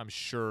 I'm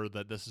sure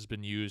that this has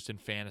been used in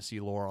fantasy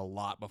lore a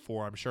lot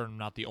before. I'm sure I'm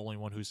not the only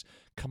one who's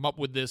come up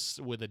with this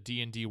with a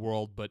D&D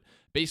world, but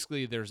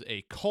basically there's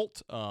a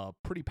cult,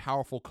 pretty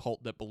powerful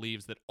cult that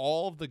believes that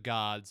all of the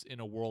gods in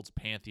a world's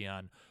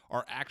pantheon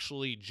are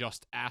actually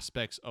just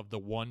aspects of the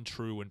one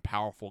true and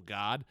powerful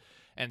God.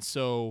 And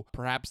so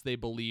perhaps they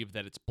believe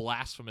that it's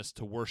blasphemous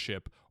to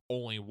worship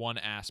only one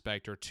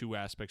aspect or two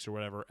aspects or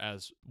whatever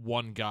as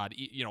one God.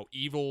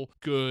 Evil,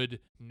 good,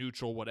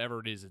 neutral, whatever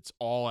it is, it's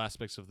all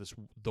aspects of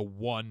the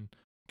one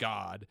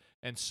God.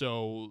 And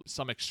so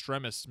some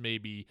extremists,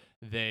 maybe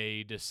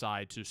they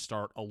decide to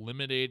start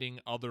eliminating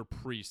other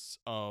priests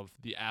of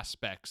the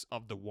aspects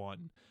of the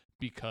one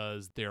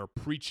because they're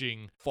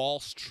preaching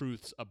false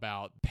truths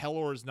about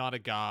Pelor is not a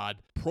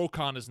god,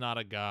 Procon is not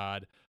a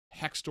god,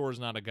 Hextor is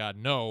not a god.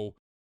 No,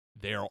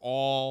 they're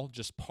all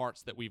just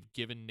parts that we've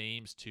given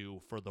names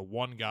to for the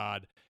one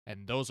God,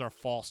 and those are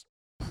false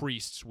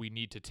priests. We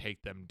need to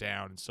take them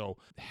down. And so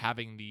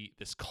having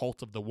this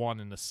cult of the one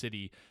in the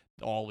city,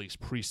 all these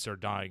priests are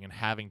dying, and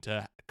having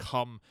to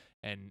come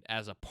and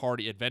as a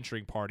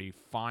adventuring party,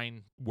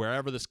 find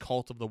wherever this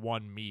cult of the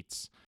one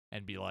meets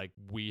and be like,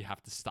 we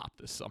have to stop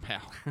this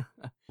somehow.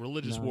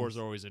 Religious wars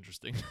are always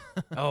interesting.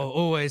 Oh,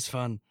 always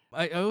fun.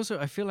 I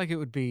feel like it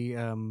would be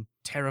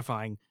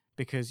terrifying.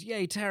 Because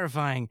yay,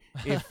 terrifying!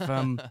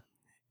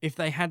 If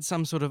they had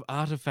some sort of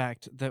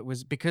artifact that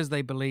was, because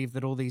they believe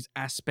that all these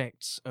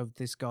aspects of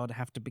this god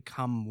have to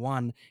become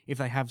one, if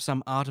they have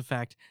some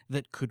artifact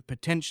that could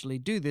potentially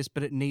do this,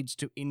 but it needs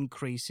to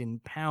increase in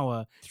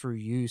power through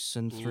use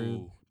and through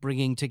Ooh.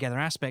 bringing together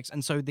aspects.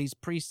 And so these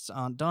priests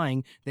aren't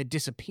dying, they're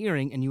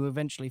disappearing, and you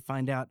eventually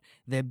find out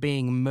they're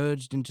being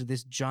merged into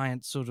this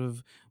giant sort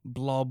of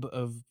blob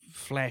of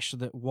flesh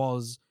that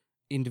was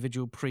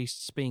individual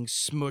priests being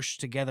smushed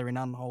together in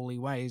unholy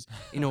ways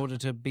in order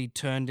to be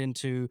turned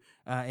into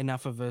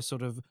enough of a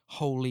sort of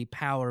holy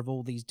power of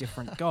all these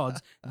different gods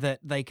that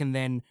they can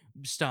then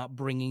start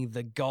bringing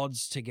the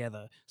gods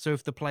together. So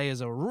if the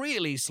players are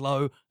really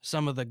slow,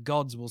 some of the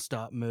gods will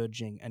start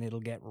merging and it'll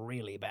get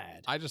really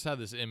bad. I just had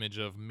this image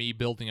of me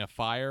building a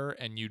fire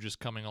and you just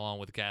coming along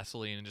with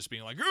gasoline and just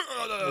being like,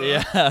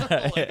 Yeah.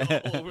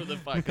 like all over the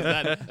fire. 'Cause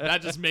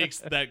that just makes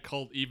that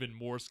cult even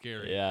more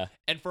scary. Yeah.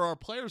 And for our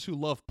players who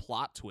love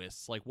plot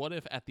twists, like what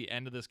if at the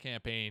end of this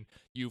campaign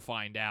you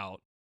find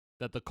out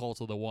that the cult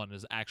of the one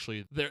is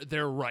actually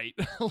they're right.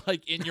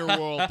 Like in your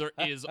world there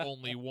is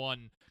only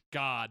one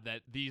God,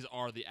 that these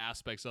are the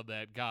aspects of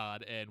that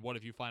God, and what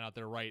if you find out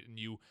they're right and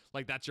you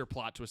like that's your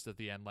plot twist at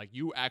the end, like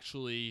you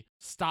actually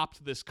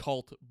stopped this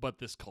cult but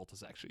this cult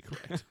is actually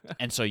correct.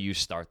 And so you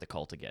start the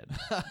cult again.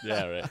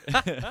 Yeah,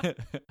 right.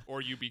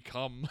 Or you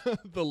become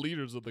the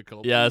leaders of the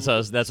cult. Yeah, Ooh, that's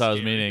what I was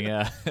scary. meaning.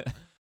 Yeah.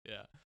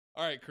 Yeah.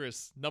 All right,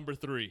 Chris, number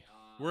 3.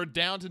 We're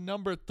down to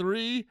number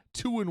 3,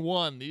 2 and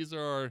 1. These are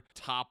our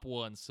top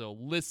ones, so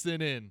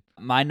listen in.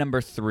 My number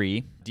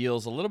 3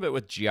 deals a little bit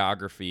with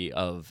geography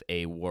of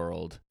a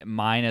world.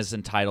 Mine is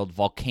entitled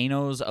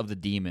Volcanoes of the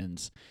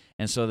Demons.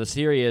 And so the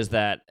theory is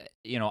that,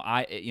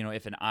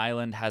 if an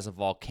island has a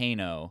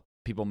volcano,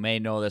 people may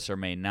know this or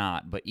may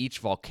not, but each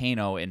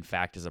volcano, in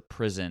fact, is a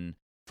prison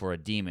for a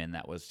demon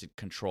that was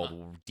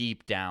controlled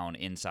deep down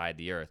inside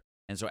the earth.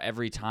 And so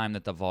every time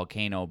that the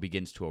volcano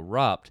begins to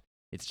erupt,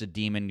 it's the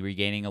demon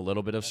regaining a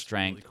little bit of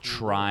strength, really cool.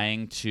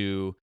 trying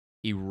to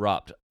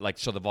erupt. Like,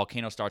 so the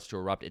volcano starts to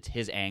erupt. It's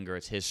his anger,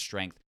 it's his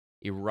strength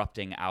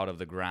erupting out of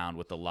the ground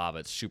with the lava.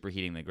 It's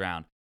superheating the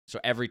ground. So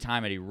every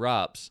time it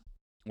erupts,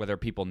 whether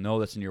people know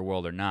this in your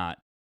world or not,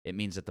 it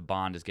means that the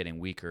bond is getting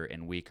weaker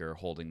and weaker,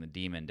 holding the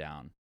demon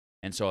down.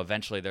 And so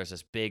eventually there's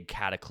this big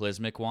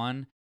cataclysmic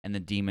one, and the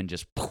demon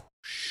just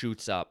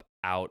shoots up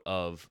out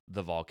of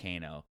the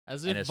volcano.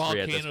 As And if it's free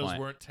at this volcanoes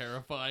point. weren't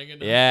terrifying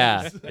enough.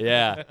 Yeah,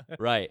 yeah,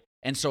 right.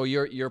 And so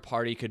your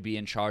party could be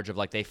in charge of,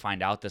 like, they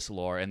find out this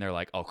lore and they're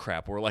like, oh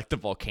crap, we're like the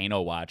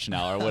volcano watch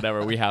now or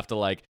whatever. We have to,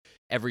 like,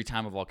 every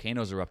time a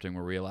volcano is erupting,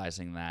 we're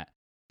realizing that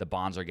the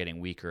bonds are getting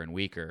weaker and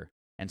weaker.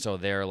 And so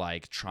they're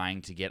like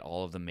trying to get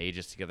all of the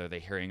mages together. They're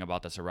hearing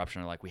about this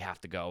eruption. They're like, we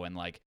have to go and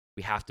like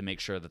we have to make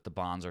sure that the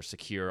bonds are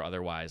secure.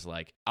 Otherwise,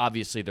 like,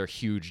 obviously they're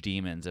huge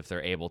demons if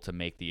they're able to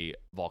make the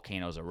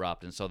volcanoes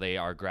erupt. And so they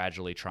are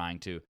gradually trying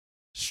to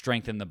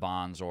strengthen the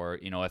bonds, or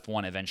if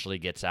one eventually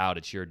gets out,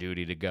 it's your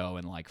duty to go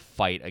and like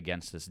fight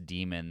against this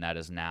demon that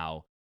is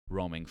now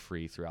roaming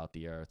free throughout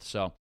the earth.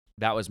 So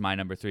that was my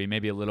number 3.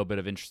 Maybe a little bit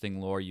of interesting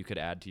lore you could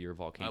add to your I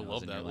volcanoes.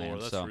 love in that your lore.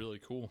 land. That's So really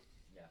cool.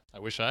 I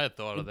wish I had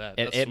thought of that.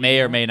 it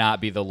may or may not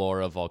be the lore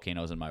of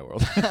volcanoes in my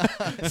world.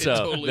 So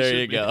totally there should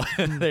you be. go.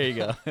 There you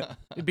go.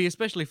 It'd be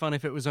especially fun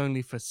if it was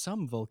only for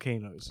some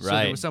volcanoes. So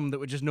Right. there were some that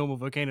were just normal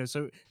volcanoes.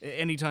 So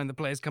anytime the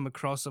players come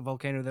across a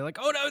volcano, they're like,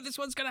 "Oh no, this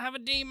one's gonna have a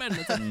demon."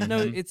 It's like,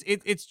 no,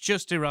 it's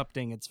just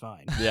erupting. It's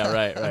fine. Yeah,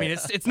 right. I mean,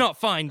 it's not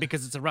fine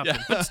because it's erupting,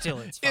 but still,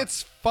 it's fine.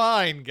 It's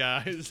fine,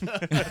 guys.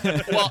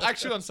 Well,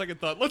 actually, on second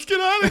thought, let's get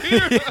out of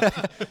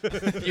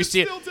here. You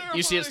see it. Still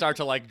You see it terrifying. start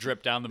to like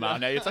drip down the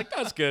mountain. It's like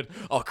that's good.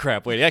 Oh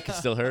crap! Wait, that could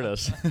still hurt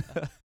us.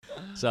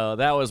 So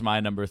that was my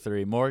number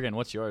 3. Morgan,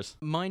 what's yours?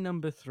 My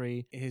number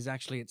 3 is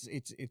actually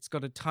it's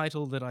got a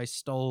title that I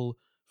stole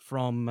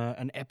from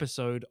an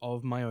episode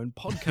of my own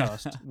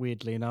podcast,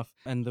 weirdly enough,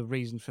 and the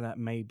reason for that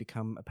may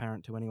become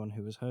apparent to anyone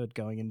who has heard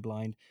Going In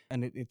Blind,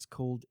 and it's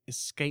called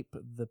Escape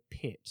the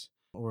Pit,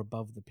 or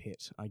Above the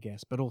Pit, I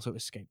guess, but also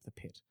Escape the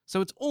Pit.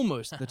 So it's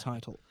almost the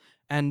title.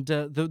 And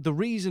the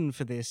reason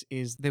for this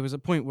is there was a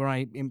point where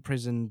I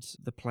imprisoned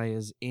the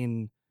players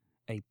in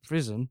a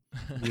prison,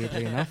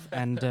 weirdly enough,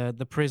 and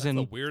the prison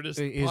The weirdest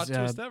is, plot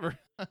twist ever.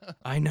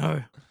 I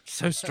know,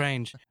 so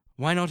strange.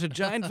 Why not a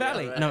giant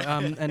valley? No,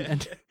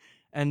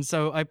 and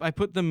so I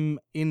put them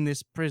in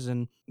this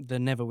prison, the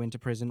Neverwinter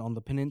prison on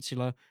the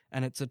peninsula,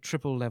 and it's a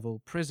triple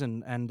level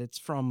prison, and it's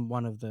from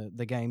one of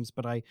the games,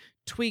 but I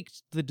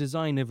tweaked the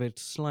design of it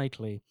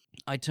slightly.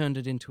 I turned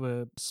it into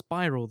a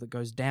spiral that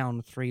goes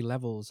down 3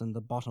 levels, and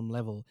the bottom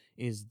level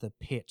is the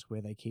pit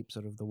where they keep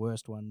sort of the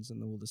worst ones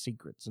and all the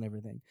secrets and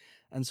everything.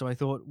 And so I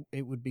thought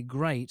it would be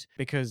great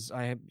because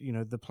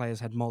the players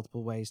had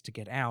multiple ways to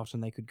get out,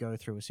 and they could go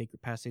through a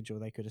secret passage, or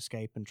they could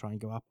escape and try and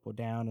go up or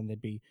down, and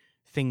there'd be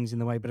things in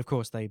the way. But of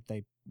course, they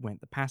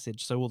went the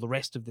passage, so all the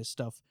rest of this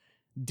stuff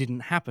didn't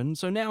happen.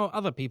 So now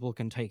other people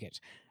can take it.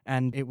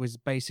 And it was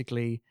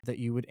basically that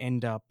you would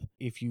end up,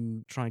 if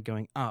you tried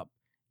going up,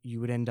 you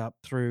would end up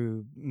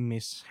through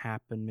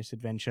mishap and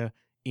misadventure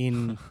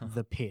in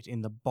the pit,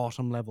 in the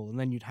bottom level, and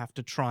then you'd have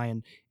to try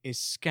and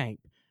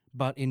escape.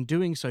 But in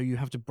doing so, you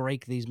have to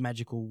break these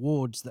magical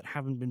wards that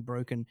haven't been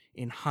broken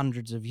in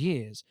hundreds of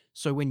years.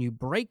 So when you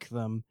break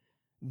them,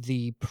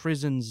 the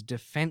prison's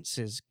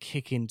defenses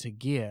kick into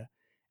gear,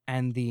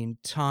 and the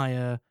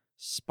entire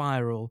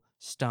spiral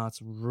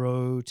starts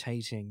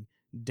rotating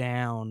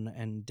down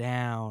and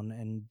down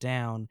and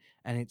down,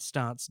 and it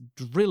starts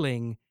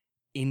drilling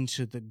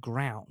into the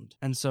ground.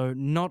 And so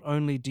not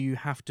only do you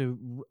have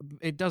to,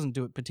 it doesn't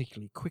do it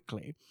particularly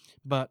quickly,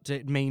 but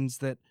it means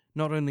that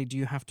not only do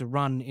you have to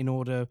run in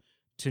order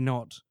to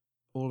not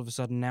all of a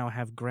sudden now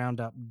have ground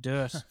up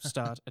dirt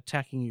start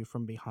attacking you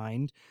from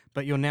behind,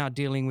 but you're now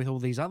dealing with all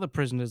these other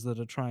prisoners that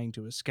are trying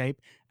to escape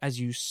as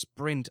you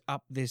sprint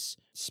up this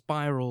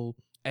spiral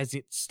as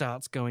it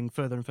starts going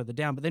further and further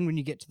down. But then when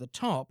you get to the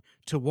top,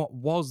 to what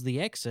was the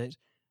exit,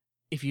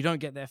 if you don't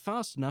get there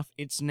fast enough,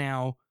 it's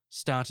now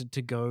started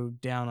to go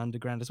down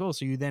underground as well.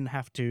 So you then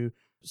have to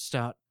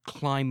start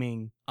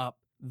climbing up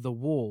the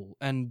wall.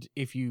 And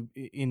if you,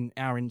 in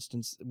our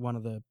instance, one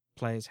of the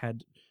players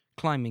had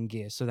climbing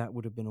gear, so that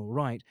would have been all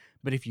right.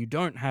 But if you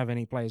don't have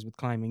any players with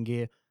climbing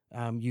gear,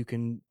 you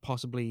can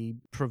possibly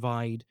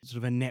provide sort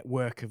of a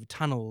network of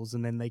tunnels,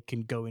 and then they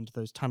can go into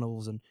those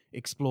tunnels and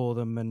explore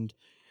them and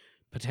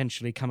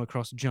potentially come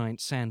across giant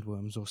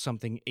sandworms or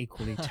something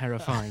equally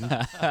terrifying.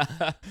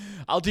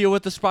 I'll deal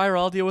with the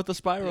spiral. I'll deal with the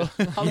spiral.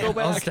 I'll Yeah, go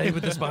back. I'll stay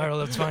with the spiral.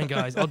 That's fine,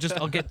 guys. I'll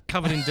get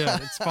covered in dirt.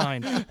 It's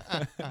fine.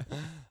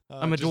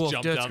 I'm a Just dwarf.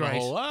 jump Dirt's down the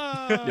great. hole.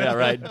 Ah! Yeah,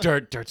 right.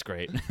 Dirt's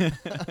great.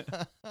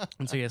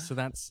 And so so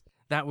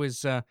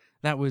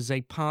that was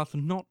a path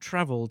not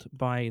traveled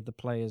by the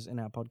players in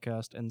our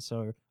podcast, and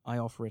so I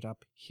offer it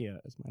up here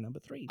as my number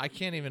 3. I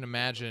can't even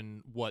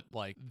imagine what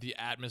like the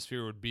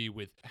atmosphere would be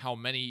with how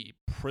many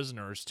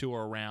prisoners too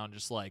are around,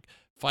 just like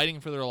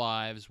fighting for their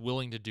lives,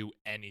 willing to do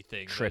anything that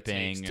it takes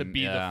Tripping to and-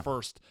 be yeah. the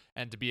first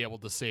and to be able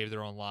to save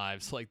their own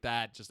lives. Like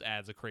that just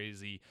adds a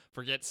crazy.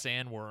 Forget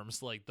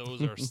sandworms. Like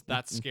those are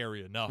that's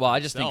scary enough. Well, in I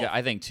just think itself.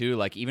 I think too,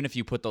 like even if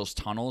you put those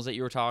tunnels that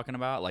you were talking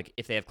about, like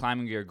if they have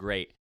climbing gear,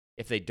 great.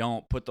 If they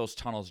don't, put those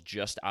tunnels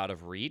just out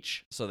of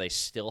reach, so they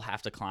still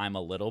have to climb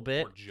a little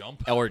bit or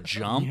jump. or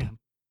jump, Yeah.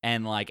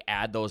 and like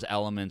add those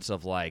elements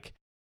of like,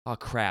 oh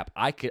crap,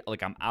 I could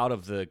like I'm out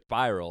of the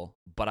spiral,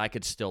 but I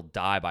could still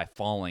die by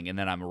falling, and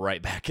then I'm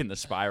right back in the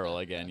spiral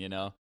again, you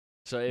know.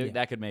 So Yeah.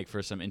 that could make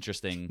for some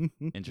interesting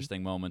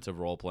moments of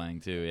role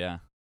playing too. Yeah,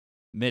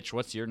 Mitch,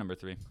 what's your number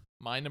 3?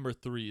 My number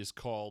 3 is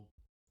called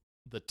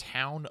The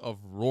Town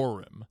of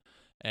Rorim.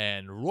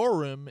 And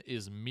Rorim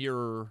is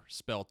mirror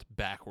spelt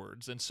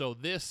backwards. And so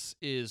this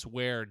is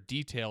where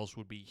details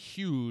would be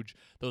huge.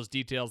 Those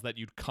details that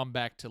you'd come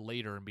back to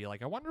later and be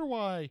like, I wonder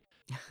why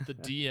the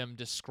DM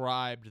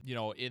described,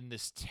 in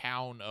this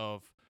town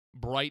of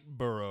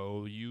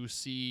Brightborough, you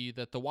see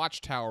that the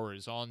watchtower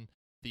is on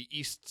the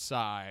east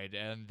side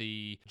and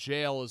the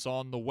jail is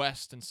on the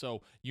west. And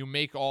so you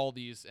make all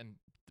these, and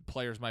the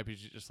players might be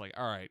just like,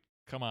 all right,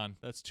 come on,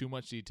 that's too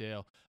much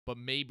detail. But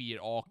maybe it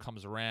all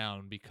comes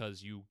around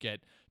because you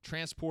get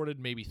transported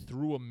maybe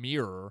through a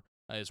mirror,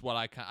 is what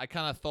I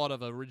kind of thought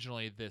of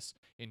originally this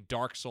in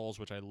Dark Souls,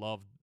 which I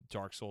love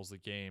Dark Souls, the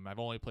game. I've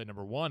only played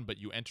number 1, but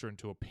you enter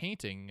into a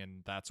painting,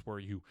 and that's where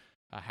you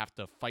have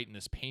to fight in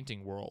this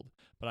painting world.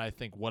 But I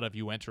think, what if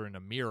you enter in a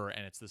mirror,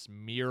 and it's this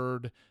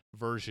mirrored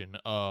version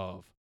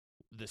of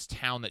this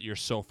town that you're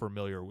so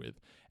familiar with,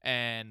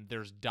 and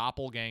there's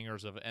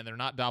doppelgangers and they're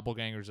not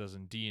doppelgangers as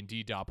in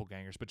D&D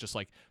doppelgangers, but just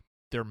like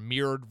they're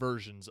mirrored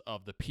versions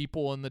of the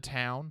people in the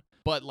town.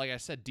 But like I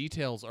said,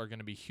 details are going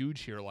to be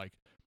huge here. Like,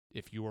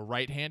 if you were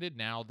right-handed,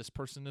 now this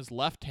person is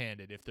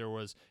left-handed. If they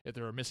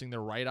were missing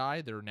their right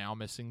eye, they're now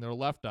missing their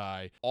left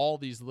eye. All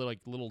these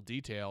little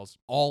details,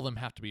 all of them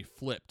have to be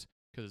flipped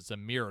because it's a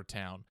mirror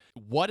town.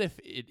 What if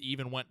it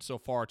even went so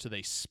far to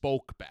they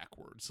spoke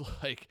backwards?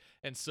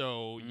 And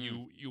so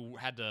you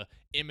had to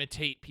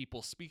imitate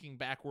people speaking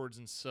backwards,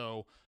 and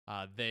so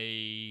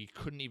they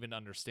couldn't even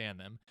understand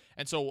them.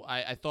 And so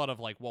I thought of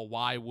like, well,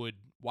 why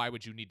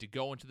would you need to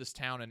go into this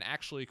town? And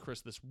actually,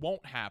 Chris, this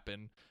won't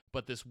happen,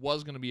 but this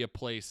was going to be a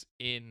place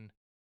in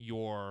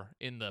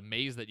the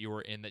maze that you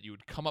were in, that you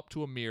would come up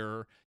to a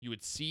mirror, you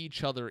would see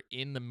each other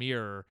in the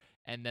mirror,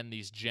 and then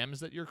these gems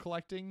that you're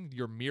collecting,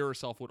 your mirror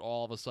self would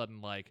all of a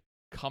sudden like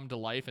come to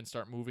life and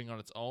start moving on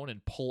its own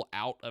and pull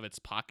out of its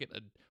pocket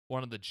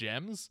one of the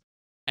gems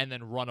and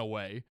then run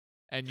away.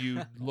 And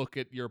you look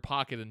at your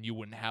pocket and you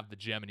wouldn't have the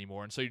gem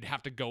anymore. And so you'd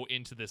have to go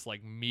into this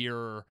like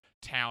mirror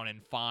town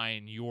and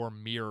find your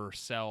mirror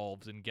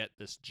selves and get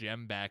this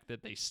gem back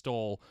that they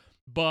stole.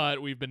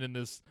 But we've been in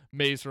this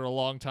maze for a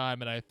long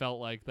time, and I felt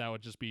like that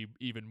would just be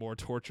even more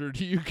torture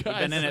to you guys.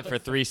 We've been in it for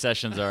 3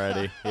 sessions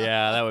already.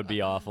 Yeah, that would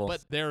be awful.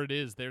 But there it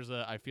is.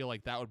 I feel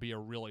like that would be a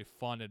really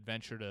fun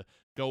adventure to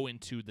go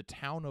into the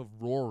town of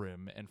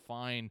Rorim and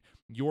find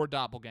your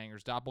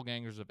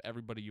doppelgangers of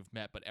everybody you've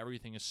met, but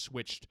everything is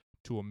switched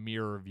to a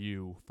mirror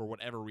view for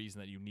whatever reason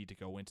that you need to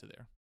go into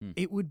there.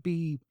 It would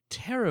be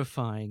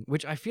terrifying,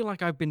 which I feel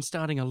like I've been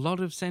starting a lot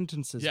of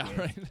sentences with.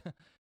 Right.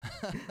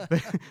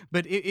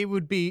 but it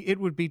would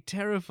be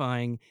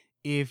terrifying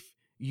if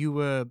you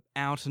were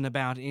out and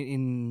about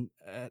in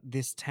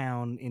this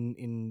town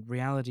in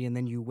reality, and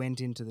then you went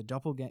into the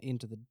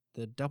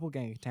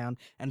doppelganger town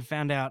and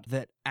found out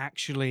that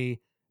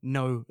actually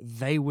no,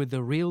 they were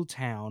the real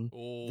town.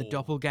 The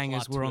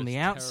doppelgangers were on the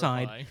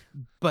outside, terrifying.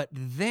 But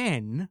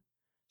then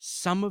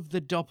some of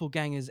the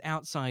doppelgangers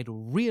outside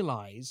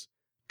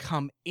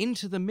come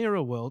into the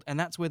mirror world, and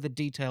that's where the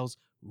details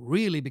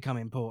really become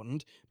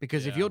important,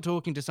 because if you're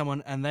talking to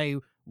someone and they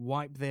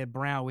wipe their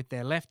brow with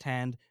their left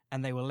hand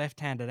and they were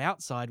left-handed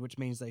outside, which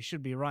means they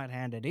should be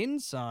right-handed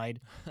inside,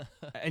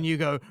 and you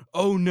go,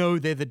 oh no,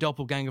 they're the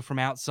doppelganger from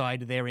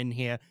outside, they're in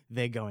here,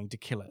 they're going to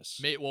kill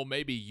us. Well,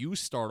 maybe you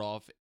start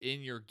off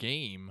in your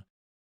game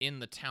in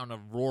the town of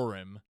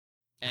Rorim,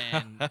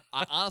 and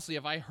honestly,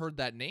 if I heard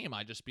that name,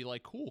 I'd just be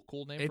like, cool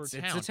name for a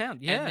town. It's a town,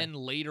 yeah. And then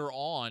later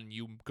on,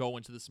 you go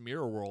into this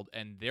mirror world,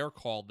 and they're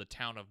called the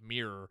town of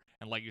Mirror,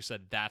 and like you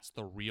said, that's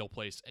the real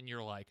place, and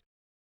you're like,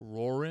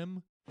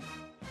 Rorim?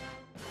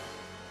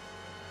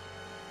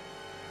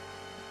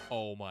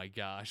 Oh my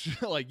gosh.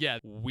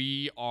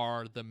 We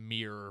are the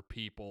mirror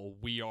people.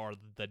 We are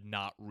the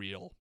not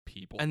real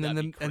people. And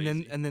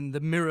then the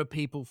mirror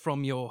people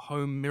from your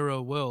home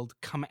mirror world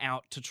come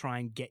out to try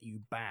and get you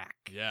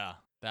back. Yeah.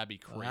 That'd be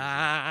crazy.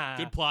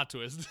 Good plot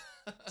twist.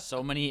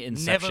 So many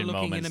Inception Never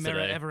looking moments in a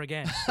mirror today. ever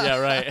again. Yeah,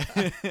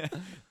 right.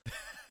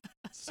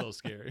 So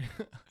scary.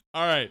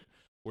 All right.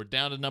 We're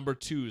down to number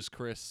 2s,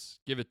 Chris.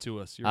 Give it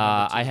to us.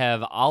 I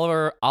have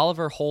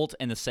Oliver Holt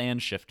and the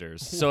Sand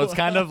Shifters. So it's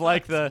kind of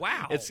like the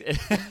Wow.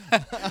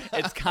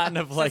 It's kind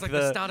of like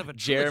the start of a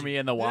Jeremy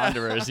and the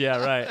Wanderers.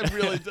 Yeah, right. It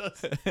really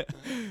does.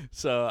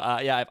 So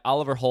I have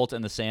Oliver Holt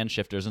and the Sand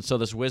Shifters, and so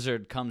this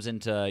wizard comes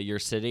into your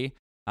city.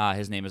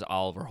 His name is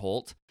Oliver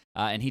Holt,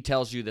 and he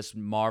tells you this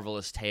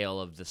marvelous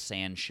tale of the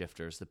Sand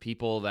Shifters, the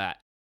people that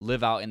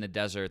live out in the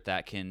desert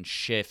that can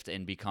shift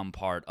and become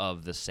part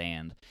of the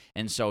sand.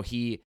 And so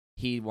he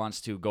wants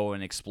to go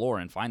and explore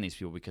and find these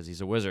people because he's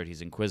a wizard.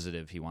 He's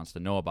inquisitive. He wants to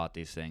know about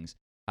these things.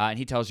 And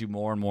he tells you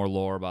more and more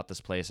lore about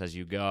this place as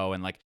you go.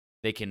 And like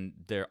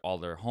all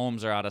their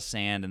homes are out of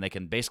sand, and they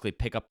can basically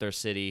pick up their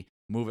city,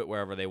 move it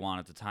wherever they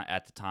want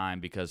at the time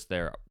because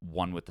they're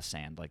one with the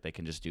sand. Like they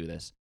can just do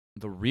this.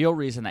 The real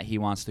reason that he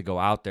wants to go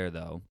out there,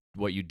 though,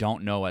 what you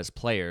don't know as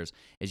players,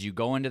 is you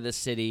go into the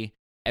city,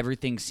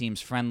 everything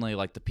seems friendly.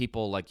 Like the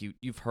people, like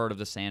you've heard of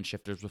the Sand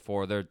Shifters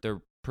before.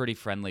 They're pretty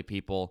friendly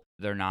people.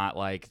 They're not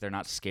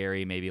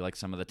scary. Maybe like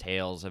some of the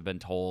tales have been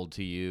told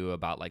to you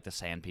about like the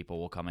sand people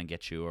will come and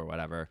get you or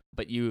whatever.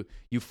 But you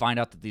find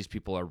out that these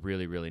people are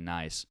really, really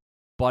nice.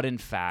 But in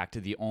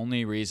fact, the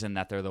only reason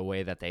that they're the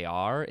way that they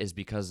are is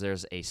because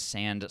there's a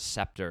sand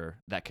scepter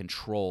that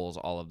controls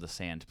all of the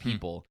sand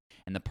people.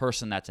 And the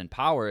person that's in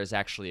power is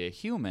actually a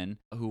human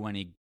who, when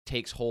he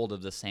takes hold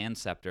of the sand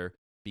scepter,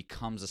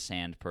 becomes a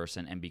sand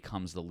person and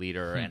becomes the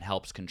leader and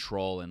helps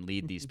control and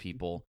lead these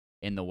people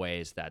in the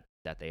ways that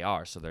they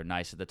are. So they're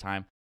nice at the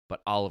time.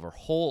 But Oliver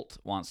Holt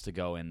wants to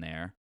go in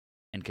there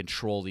and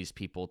control these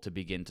people to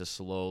begin to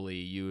slowly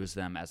use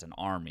them as an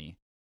army.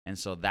 And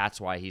so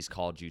that's why he's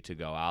called you to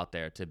go out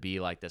there, to be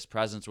like this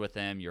presence with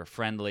him. You're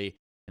friendly,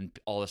 and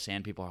all the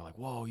sand people are like,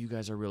 whoa, you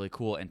guys are really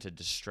cool, and to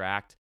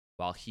distract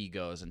while he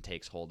goes and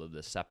takes hold of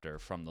the scepter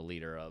from the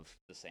leader of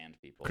the sand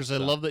people. Chris, I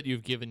love that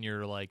you've given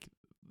your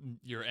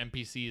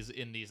NPCs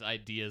in these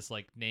ideas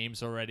like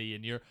names already,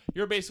 and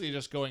you're basically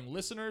just going,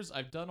 listeners,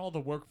 I've done all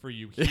the work for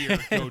you here.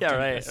 Go do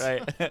right, this.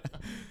 right.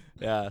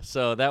 Yeah,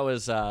 so that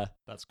was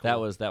That's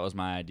cool. that was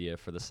my idea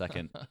for the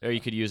second. Or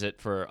you could use it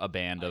for a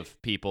band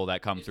of people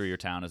that come through your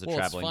town as a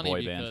traveling it's funny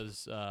boy band.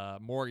 because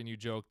Morgan, you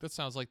joked that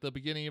sounds like the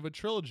beginning of a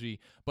trilogy,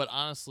 but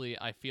honestly,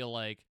 I feel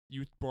like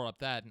you brought up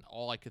that, and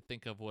all I could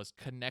think of was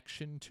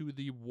connection to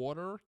the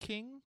Water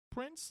King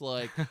Prince,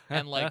 and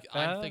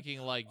I'm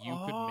thinking like you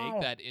could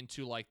make that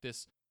into like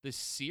this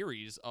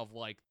series of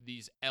like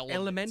these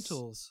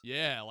Elementals.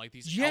 Yeah, like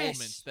these Yes.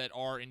 elements that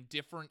are in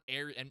different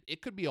areas, and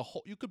it could be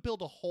you could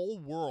build a whole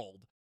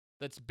world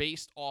that's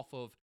based off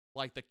of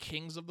like the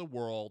kings of the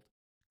world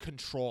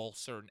control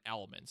certain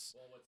elements.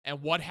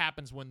 And what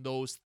happens when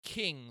those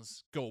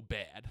kings go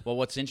bad? Well,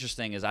 what's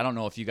interesting is I don't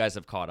know if you guys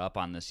have caught up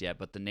on this yet,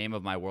 but the name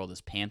of my world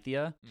is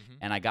Panthea,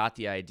 and I got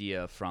the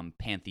idea from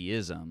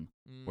pantheism,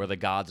 where the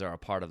gods are a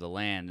part of the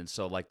land, and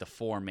so like the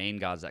four main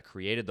gods that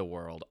created the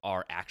world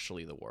are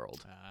actually the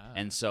world,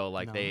 and so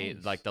like they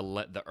Nice. like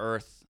the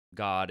earth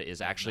god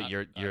is actually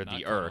you're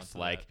the earth,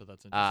 like but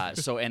that's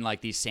interesting. so and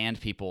like these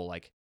sand people,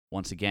 like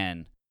once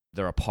again,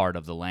 they're a part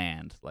of the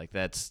land. Like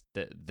that's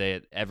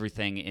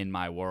everything in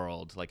my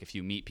world. Like if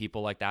you meet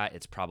people like that,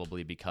 it's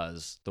probably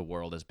because the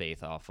world is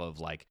based off of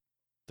like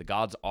the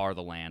gods are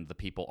the land, the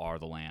people are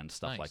the land,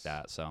 stuff Nice. like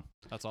that. So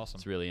That's awesome.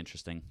 it's really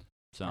interesting.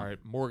 So All right,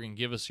 Morgan,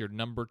 give us your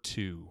number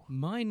 2.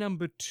 My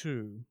number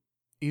 2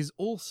 is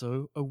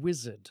also a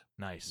wizard.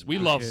 Nice.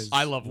 Nice.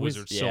 I love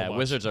wizards so yeah, much.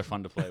 wizards are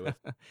fun to play with.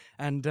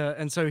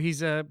 And so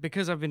he's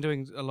because I've been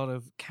doing a lot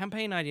of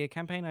campaign idea.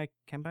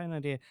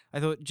 I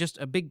thought just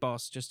a big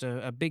boss, just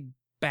a big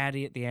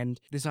baddie at the end.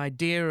 This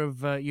idea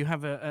of you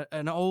have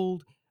an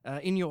old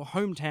in your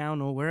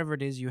hometown or wherever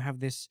it is, you have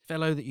this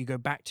fellow that you go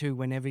back to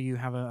whenever you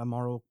have a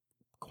moral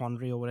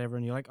quandary or whatever,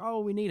 and you're like, oh,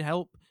 we need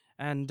help.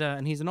 And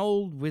he's an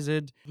old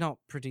wizard, not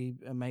pretty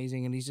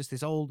amazing, and he's just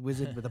this old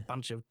wizard with a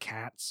bunch of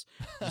cats,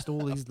 just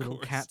all these little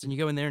course. cats, and you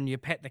go in there and you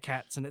pet the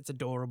cats, and it's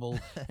adorable,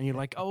 and you're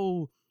like,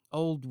 oh,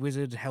 old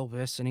wizard, help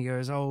us, and he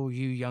goes, oh,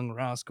 you young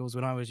rascals,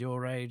 when I was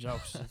your age, oh,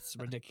 it's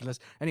ridiculous.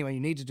 Anyway, you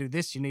need to do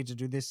this,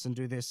 and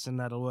do this, and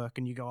that'll work,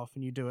 and you go off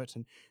and you do it,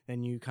 and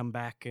then you come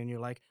back, and you're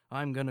like,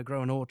 I'm going to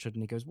grow an orchard,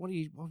 and he goes, what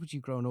would you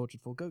grow an orchard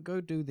for?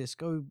 Go do this,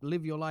 go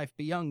live your life,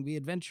 be young, be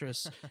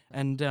adventurous,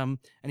 and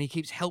he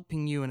keeps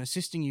helping you and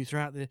assisting you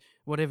throughout the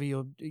whatever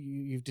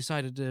you've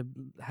decided to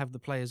have the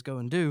players go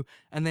and do,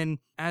 and then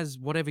as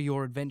whatever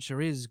your adventure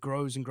is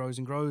grows and grows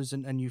and grows,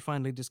 and you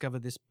finally discover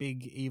this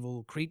big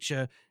evil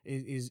creature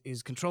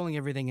is controlling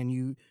everything, and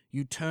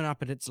you turn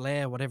up at its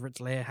lair, whatever its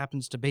lair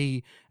happens to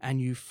be, and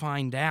you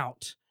find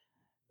out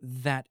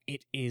that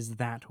it is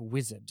that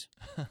wizard.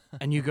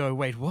 And you go,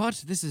 wait,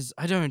 what?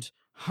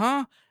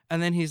 Huh?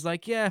 And then he's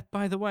like, yeah,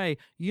 by the way,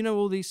 you know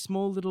all these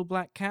small little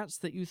black cats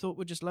that you thought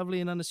were just lovely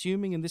and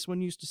unassuming, and this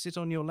one used to sit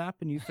on your lap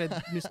and you fed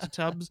Mr.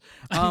 Tubbs?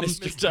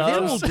 Mr.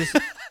 Tubbs.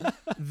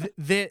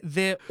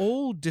 They're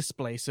all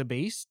displacer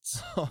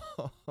beasts.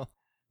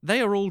 They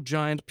are all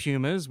giant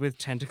pumas with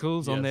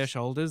tentacles on their Yes.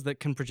 shoulders that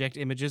can project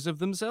images of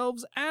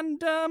themselves,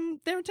 and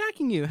they're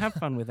attacking you. Have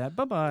fun with that.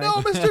 Bye-bye. No,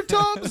 Mr.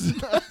 Tubbs!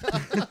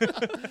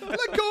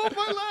 Let go of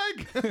my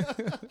leg!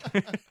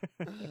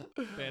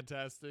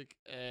 Fantastic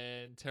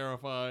and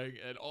terrifying,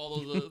 and all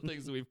of the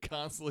things that we've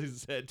constantly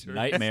said during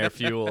Nightmare this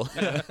fuel.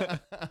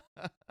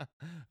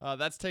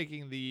 That's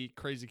taking the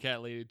crazy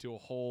cat lady to a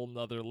whole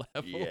nother level.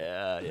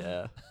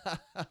 yeah.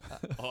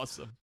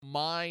 Awesome.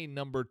 My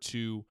number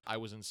 2, I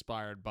was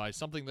inspired by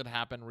something that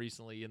happened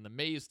recently in the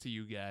maze to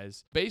you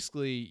guys.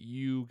 Basically,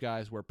 you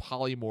guys were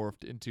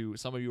polymorphed into,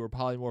 some of you were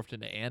polymorphed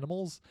into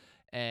animals,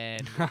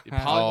 and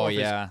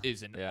polymorph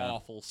is an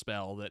awful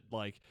spell that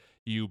like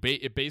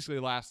it basically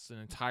lasts an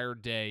entire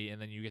day,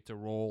 and then you get to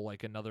roll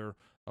like another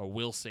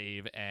will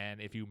save,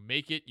 and if you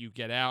make it, you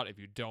get out. If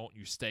you don't,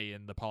 you stay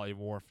in the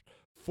polymorph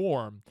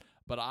form.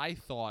 But I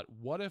thought,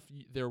 what if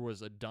there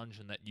was a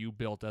dungeon that you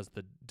built as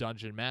the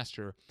dungeon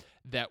master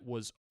that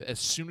was, as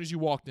soon as you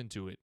walked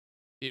into it,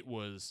 it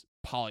was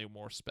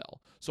polymorph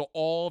spell. So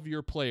all of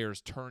your players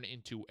turn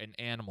into an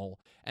animal,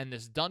 and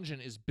this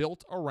dungeon is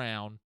built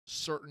around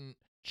certain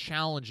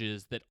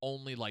challenges that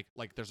only like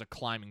there's a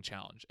climbing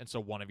challenge, and so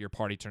one of your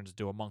party turns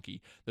into a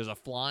monkey. There's a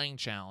flying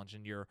challenge,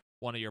 and your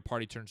one of your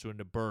party turns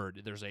into a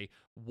bird. There's a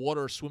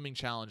water swimming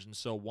challenge, and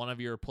so one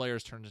of your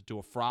players turns into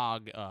a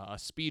frog. A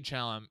speed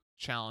challenge,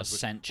 A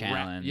scent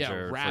challenge, or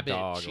for rabbit,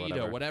 dog, or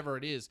cheetah, whatever.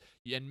 it is.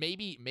 And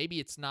maybe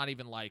it's not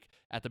even like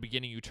at the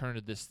beginning you turn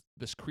into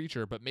this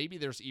creature, but maybe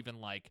there's even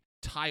like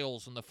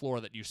tiles on the floor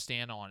that you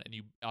stand on and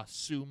you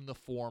assume the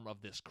form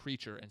of this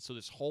creature. And so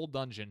this whole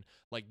dungeon,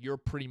 like, you're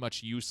pretty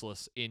much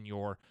useless in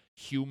your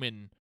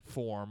human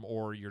form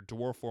or your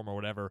dwarf form or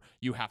whatever.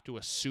 You have to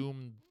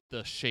assume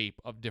the shape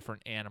of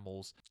different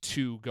animals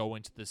to go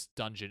into this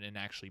dungeon and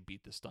actually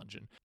beat this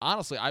dungeon.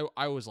 Honestly,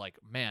 I was like,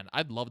 man,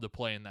 I'd love to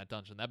play in that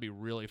dungeon. That'd be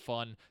really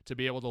fun to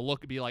be able to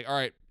look and be like, all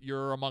right,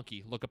 you're a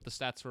monkey. Look up the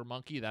stats for a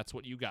monkey. That's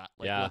what you got.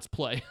 Like, Yeah. let's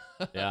play.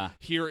 Yeah.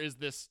 Here is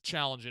this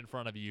challenge in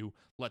front of you.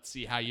 Let's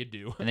see how you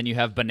do. And then you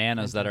have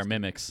bananas that are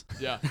mimics.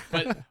 Yeah,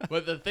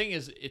 but the thing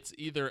is, it's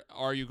either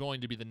are you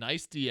going to be the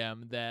nice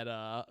DM that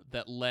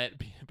let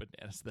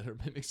bananas that are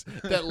mimics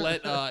that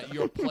let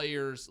your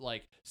players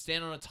like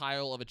stand on a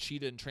tile of a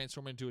cheetah and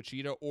transform into a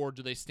cheetah, or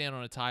do they stand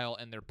on a tile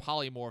and they're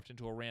polymorphed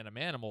into a random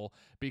animal?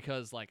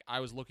 Because like I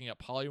was looking at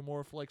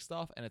polymorph like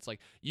stuff, and it's like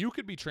you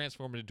could be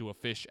transformed into a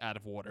fish out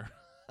of water.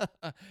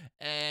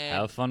 And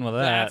Have fun with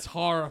that. that's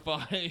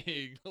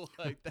horrifying.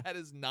 Like, that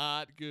is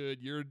not good.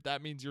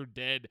 That means you're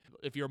dead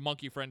if your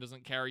monkey friend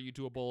doesn't carry you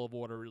to a bowl of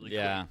water really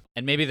Yeah. quick.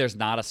 And maybe there's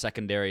not a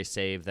secondary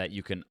save that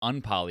you can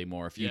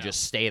unpolymorph. You Yeah.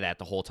 just stay that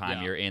the whole time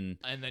Yeah. you're in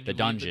And then the you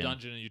dungeon. leave the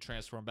dungeon and you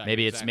transform back.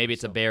 Maybe Exactly.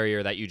 it's a So,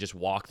 barrier that you just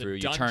walk the through. You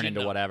turn dungeon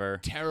into of whatever.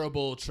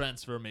 Terrible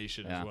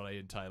transformation Yeah. is what I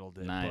entitled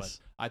it. Nice.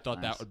 But I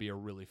thought Nice. that would be a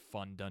really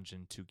fun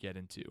dungeon to get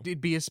into.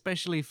 It'd be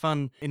especially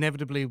fun,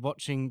 inevitably,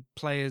 watching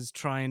players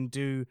try and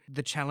do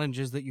the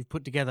challenges that you've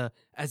put together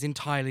as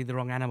entirely the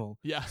wrong animal.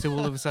 Yeah. So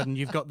all of a sudden,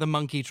 you've got the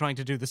monkey trying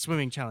to do the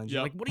swimming challenge.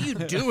 You're Yep. like, what are you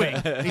doing?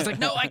 And he's like,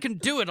 no, I can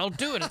do it. I'll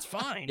do it. It's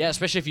fine. Yeah,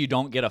 especially if you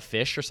don't get a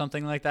fish or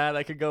something like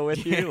that could go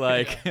with you.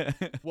 Like,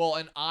 Well,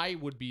 and I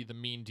would be the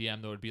mean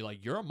DM that would be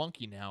like, you're a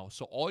monkey now,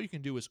 so all you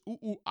can do is ooh,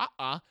 ooh, ah,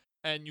 ah,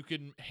 and you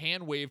can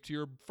hand wave to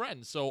your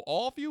friends. So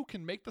all of you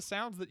can make the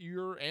sounds that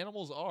your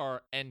animals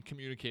are and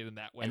communicate in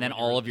that way. and then when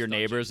you're all in of your this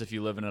dungeon. neighbors, if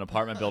you live in an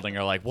apartment building,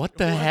 are like, what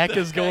the What heck the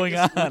is going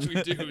on? which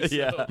we do, so,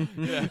 yeah.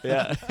 yeah.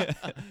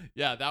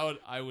 Yeah. Yeah,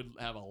 I would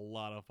have a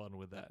lot of fun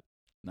with that.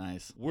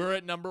 Nice. We're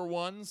at number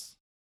ones.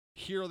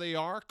 Here they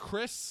are.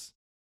 Chris,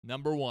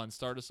 number one.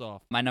 Start us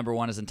off. My number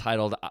one is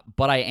entitled,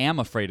 But I Am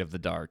Afraid of the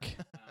Dark.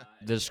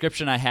 The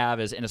description I have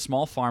is, in a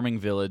small farming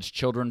village,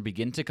 children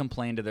begin to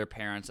complain to their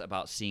parents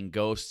about seeing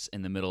ghosts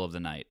in the middle of the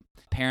night.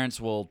 Parents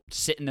will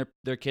sit in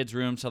their kids'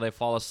 room till they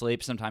fall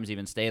asleep, sometimes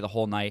even stay the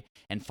whole night,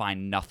 and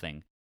find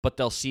nothing. But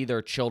they'll see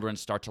their children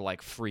start to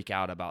like freak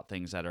out about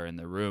things that are in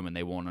their room, and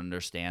they won't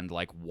understand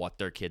like what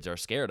their kids are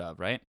scared of,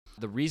 right?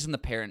 The reason the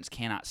parents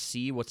cannot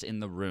see what's in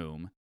the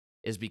room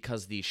is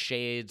because these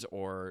shades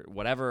or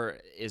whatever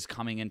is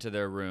coming into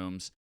their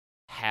rooms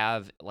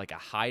have like a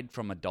hide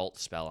from adult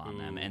spell on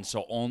them, and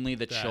so only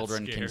the that's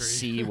children can scary.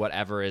 see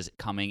whatever is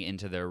coming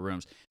into their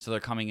rooms. So they're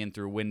coming in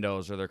through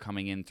windows or they're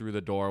coming in through the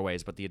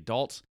doorways, but the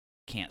adults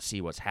can't see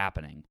what's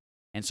happening.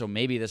 And so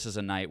maybe this is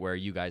a night where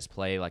you guys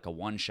play like a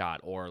one shot,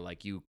 or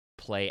like you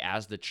play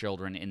as the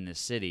children in this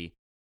city,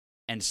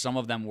 and some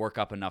of them work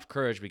up enough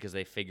courage because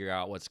they figure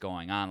out what's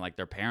going on. Like,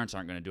 their parents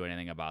aren't going to do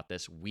anything about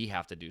this. We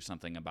have to do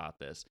something about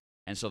this.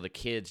 And so the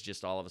kids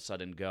just all of a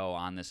sudden go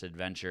on this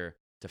adventure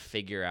to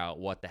figure out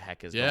what the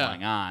heck is Yeah.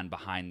 going on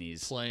behind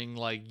these. Playing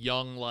like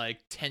young, like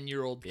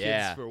 10-year-old kids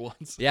Yeah. for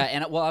once. Yeah,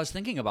 and well, I was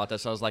thinking about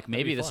this. I was like,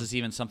 maybe be this fun. is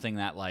even something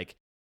that, like,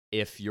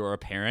 if you're a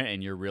parent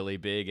and you're really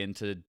big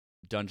into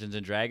Dungeons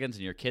and Dragons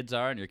and your kids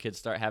are, and your kids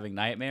start having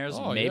nightmares,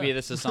 Oh, maybe yeah.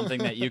 this is something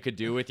that you could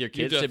do with your You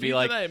kids to defeat be the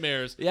like,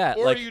 nightmares. yeah,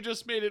 or like- you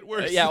just made it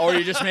worse. yeah, or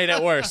you just made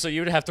it worse. So you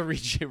would have to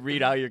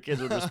read how your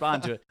kids would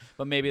respond to it.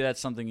 But maybe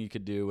that's something you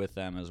could do with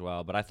them as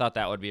well. But I thought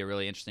that would be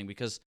really interesting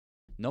because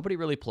nobody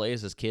really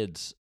plays as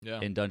kids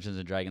Yeah. in Dungeons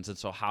and Dragons. And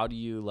so how do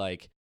you,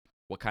 like,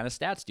 what kind of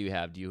stats do you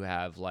have? Do you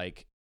have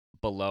like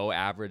below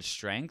average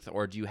strength,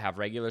 or do you have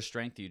regular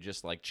strength? Do you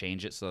just like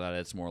change it so that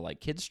it's more like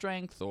kid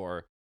strength,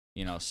 or,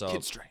 you know, so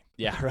Kid strength.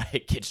 yeah,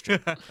 right, kid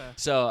strength.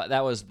 So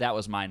that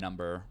was my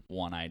number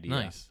one idea.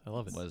 Nice. I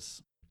love it.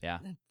 Was yeah.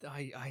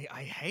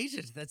 I hate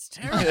it. That's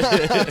terrible.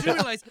 I do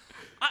realize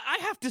I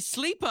have to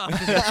sleep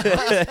after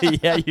this.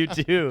 Yeah, you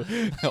do.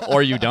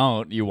 Or you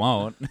don't. You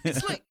won't.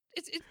 It's like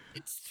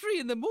it's 3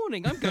 a.m. I'm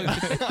going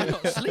to bed. I'm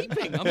not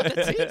sleeping.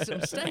 That's it.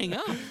 I'm staying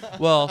up.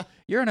 Well,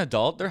 you're an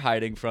adult. They're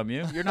hiding from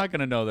you. You're not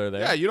gonna know they're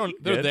there. Yeah, you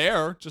don't. They're Good.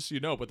 there, just so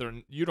you know, but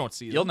you don't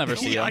see them. You'll never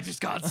see I them.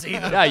 just can't see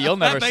them. Yeah, you'll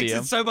never that see makes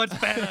them. it so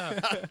much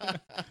better.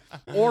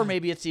 Or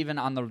maybe it's even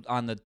on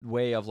the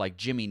way of like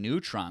Jimmy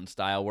Neutron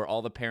style, where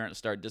all the parents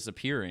start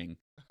disappearing,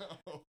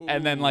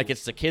 and then like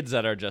it's the kids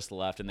that are just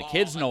left, and the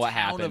kids know what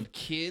happened, Of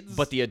kids,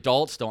 but the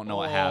adults don't know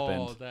what Oh,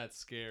 happened. that's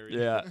scary.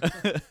 Yeah.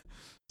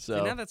 So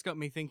So now that's got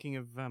me thinking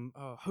of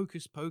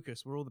Hocus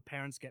Pocus, where all the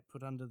parents get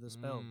put under the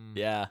spell,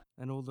 yeah,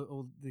 and all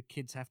the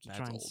kids have to That's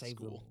try and old save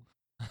school.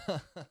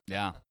 them.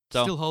 yeah.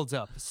 So Still holds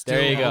up. Still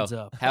there you go. holds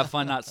up. Have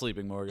fun not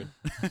sleeping, Morgan.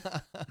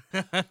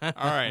 All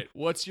right,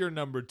 what's your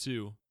number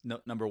two? No,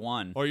 number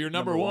one. Or your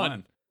number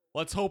one.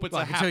 Let's hope it's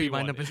Well, a I can tell happy you my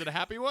one. number- Is it a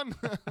happy one?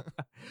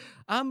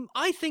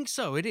 I think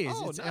so. It is.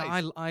 Oh, It's,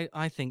 nice.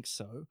 I think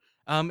so.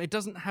 It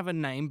doesn't have a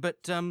name, but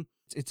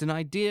it's an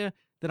idea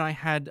that I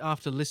had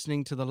after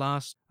listening to the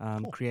last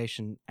Cool.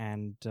 creation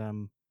and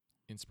the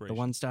Inspiration.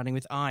 one starting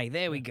with I.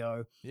 There we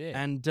go.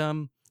 Yeah.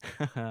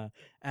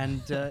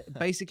 And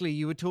basically,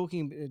 you were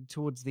talking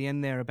towards the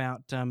end there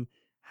about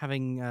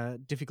having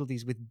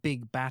difficulties with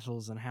big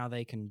battles and how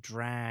they can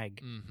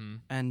drag. Mm-hmm.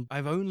 And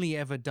I've only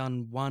ever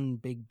done one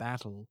big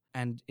battle,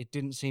 and it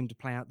didn't seem to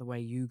play out the way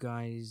you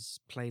guys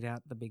played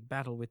out the big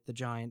battle with the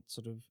giant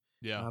sort of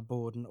Yeah.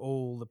 board and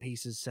all the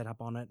pieces set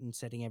up on it and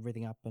setting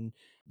everything up. And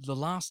the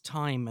last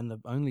time and the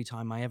only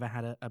time I ever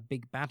had a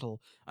big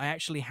battle, I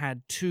actually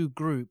had two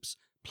groups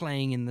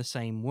playing in the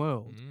same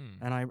world.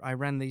 And I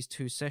ran these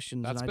two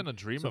sessions. That's and been a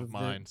dream sort of of the-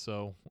 mine,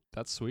 so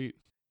that's sweet.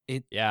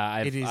 Yeah,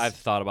 It is I've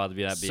thought about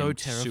that so being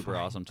super terrifying.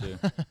 awesome too.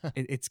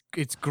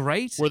 it's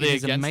great. Were they It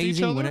is against each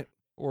amazing when other?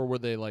 Or were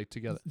they like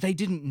together? they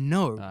didn't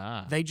know.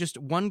 Ah. They just,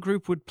 one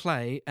group would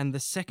play, and the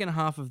second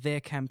half of their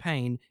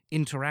campaign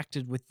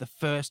interacted with the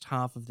first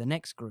half of the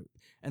next group.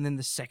 And then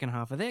the second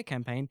half of their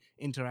campaign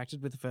interacted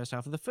with the first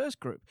half of the first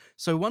group.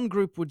 So one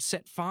group would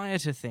set fire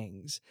to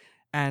things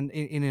and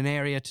in an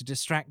area to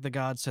distract the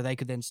guards so they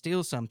could then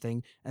steal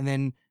something. And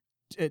then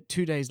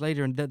 2 days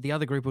later, and the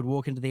other group would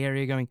walk into the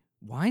area going,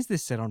 why is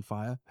this set on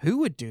fire? Who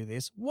would do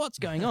this? What's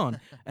going on?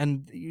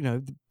 And,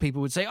 the people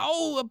would say,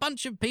 oh, a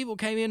bunch of people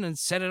came in and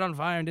set it on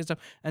fire and did stuff.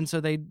 And so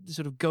they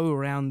sort of go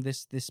around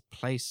this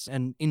place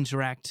and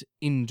interact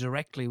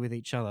indirectly with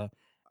each other.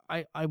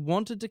 I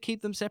wanted to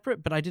keep them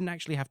separate, but I didn't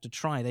actually have to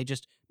try. They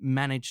just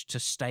managed to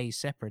stay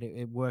separate.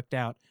 It worked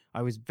out.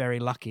 I was very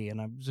lucky,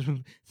 and I sort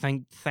of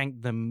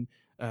thanked them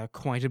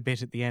quite a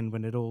bit at the end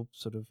when it all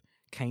sort of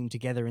came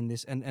together in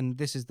this. And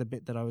this is the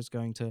bit that I was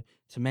going to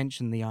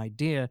mention. The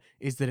idea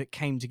is that it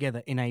came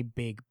together in a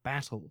big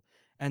battle.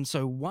 And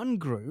so one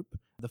group,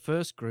 the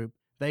first group,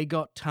 they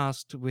got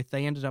tasked with,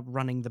 they ended up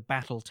running the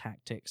battle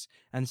tactics.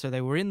 And so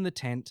they were in the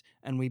tent,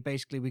 and we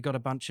got a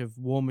bunch of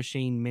War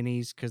Machine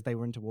minis because they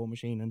were into War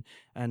Machine,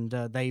 and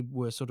they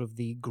were sort of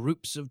the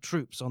groups of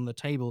troops on the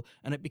table.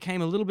 And it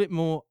became a little bit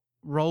more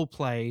role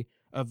play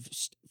of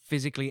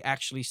physically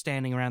actually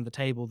standing around the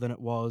table than it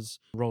was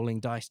rolling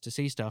dice to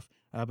see stuff.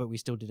 But we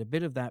still did a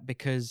bit of that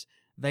because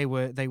they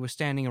were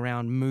standing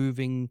around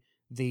moving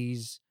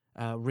these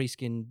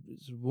reskin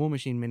War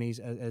Machine minis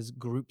as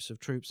groups of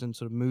troops and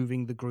sort of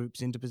moving the groups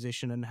into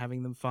position and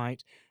having them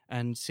fight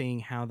and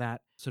seeing how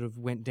that sort of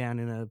went down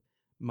in a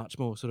much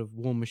more sort of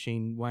War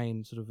Machine way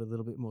and sort of a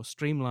little bit more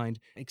streamlined,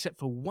 except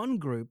for one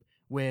group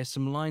where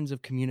some lines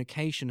of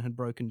communication had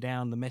broken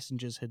down, the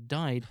messengers had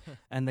died,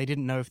 and they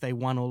didn't know if they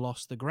won or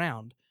lost the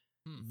ground.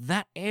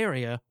 That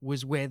area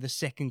was where the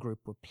second group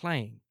were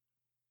playing.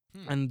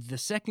 And the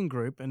second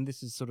group, and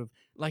this is sort of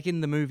like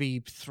in the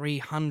movie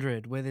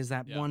 300, where there's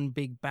that one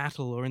big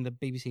battle, or in the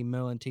BBC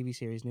Merlin TV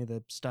series near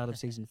the start of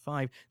season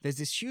 5, there's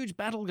this huge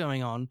battle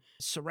going on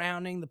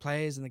surrounding the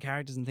players and the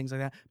characters and things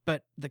like that.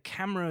 But the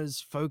camera's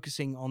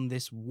focusing on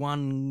this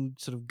one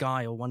sort of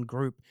guy or one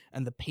group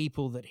and the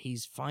people that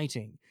he's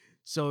fighting.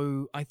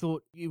 So I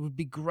thought it would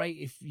be great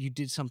if you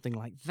did something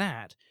like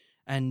that.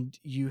 And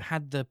you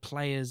had the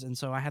players, and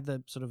so I had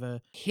the sort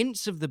of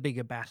hints of the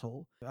bigger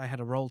battle. I had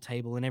a roll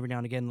table, and every now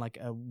and again, like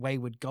a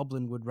wayward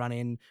goblin would run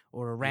in,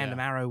 or a random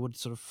arrow would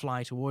sort of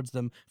fly towards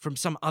them from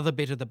some other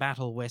bit of the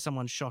battle where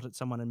someone shot at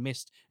someone and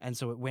missed, and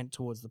so it went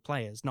towards the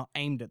players, not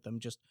aimed at them,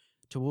 just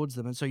towards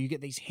them. And so you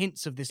get these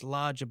hints of this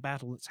larger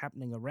battle that's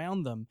happening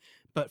around them.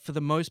 But for the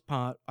most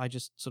part, I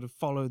just sort of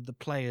followed the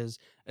players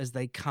as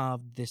they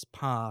carved this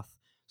path,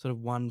 sort of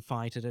one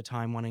fight at a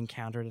time, one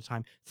encounter at a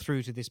time,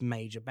 through to this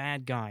major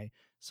bad guy.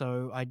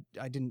 So I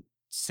didn't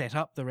set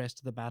up the rest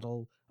of the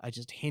battle. I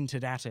just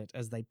hinted at it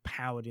as they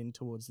powered in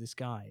towards this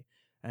guy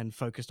and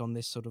focused on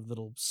this sort of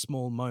little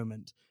small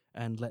moment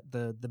and let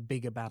the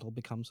bigger battle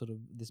become sort of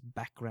this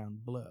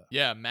background blur.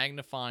 Yeah,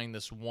 magnifying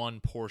this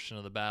one portion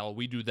of the battle.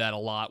 We do that a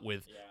lot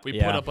with, we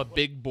Yeah. put up a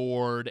big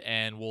board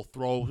and we'll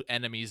throw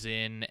enemies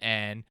in,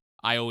 and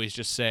I always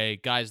just say,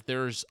 guys,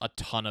 there's a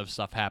ton of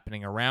stuff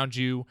happening around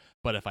you,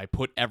 but if I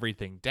put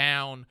everything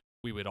down,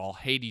 we would all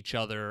hate each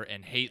other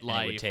and hate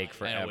life. it would take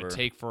And it would forever.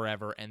 take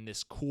forever, and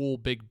this cool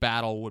big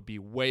battle would be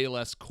way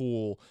less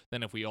cool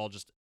than if we all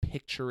just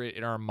picture it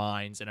in our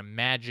minds and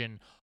imagine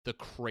the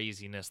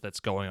craziness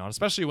that's going on,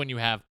 especially when you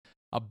have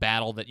a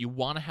battle that you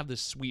want to have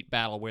this sweet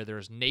battle where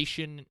there's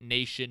nation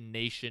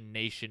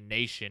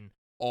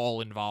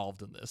all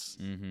involved in this.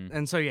 Mm-hmm.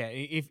 And so, yeah,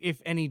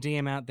 if any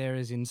DM out there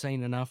is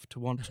insane enough to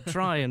want to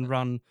try and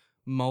run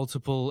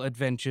multiple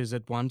adventures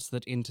at once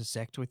that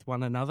intersect with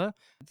one another,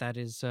 that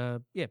is,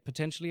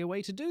 potentially a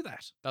way to do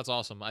that. That's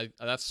awesome.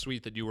 That's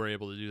sweet that you were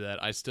able to do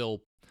that. I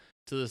still,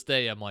 to this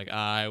day, I'm like,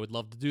 I would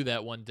love to do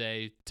that one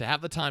day. To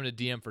have the time to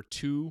DM for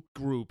two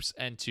groups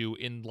and to,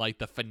 in like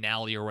the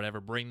finale or whatever,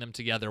 bring them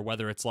together,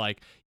 whether it's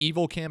like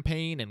evil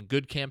campaign and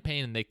good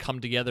campaign, and they come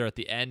together at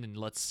the end and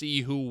let's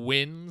see who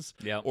wins,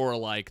 Yep. or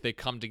like they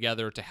come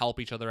together to help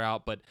each other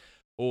out, but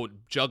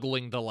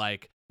juggling the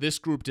like this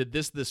group did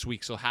this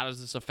week, so how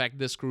does this affect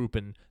this group?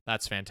 And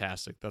that's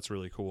fantastic. That's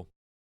really cool.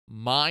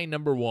 My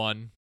number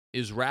one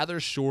is rather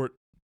short,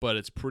 but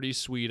it's pretty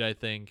sweet, I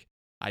think.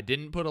 I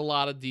didn't put a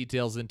lot of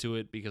details into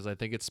it because I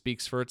think it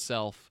speaks for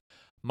itself.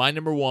 My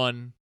number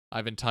one,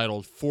 I've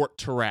entitled Fort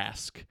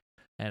Tarrasque,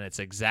 and it's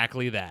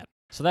exactly that.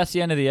 So that's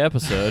the end of the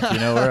episode.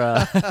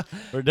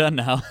 We're done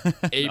now.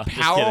 A No, just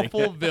powerful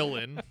kidding.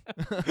 villain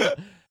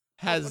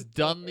has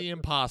done the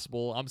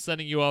impossible. I'm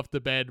sending you off to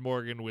bed,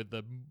 Morgan, with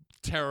the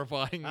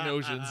terrifying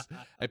notions.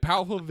 A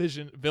powerful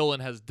villain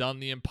has done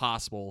the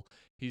impossible.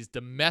 He's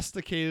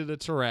domesticated a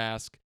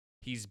Tarrasque.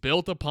 He's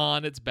built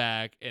upon its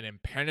back an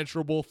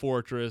impenetrable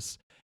fortress,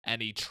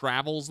 and he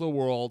travels the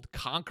world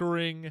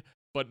conquering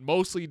but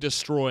mostly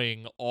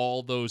destroying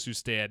all those who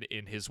stand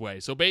in his way.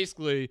 So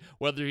basically,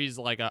 whether he's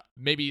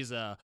maybe he's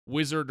a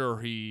wizard or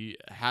he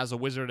has a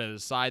wizard at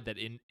his side that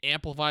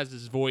amplifies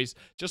his voice.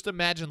 Just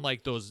imagine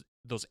like those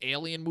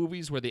alien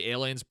movies where the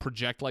aliens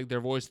project like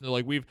their voice and they're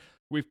like,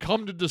 we've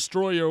come to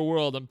destroy your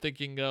world. I'm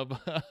thinking of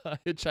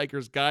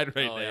Hitchhiker's Guide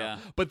right now. Yeah.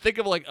 But think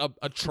of like a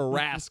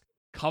Tarrasque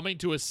coming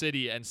to a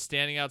city and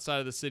standing outside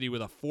of the city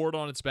with a fort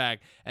on its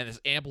back and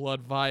this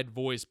amplified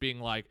voice being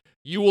like,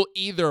 you will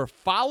either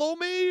follow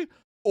me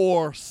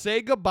or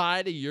say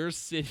goodbye to your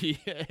city.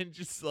 And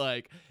just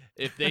like,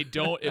 if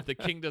the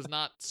king does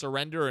not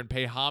surrender and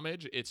pay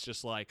homage, it's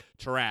just like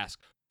Tarrasque.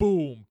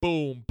 Boom,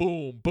 boom,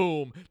 boom,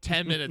 boom.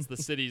 10 minutes, the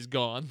city's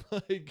gone.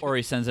 Or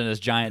he sends in his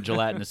giant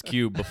gelatinous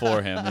cube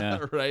before him.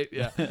 Yeah. Right?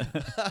 Yeah.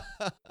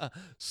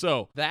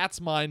 So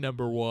that's my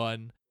number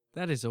one.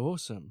 That is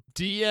awesome.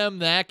 DM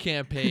that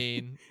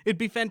campaign. It'd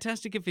be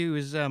fantastic if he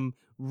was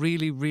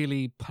really,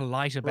 really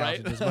polite about Right?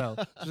 it as well.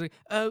 Just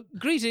like,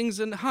 greetings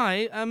and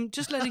hi.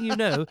 Just letting you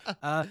know,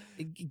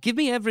 give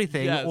me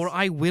everything Yes. or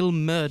I will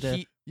murder.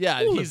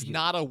 all of He's you.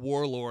 not a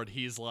warlord.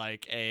 He's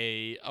like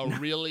a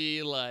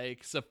really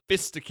like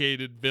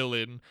sophisticated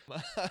villain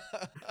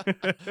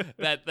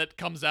that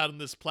comes out on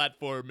this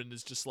platform and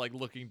is just like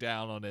looking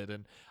down on it.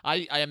 And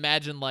I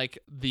imagine like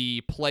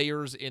the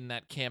players in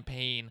that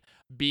campaign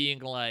being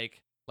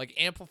like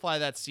amplify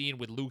that scene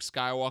with Luke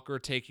Skywalker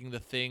taking the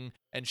thing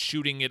and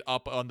shooting it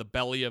up on the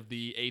belly of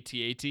the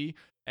AT-AT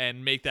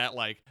and make that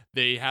like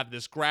they have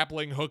this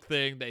grappling hook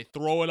thing, they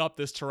throw it up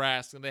this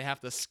Tarrasque and they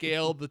have to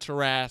scale the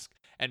Tarrasque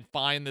and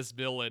find this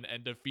villain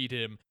and defeat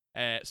him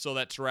so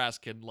that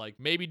Tarrasque can like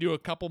maybe do a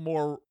couple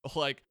more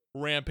like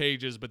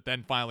rampages but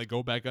then finally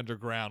go back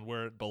underground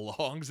where it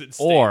belongs and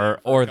stay there for a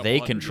Or couple they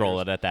hundred control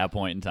years. it at that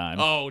point in time.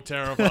 Oh,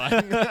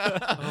 terrifying.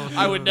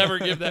 I would never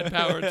give that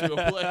power to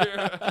a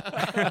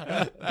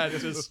player.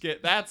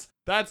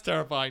 That's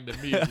terrifying to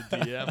me as a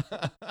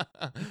DM.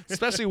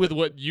 Especially with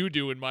what you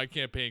do in my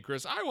campaign,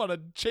 Chris. I want to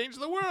change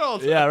the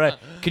world. Yeah, right.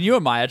 Can you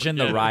imagine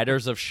Forget the it.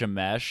 riders of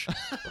Shemesh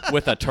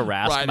with a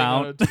Tarrasque Riding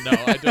mount? on a-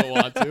 no, I don't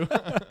want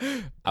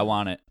to. I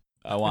want it.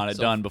 I want it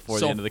done before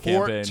the end of the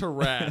Fort campaign.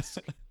 Tarrasque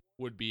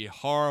would be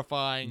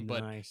horrifying,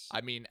 but Nice.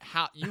 I mean,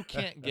 how you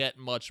can't get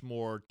much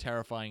more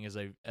terrifying as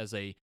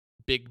a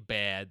big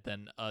bad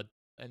than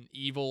an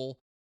evil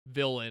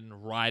villain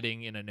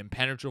riding in an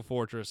impenetrable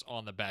fortress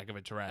on the back of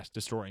a Tarrasque,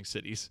 destroying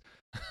cities.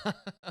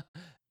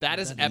 That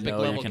is That is- epic No,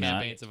 you level cannot.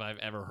 campaigns if I've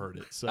ever heard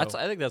it. So I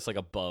think that's like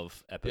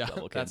above epic yeah,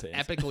 level that's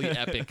campaigns. epically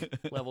epic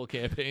level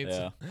campaigns.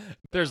 Yeah.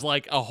 There's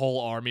like a whole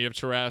army of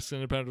Tarrasques in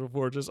an impenetrable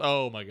fortress.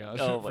 Oh my gosh!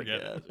 Oh my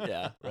Forget it. god!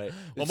 Yeah, right.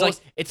 Well,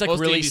 It's like most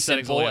really D&D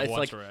settings simple. only have It's one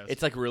like Tarrasque.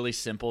 it's like really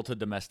simple to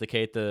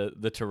domesticate the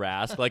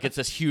Tarrasque. Like it's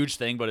this huge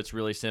thing, but it's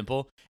really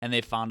simple, and they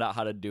found out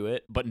how to do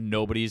it, but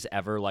nobody's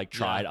ever like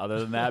tried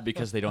other than that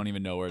because they don't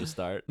even know where to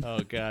start. Oh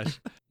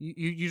gosh!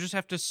 You just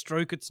have to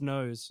stroke its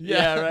nose.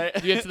 Yeah, right.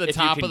 You get to the If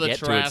you top can of the get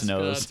to its Tarrasque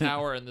nose.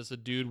 tower, and there's a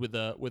dude with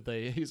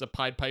a he's a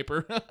Pied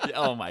Piper.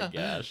 Oh my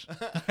gosh!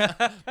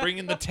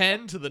 Bringing the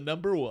 10 to the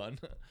number 1.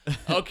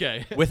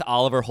 Okay. With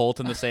Oliver Holt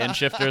and the Sand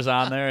Shifters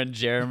on there, and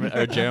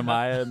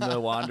Jeremiah and the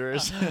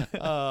Wanderers.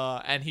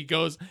 And he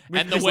goes,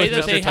 With and the his way like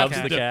that they Tubbs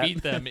have to the cat.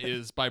 defeat them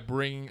is by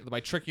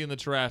tricking the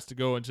Tarrasque to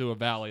go into a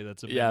valley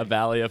that's a Yeah, mimic.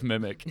 Valley of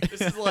Mimic.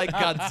 This is like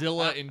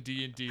Godzilla in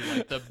D&D,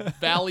 like the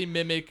valley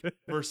mimic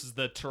versus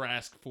the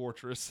Tarrasque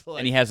fortress. Like,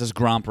 And he has his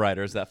Gromp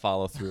riders that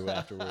follow through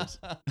afterwards.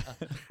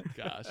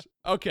 Gosh.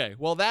 Okay.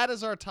 Well, that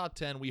is our top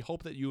 10. We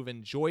hope that you have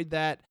enjoyed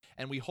that,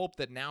 and we hope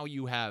that now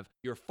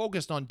you're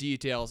focused on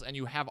details and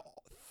you have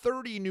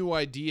 30 new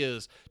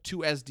ideas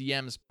to as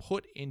DMs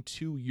put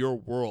into your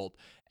world.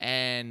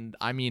 And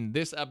I mean,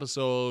 this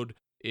episode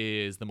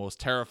is the most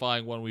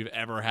terrifying one we've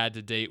ever had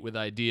to date with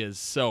ideas.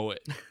 So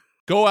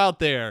go out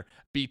there,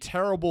 be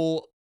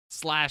terrible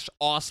 /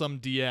 awesome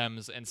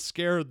DMs, and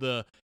scare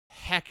the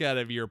heck out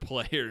of your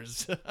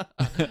players.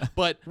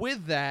 But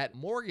with that,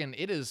 Morgan,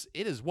 it is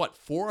what,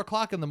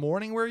 4:00 in the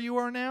morning where you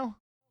are now?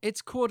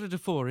 It's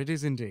 3:45. It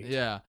is indeed.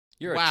 Yeah.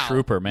 You're Wow. a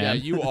trooper, man. Yeah,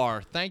 you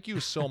are. Thank you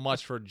so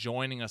much for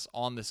joining us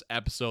on this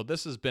episode.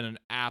 This has been an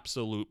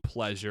absolute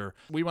pleasure.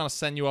 We want to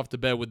send you off to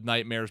bed with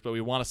nightmares, but we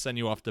want to send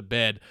you off to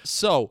bed.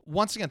 So,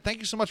 once again,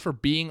 thank you so much for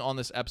being on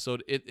this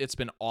episode. It's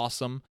been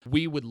awesome.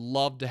 We would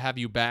love to have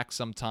you back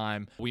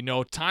sometime. We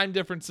know time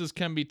differences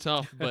can be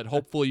tough, but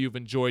hopefully you've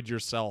enjoyed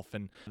yourself,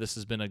 and this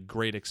has been a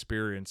great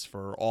experience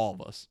for all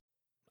of us.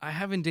 I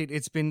have indeed.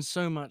 It's been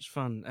so much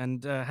fun.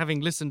 And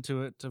having listened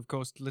to it, of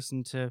course,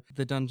 listened to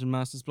the Dungeon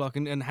Master's block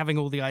and having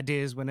all the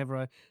ideas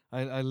whenever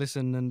I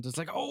listen, and it's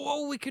like,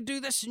 oh, we could do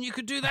this and you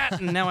could do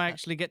that. And now I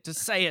actually get to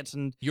say it.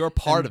 And You're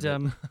part of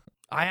it.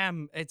 I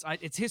am.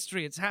 It's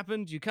history. It's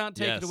happened. You can't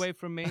take it away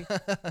from me.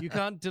 You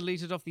can't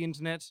delete it off the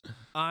internet.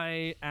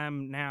 I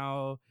am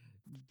now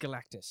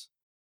Galactus.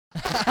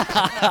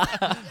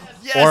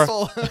 Yes.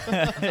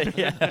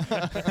 Yeah.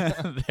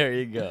 There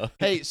you go.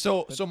 Hey,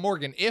 so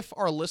Morgan, if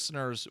our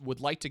listeners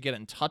would like to get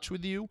in touch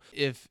with you,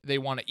 if they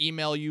want to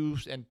email you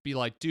and be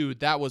like, dude,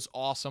 that was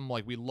awesome,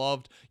 like we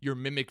loved your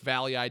Mimic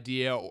Valley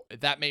idea, or,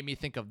 that made me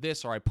think of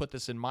this, or I put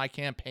this in my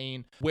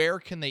campaign, where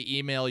can they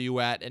email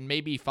you at, and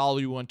maybe follow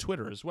you on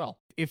Twitter as well?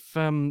 If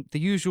the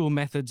usual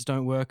methods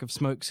don't work of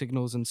smoke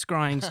signals and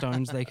scrying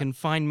stones, they can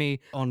find me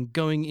on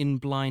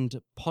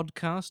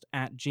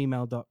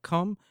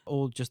goinginblindpodcast@gmail.com,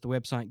 or just the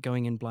website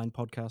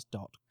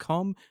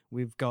goinginblindpodcast.com.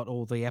 We've got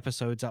all the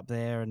episodes up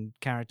there and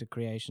character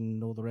creation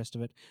and all the rest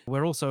of it.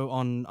 We're also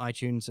on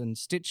iTunes and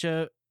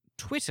Stitcher.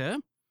 Twitter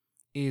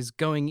is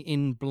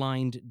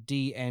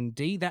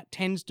goinginblinddnd. That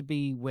tends to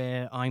be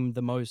where I'm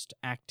the most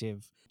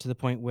active, to the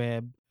point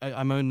where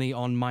I'm only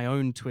on my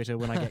own Twitter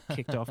when I get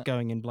kicked off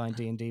Going in Blind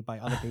D&D by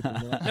other people.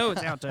 They're like, no,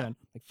 it's our turn.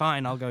 Like,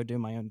 fine, I'll go do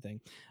my own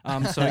thing.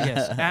 So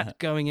yes, at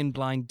Going in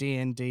Blind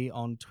D&D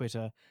on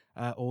Twitter,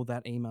 or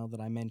that email that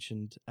I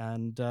mentioned,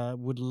 and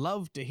would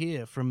love to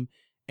hear from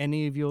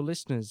any of your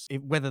listeners,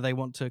 whether they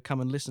want to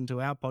come and listen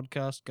to our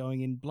podcast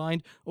Going in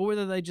Blind, or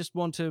whether they just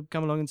want to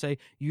come along and say,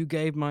 you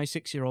gave my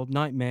 6-year-old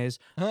nightmares.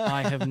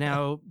 I have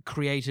now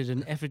created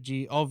an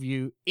effigy of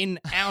you in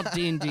our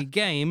D&D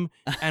game,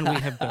 and we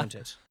have burnt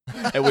it.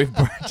 And we've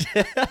burnt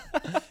it.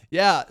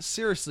 Yeah,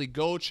 seriously,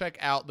 go check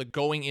out the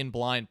Going in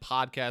Blind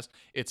podcast.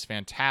 It's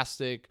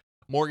fantastic.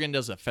 Morgan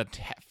does a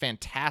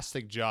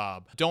fantastic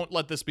job. Don't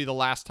let this be the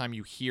last time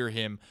you hear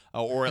him,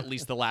 or at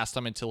least the last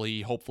time until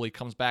he hopefully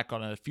comes back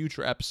on a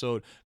future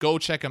episode. Go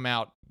check him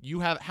out.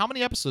 How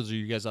many episodes are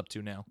you guys up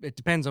to now? It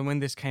depends on when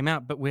this came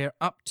out, but we're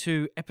up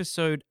to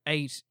episode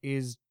 8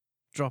 is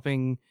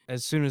dropping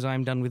as soon as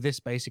I'm done with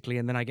this, basically,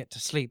 and then I get to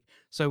sleep.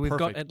 So we've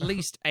got at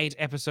least 8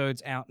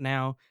 episodes out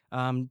now,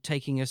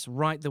 taking us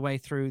right the way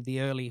through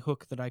the early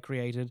hook that I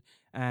created,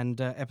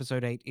 and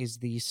episode 8 is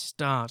the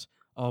start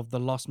of the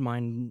Lost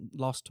Mine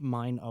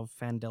of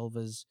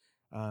Phandelver's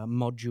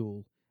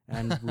module,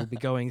 and we'll be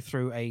going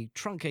through a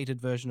truncated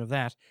version of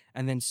that,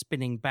 and then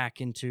spinning back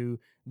into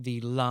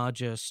the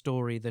larger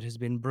story that has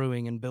been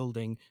brewing and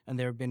building. And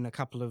there have been a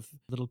couple of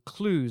little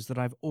clues that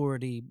I've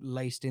already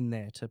laced in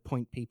there to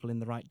point people in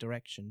the right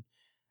direction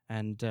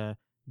and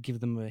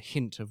give them a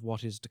hint of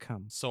what is to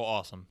come. So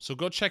awesome. So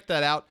go check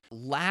that out.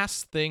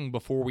 Last thing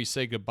before we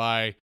say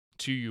goodbye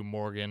to you,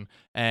 Morgan,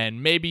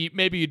 and maybe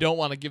you don't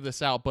want to give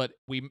this out, but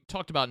we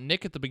talked about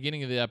Nick at the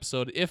beginning of the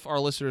episode. If our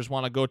listeners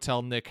want to go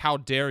tell Nick, how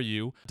dare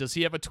you? Does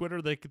he have a Twitter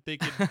they could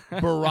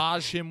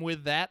barrage him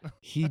with that?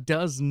 He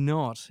does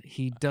not.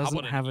 He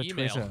doesn't have a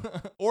email?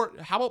 Twitter. Or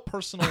how about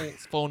personal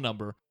phone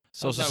number?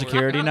 Social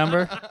security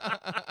number?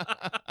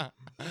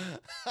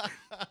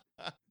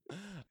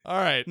 All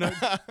right. No,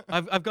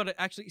 I've got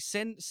to actually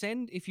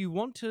send if you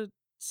want to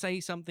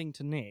say something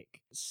to Nick,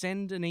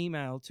 send an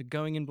email to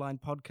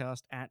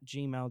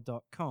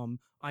goinginblindpodcast@gmail.com.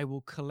 I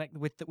will collect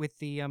with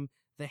the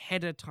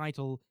header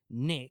title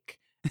Nick,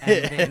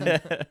 and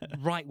then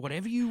write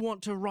whatever you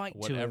want to write to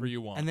him. Whatever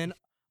you want. And then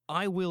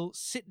I will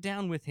sit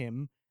down with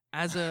him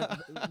as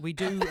we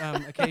do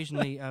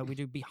occasionally we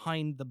do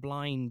Behind the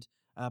Blind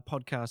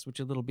podcast, which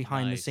are little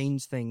behind the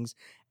scenes things,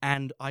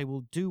 and I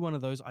will do one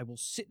of those. I will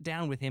sit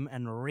down with him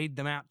and read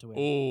them out to him.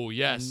 Oh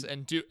yes,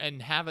 and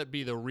have it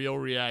be the real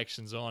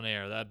reactions on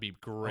air. That'd be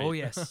great. Oh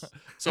yes.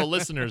 So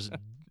listeners,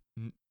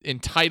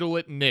 entitle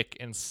it Nick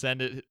and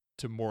send it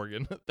to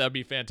Morgan. That'd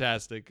be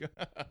fantastic.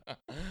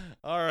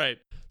 All right.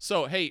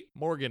 So hey,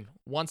 Morgan,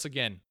 once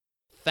again,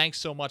 thanks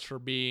so much for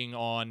being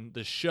on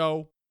the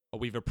show.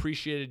 We've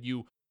appreciated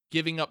you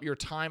giving up your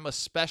time,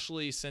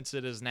 especially since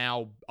it is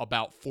now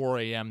about 4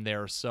 a.m.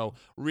 there. So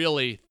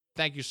really,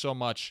 thank you so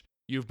much.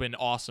 You've been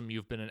awesome.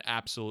 You've been an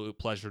absolute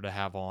pleasure to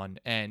have on.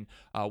 And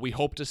we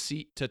hope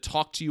to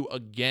talk to you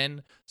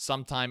again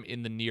sometime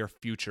in the near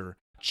future.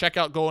 Check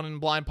out Going in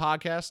Blind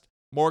Podcast.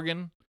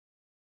 Morgan,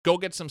 go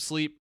get some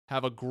sleep.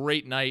 Have a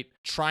great night.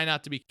 Try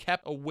not to be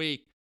kept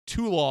awake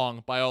too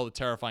long by all the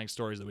terrifying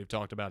stories that we've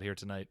talked about here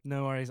tonight.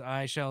 No worries.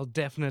 I shall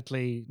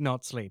definitely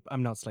not sleep.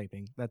 I'm not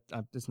sleeping. That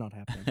it's not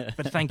happening.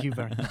 But thank you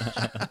very much.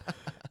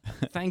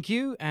 Thank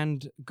you,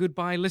 and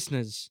goodbye,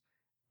 listeners.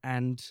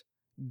 And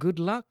good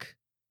luck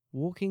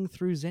walking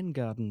through Zen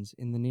gardens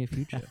in the near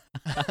future.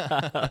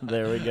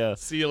 There we go.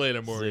 See you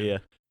later, Morgan. See ya.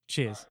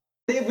 Cheers.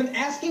 They have been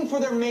asking for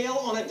their mail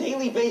on a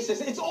daily basis.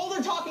 It's all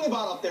they're talking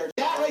about up there.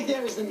 That right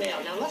there is the mail.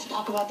 Now let's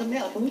talk about the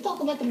mail. Can we talk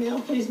about the mail,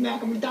 please,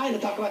 Mac? I'm dying to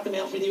talk about the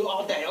mail with you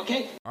all day,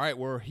 okay? All right,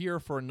 we're here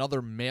for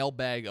another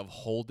mailbag of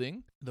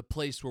holding, the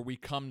place where we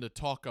come to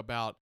talk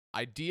about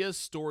ideas,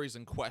 stories,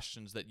 and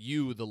questions that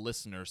you, the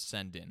listeners,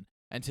 send in.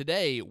 And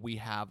today we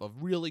have a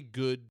really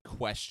good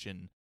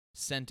question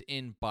sent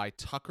in by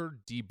Tucker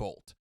D.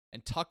 Bolt.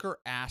 And Tucker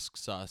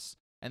asks us,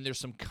 and there's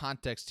some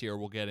context here,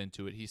 we'll get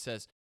into it. He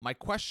says, my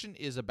question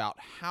is about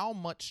how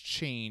much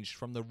change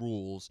from the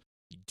rules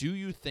do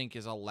you think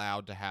is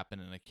allowed to happen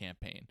in a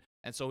campaign?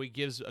 And so he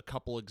gives a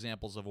couple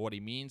examples of what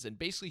he means. And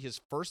basically his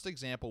first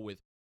example with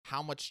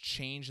how much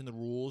change in the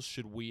rules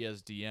should we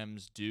as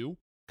DMs do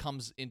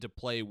comes into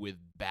play with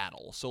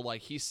battle. So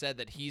like he said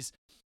that he's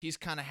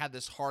kind of had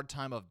this hard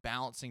time of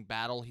balancing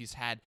battle. He's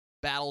had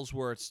battles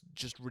where it's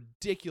just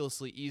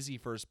ridiculously easy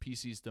for his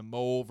PCs to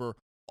mow over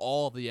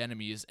all of the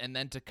enemies, and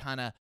then to kind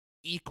of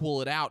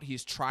equal it out,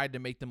 he's tried to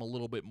make them a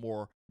little bit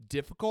more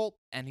difficult,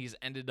 and he's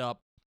ended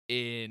up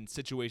in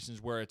situations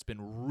where it's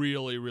been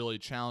really, really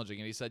challenging.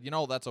 And he said,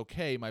 that's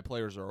okay. My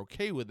players are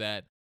okay with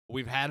that.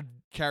 We've had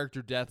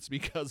character deaths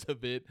because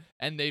of it,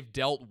 and they've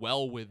dealt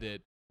well with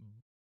it.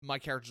 My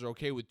characters are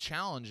okay with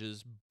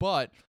challenges,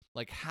 but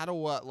how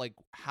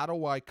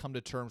do I come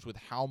to terms with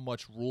how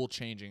much rule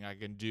changing I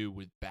can do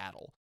with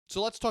battle?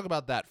 So let's talk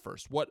about that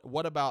first.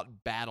 What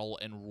about battle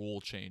and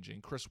rule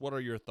changing? Chris, what are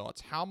your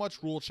thoughts? How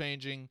much rule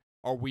changing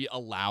are we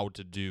allowed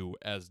to do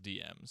as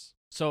DMs?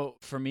 So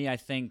for me, I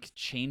think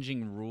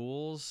changing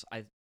rules,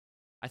 I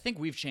think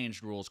we've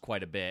changed rules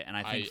quite a bit, and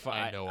I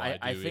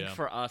think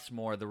for us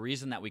more, the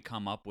reason that we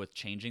come up with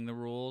changing the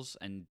rules,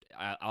 and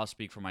I'll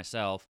speak for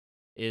myself,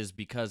 is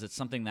because it's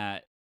something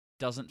that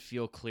doesn't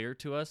feel clear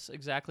to us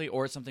exactly,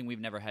 or it's something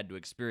we've never had to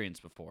experience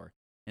before.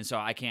 And so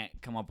I can't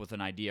come up with an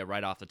idea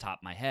right off the top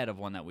of my head of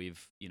one that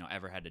we've,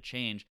 ever had to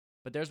change.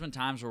 But there's been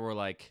times where we're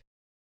like,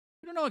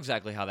 we don't know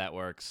exactly how that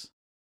works.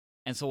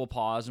 And so we'll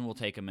pause and we'll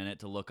take a minute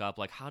to look up,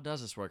 how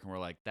does this work? And we're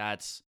like,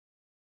 that's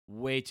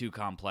way too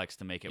complex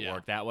to make it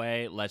work that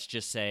way. Let's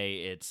just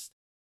say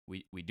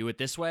we do it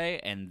this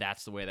way, and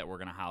that's the way that we're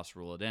going to house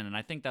rule it in. And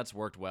I think that's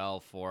worked well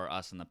for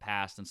us in the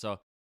past. And so,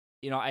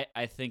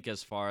 I think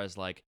as far as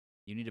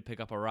you need to pick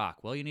up a rock,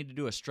 well, you need to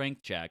do a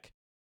strength check.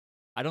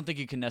 I don't think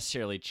you can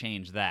necessarily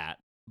change that,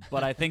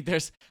 but I think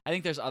there's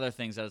other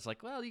things that it's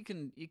well, you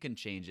can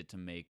change it to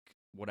make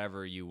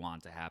whatever you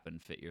want to happen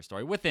fit your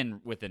story within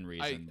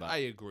reason. I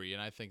agree,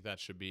 and I think that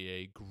should be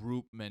a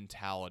group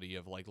mentality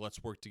of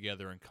let's work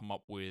together and come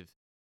up with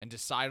and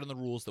decide on the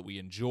rules that we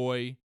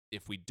enjoy.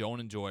 If we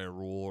don't enjoy a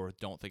rule or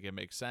don't think it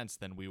makes sense,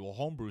 then we will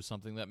homebrew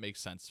something that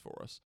makes sense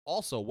for us.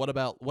 Also, what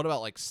about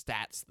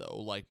stats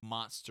though,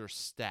 monster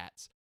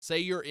stats? Say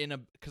you're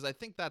because I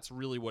think that's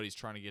really what he's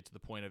trying to get to the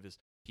point of is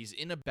he's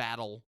in a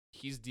battle,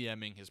 he's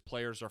DMing, his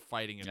players are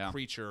fighting a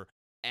creature,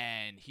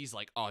 and he's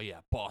like, oh yeah,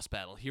 boss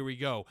battle, here we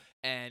go.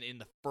 And in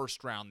the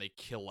first round, they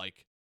kill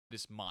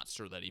this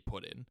monster that he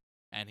put in.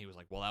 And he was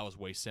like, well, that was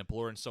way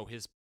simpler. And so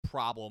his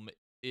problem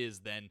is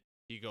then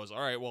he goes,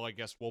 all right, well, I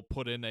guess we'll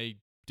put in a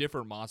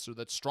different monster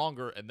that's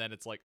stronger. And then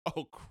it's like,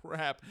 oh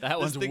crap, that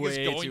this thing way is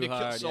going too to kill.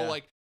 hard, So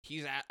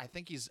I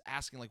think he's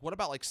asking what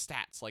about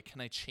stats? Can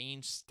I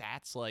change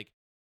stats?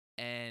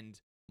 And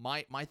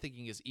my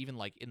thinking is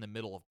even in the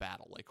middle of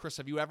battle. Chris,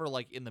 have you ever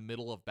in the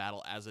middle of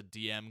battle as a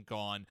DM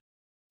gone,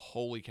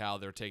 holy cow,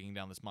 they're taking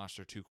down this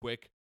monster too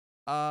quick?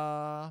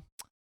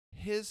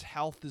 His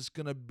health is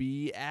gonna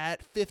be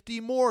at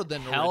 50 more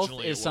than health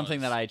originally is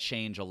something that I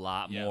change a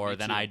lot more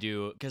than I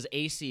do, because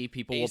AC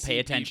people will pay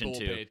attention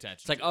to. It's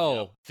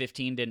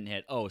 15 didn't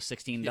hit.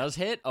 16 does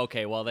hit.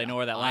 Okay, well they know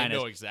where that line is.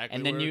 I know exactly.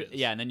 And then where it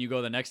is. and then you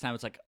go the next time.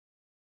 It's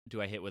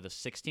do I hit with a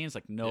 16? It's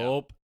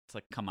nope.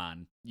 It's come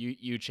on,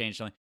 you changed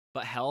something.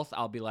 But health,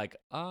 I'll be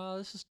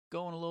this is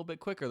going a little bit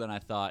quicker than I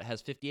thought. It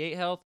has 58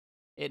 health.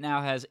 It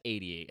now has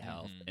 88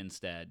 health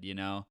instead,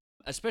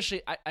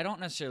 Especially, I don't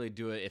necessarily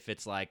do it if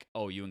it's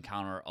you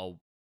encounter a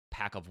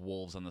pack of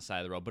wolves on the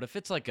side of the road. But if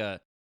it's a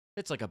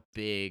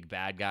big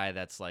bad guy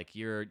that's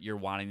you're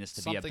wanting this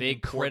to something be a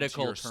big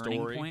critical turning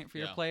story. point for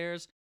your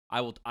players,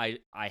 I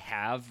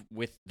have,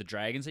 with the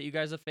dragons that you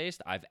guys have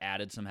faced, I've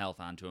added some health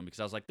onto them because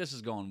I was this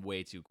is going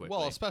way too quickly.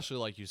 Well, especially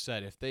like you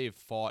said, if they've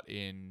fought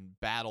in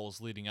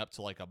battles leading up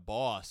to a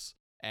boss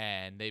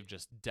and they've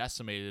just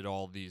decimated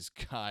all these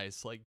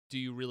guys, do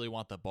you really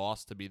want the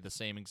boss to be the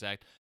same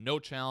exact, no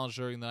challenge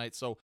during the night?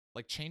 So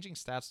changing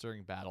stats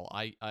during battle,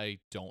 I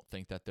don't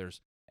think that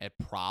there's a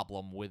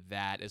problem with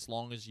that as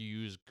long as you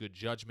use good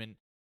judgment,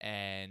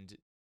 and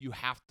you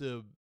have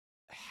to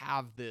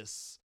have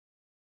this,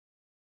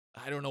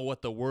 I don't know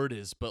what the word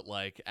is, but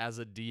as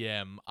a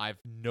DM,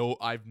 I've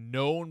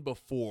known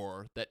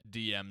before that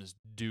DMs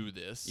do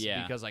this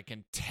because I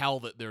can tell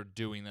that they're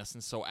doing this.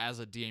 And so as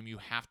a DM, you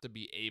have to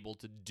be able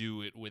to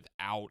do it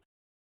without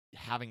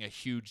having a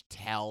huge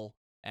tell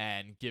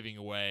and giving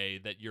away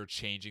that you're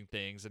changing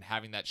things and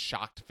having that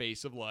shocked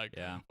face of like,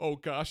 Yeah. oh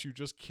gosh, you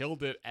just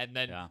killed it, and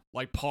then Yeah.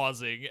 like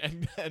pausing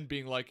and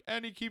being like,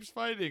 and he keeps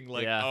fighting,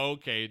 like, Yeah.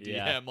 okay, DM,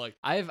 Yeah. like,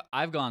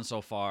 I've gone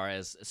so far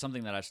as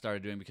something that I've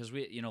started doing because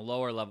we,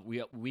 lower level,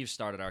 we've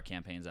started our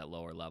campaigns at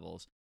lower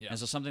levels. Yeah. And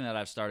so something that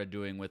I've started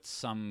doing with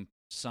some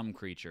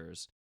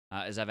creatures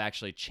is I've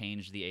actually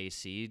changed the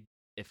AC.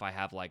 If I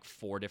have like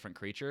 4 different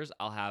creatures,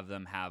 I'll have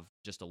them have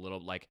just a little,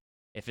 like,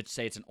 if it's,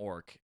 say it's an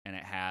orc and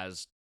it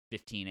has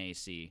 15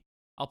 AC,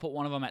 I'll put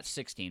one of them at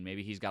 16.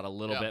 Maybe he's got a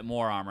little bit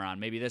more armor on.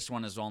 Maybe this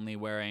one is only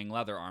wearing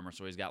leather armor,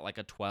 so he's got like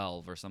a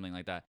 12 or something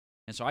like that.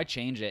 And so I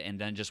change it and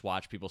then just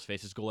watch people's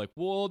faces go like,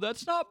 well,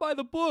 that's not by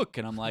the book.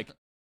 And I'm like,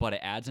 but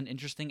it adds an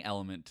interesting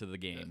element to the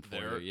game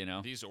for you,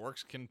 These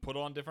orcs can put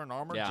on different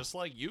armor Yeah. just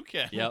like you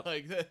can. Yep.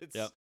 Like,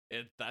 Yep.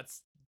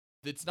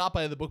 It's not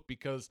by the book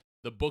because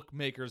the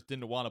bookmakers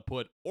didn't want to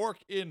put orc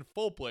in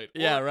full plate,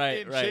 orc Yeah, right,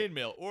 in right.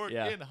 chainmail, orc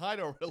Yeah. in hide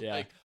armor. Yeah.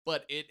 Like,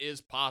 but it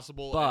is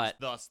possible, But,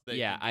 and thus they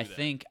yeah, can do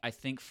that. I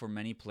think for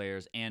many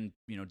players and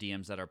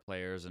DMs that are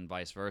players and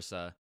vice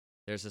versa,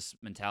 there's this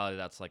mentality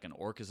that's like an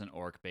orc is an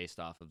orc based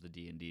off of the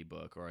D&D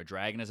book, or a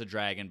dragon is a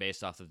dragon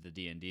based off of the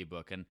D&D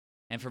book, and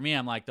for me,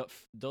 I'm like,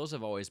 those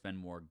have always been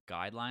more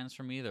guidelines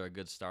for me. They're a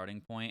good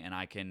starting point, and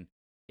I can,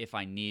 if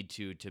I need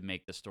to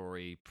make the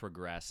story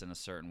progress in a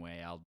certain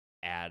way, I'll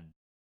add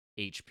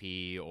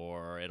HP,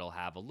 or it'll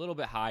have a little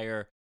bit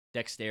higher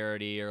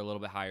dexterity or a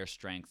little bit higher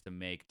strength to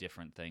make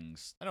different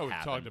things I know we've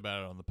happen. talked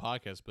about it on the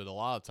podcast, but a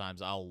lot of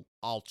times I'll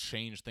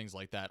change things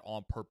like that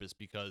on purpose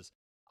because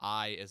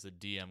I, as a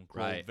DM,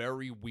 grow Right.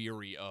 very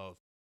weary of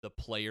the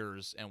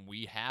players, and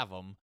we have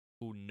them,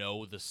 who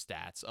know the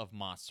stats of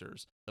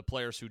monsters. The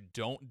players who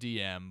don't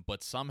DM,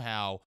 but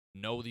somehow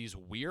know these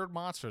weird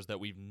monsters that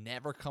we've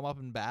never come up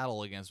in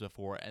battle against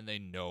before, and they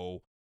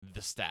know the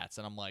stats.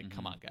 And I'm like,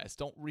 come on, guys,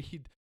 don't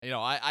read.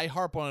 I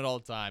harp on it all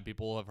the time.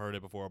 People have heard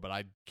it before, but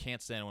I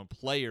can't stand when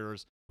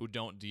players who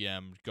don't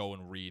DM go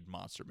and read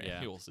monster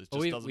manuals. It just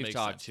doesn't we've make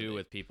talked sense to too me.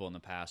 with people in the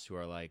past who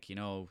are like,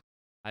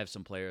 I have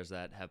some players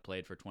that have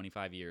played for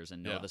 25 years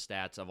and know Yeah. the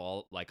stats of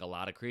all, like, a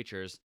lot of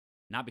creatures,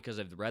 not because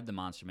they've read the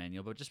monster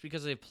manual, but just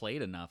because they've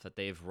played enough that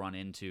they've run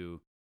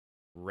into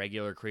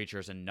regular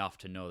creatures enough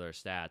to know their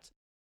stats.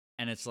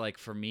 And it's like,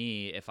 for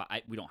me, if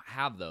we don't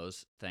have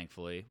those,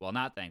 thankfully. Well,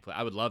 not thankfully.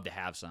 I would love to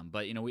have some,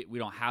 but we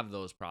don't have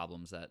those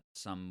problems that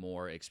some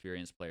more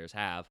experienced players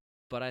have.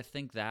 But I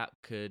think that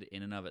could,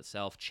 in and of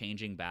itself,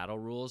 changing battle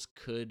rules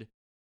could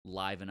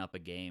liven up a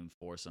game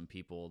for some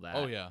people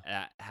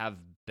that have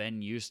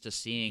been used to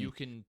seeing. You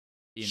can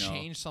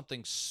change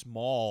something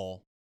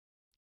small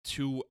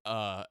to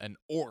an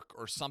orc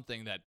or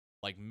something that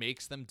like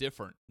makes them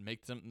different,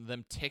 make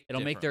them tick.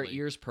 It'll make their differently.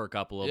 ears perk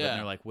up a little bit, and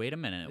they're like, "Wait a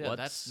minute, Yeah, what's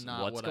that's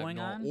not what's what going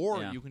on?" Or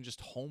Yeah. you can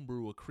just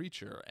homebrew a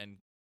creature and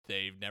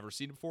they've never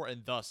seen it before,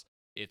 and thus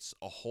it's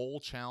a whole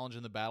challenge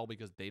in the battle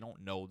because they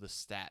don't know the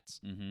stats.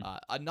 Mhm.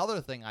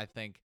 Another thing I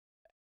think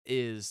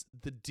is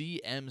the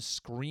DM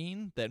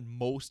screen that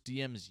most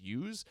DMs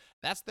use.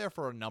 That's there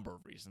for a number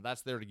of reasons.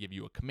 That's there to give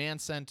you a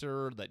command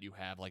center, that you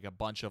have like a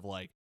bunch of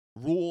like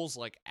rules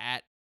like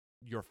at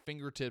your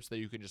fingertips that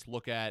you can just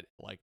look at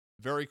like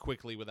very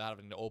quickly without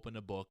having to open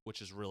a book,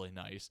 which is really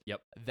nice.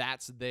 Yep.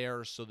 That's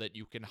there so that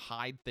you can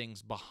hide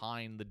things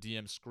behind the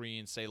DM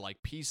screen, say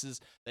like pieces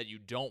that you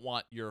don't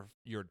want your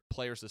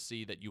players to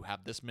see, that you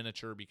have this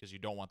miniature because you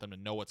don't want them to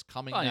know what's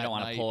coming. Well, you that don't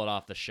want to night. pull it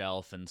off the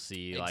shelf and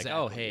see like,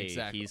 Exactly, oh, hey,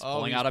 exactly. he's Oh,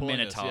 pulling out a pulling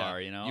this,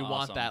 minotaur. yeah. You want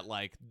awesome. that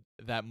like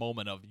that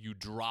moment of you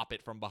drop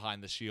it from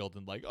behind the shield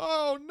and like,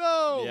 oh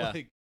no, Yeah.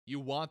 like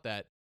you want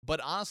that. But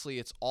honestly,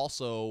 it's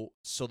also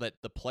so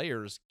that the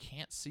players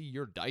can't see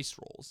your dice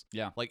rolls.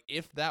 Yeah. Like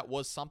if that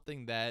was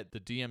something that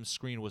the DM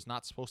screen was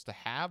not supposed to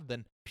have,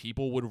 then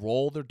people would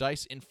roll their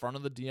dice in front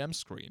of the DM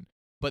screen.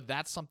 But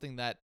that's something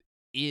that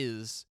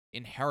is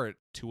inherent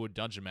to a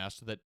dungeon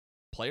master, that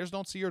players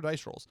don't see your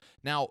dice rolls.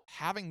 Now,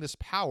 having this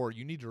power,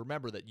 you need to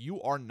remember that you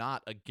are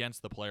not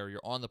against the player, you're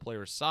on the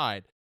player's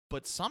side,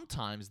 but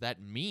sometimes that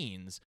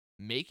means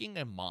making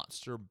a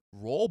monster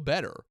roll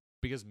better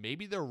because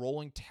maybe they're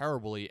rolling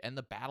terribly and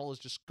the battle is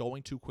just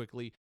going too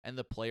quickly and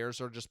the players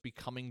are just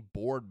becoming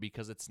bored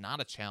because it's not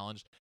a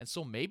challenge. And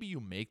so maybe you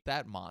make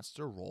that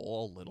monster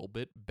roll a little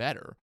bit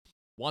better.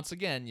 Once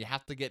again, you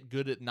have to get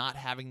good at not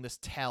having this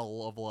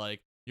tell of like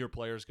your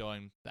players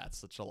going, that's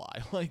such a lie.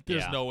 Like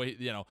there's Yeah. no way,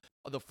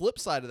 The flip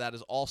side of that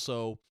is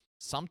also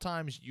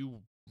sometimes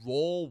you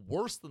roll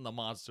worse than the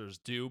monsters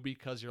do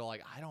because you're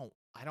like, I don't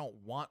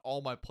want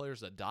all my players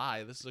to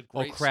die. This is a Oh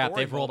great crap!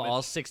 story They've rolled moment.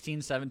 all 16,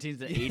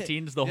 17s, and Yeah,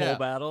 18s the yeah. whole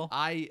battle.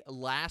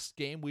 Last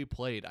game we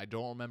played, I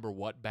don't remember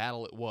what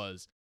battle it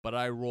was, but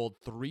I rolled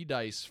 3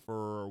 dice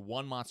for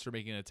one monster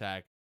making an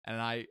attack, and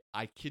I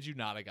kid you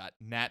not, I got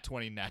nat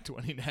 20, nat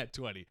 20, nat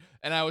 20.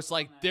 And I was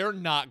like, they're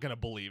not going to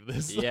believe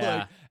this. Yeah.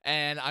 Like,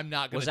 and I'm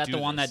not going to Was do that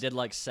the one this. that did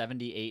like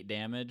 78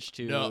 damage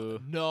to?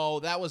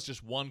 No, that was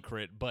just one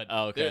crit, but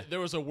Oh, okay.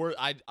 there was a word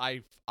I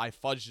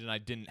fudged and I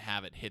didn't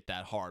have it hit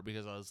that hard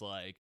because I was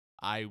like,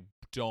 I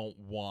don't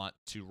want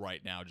to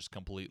right now just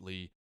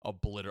completely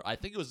obliterate. I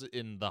think it was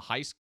in the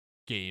heist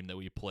game that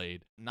we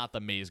played, not the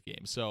maze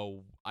game.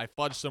 So I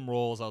fudged some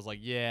rules. I was like,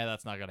 yeah,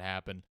 that's not gonna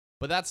happen.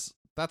 But that's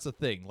the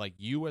thing. Like,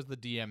 you as the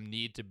DM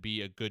need to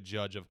be a good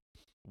judge of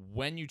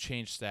when you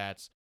change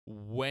stats,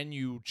 when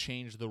you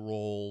change the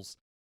roles,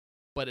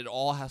 but it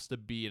all has to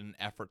be an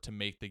effort to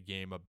make the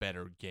game a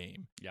better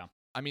game. Yeah.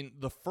 I mean,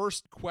 the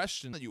first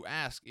question that you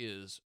ask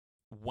is,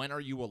 when are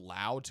you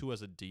allowed to,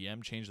 as a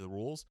DM, change the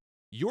rules?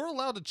 You're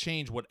allowed to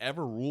change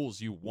whatever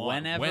rules you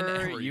want.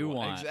 Whenever you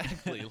want.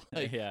 Exactly.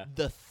 Like, Yeah.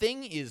 The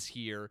thing is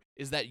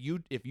that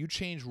if you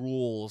change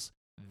rules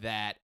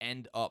that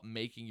end up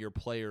making your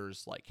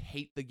players like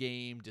hate the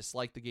game,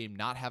 dislike the game,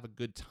 not have a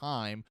good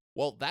time,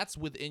 well, that's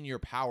within your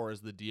power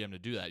as the DM to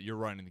do that. You're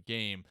running the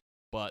game,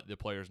 but the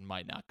players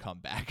might not come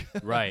back.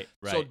 Right.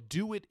 So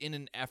do it in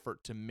an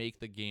effort to make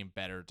the game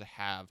better, to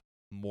have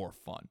more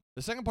fun.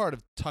 The second part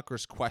of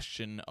Tucker's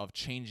question of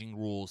changing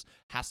rules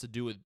has to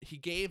do with, he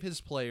gave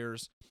his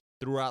players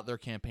throughout their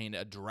campaign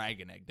a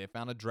dragon egg. They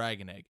found a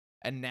dragon egg.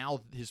 And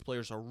now his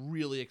players are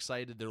really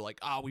excited. They're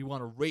like, we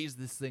want to raise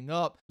this thing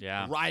up,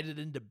 ride it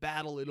into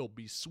battle. It'll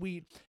be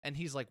sweet. And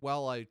he's like,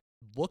 well, I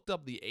looked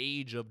up the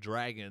age of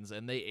dragons,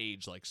 and they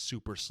age like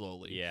super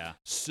slowly. Yeah.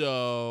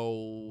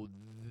 So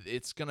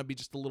it's going to be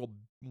just a little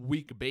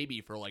weak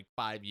baby for like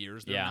 5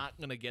 years. They're not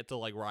going to get to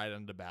like ride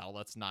into battle.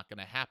 That's not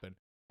going to happen.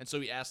 And so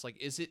he asked, like,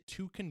 is it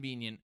too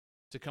convenient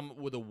to come up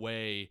with a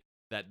way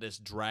that this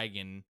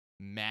dragon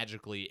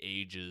magically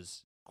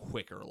ages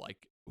quicker?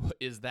 Like,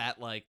 is that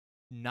like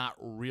not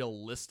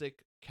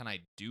realistic? Can I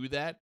do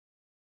that?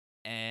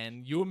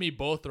 And you and me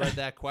both read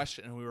that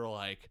question, and we were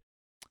like,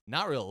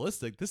 not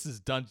realistic. This is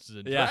Dungeons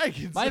and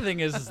Dragons. My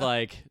thing is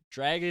like,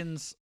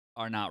 dragons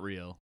are not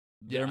real.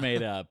 They're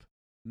made up.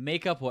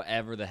 Make up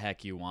whatever the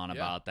heck you want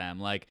about them.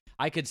 Like,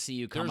 I could see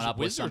you coming up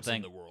with something.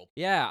 in the world.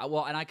 Yeah,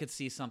 well, and I could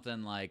see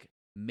something like,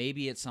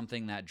 maybe it's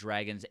something that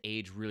dragons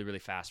age really, really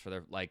fast for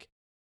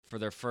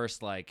their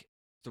first like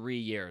 3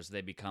 years.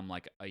 They become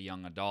like a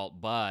young adult,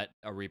 but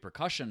a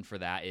repercussion for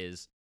that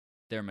is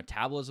their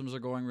metabolisms are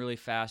going really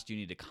fast. You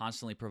need to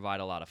constantly provide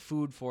a lot of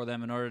food for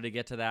them in order to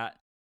get to that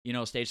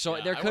stage. So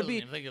there could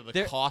be think of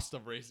the cost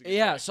of raising.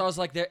 Yeah, so I was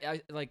like,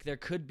 there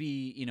could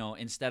be,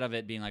 instead of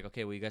it being like,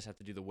 okay, well, you guys have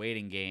to do the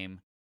waiting game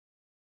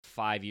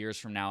 5 years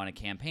from now in a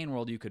campaign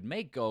world, you could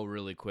make go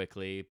really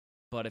quickly.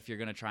 But if you're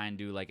going to try and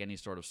do like any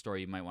sort of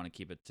story, you might want to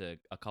keep it to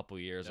a couple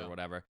years or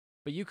whatever.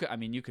 But you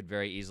could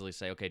very easily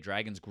say, okay,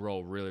 dragons grow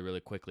really, really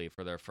quickly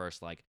for their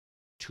first like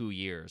 2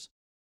 years.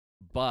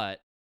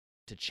 But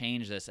to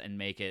change this and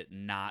make it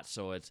not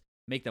so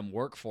make them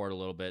work for it a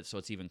little bit so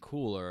it's even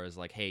cooler is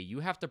like, hey, you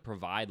have to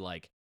provide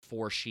like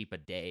 4 sheep a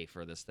day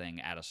for this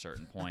thing at a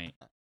certain point.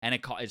 And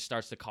it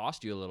starts to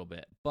cost you a little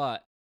bit.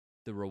 But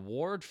the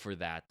reward for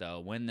that,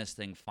 though, when this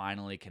thing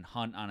finally can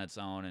hunt on its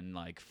own and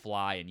like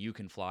fly, and you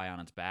can fly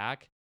on its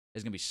back,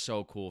 is gonna be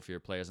so cool for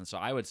your players. And so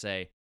I would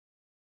say,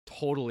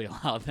 totally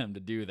allow them to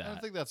do that. I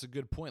think that's a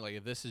good point. Like,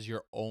 if this is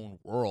your own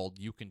world,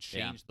 you can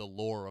change the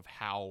lore of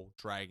how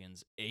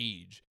dragons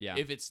age. Yeah.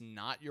 If it's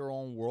not your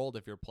own world,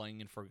 if you're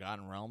playing in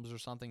Forgotten Realms or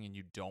something, and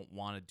you don't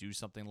want to do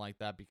something like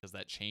that because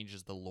that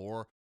changes the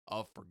lore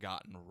of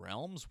Forgotten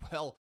Realms,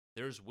 well,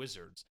 there's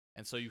wizards,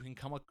 and so you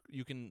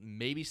can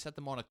maybe set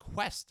them on a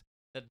quest.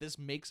 That this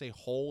makes a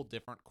whole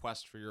different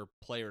quest for your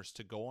players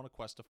to go on a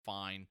quest to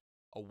find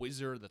a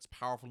wizard that's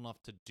powerful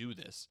enough to do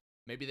this.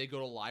 Maybe they go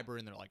to a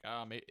library and they're like,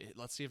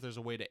 let's see if there's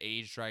a way to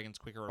age dragons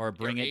quicker. Or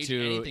bring it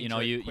to,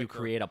 you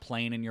create a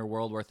plane in your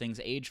world where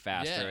things age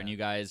faster, and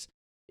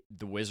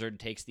the wizard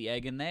takes the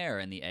egg in there,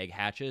 and the egg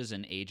hatches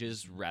and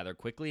ages rather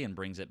quickly and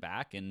brings it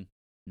back, and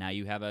now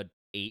you have a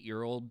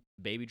 8-year-old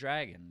baby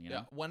dragon.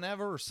 Yeah.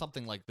 Whenever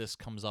something like this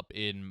comes up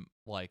in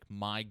like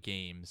my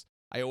games,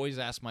 I always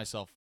ask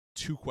myself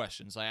 2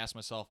 questions. I ask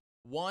myself,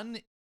 one,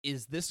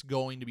 is this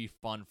going to be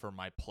fun for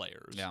my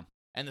players? Yeah.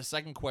 And the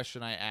second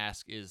question I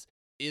ask is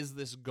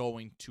this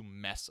going to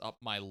mess up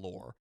my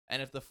lore?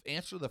 And if the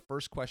answer to the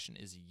first question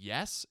is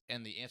yes,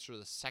 and the answer to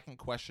the second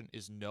question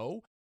is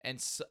no,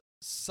 and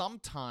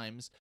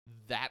sometimes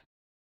that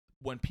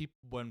when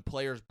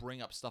players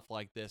bring up stuff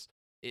like this,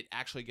 it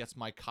actually gets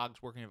my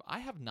cogs working. I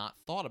have not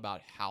thought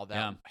about how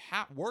that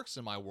works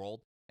in my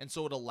world, and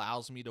so it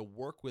allows me to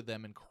work with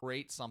them and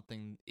create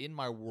something in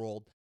my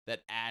world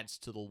that adds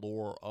to the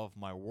lore of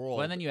my world.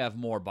 Well, and then you have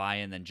more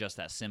buy-in than just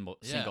that single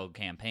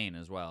campaign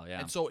as well. Yeah.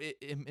 And so,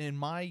 in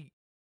my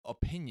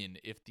opinion,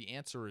 if the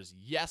answer is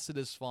yes, it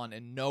is fun,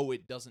 and no,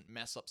 it doesn't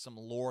mess up some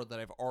lore that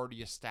I've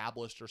already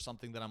established or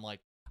something that I'm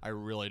like, I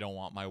really don't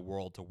want my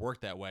world to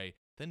work that way,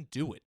 then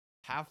do it.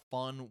 Have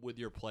fun with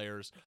your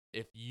players.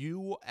 If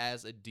you,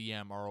 as a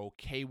DM, are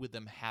okay with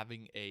them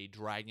having a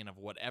dragon of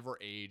whatever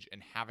age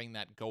and having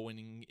that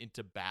going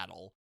into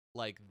battle,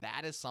 like,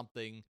 that is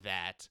something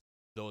that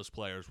those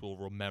players will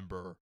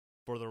remember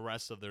for the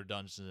rest of their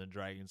Dungeons and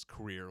Dragons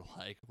career.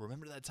 Like,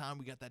 remember that time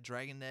we got that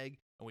dragon egg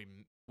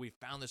and we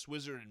found this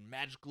wizard and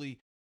magically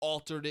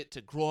altered it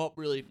to grow up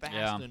really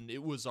fast, and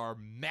it was our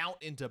mount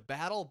into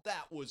battle?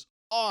 That was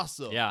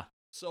awesome. Yeah.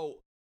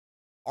 So,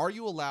 are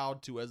you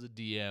allowed to, as a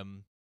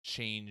DM,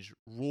 change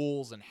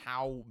rules, and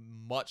how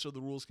much of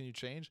the rules can you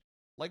change?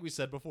 like we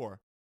said before,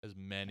 as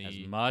many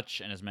As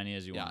much and as many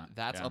as you yeah, want.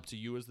 that's up to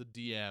you as the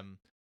DM.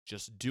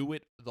 Just do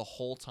it the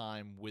whole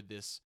time with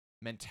this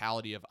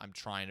mentality of I'm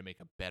trying to make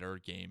a better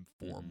game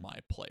for my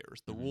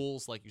players. The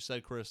rules, like you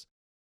said, Chris,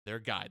 they're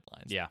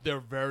guidelines. Yeah. They're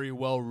very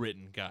well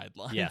written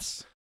guidelines.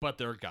 Yes. But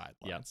they're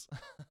guidelines.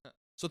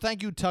 So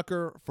thank you,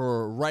 Tucker,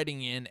 for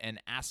writing in and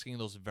asking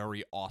those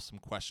very awesome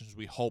questions.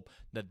 We hope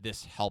that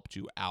this helped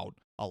you out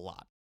a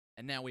lot.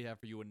 And now we have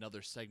for you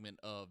another segment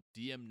of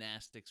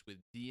DM-nastics with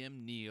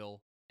DM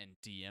Neil and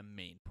DM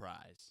Main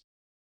Prize.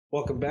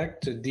 Welcome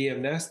back to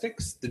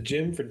DM-nastics, the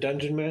gym for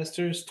dungeon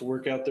masters to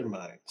work out their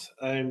minds.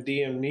 I'm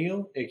DM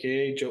Neil,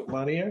 aka Joke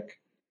Maniac.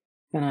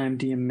 And I'm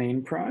DM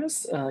Main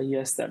Prize.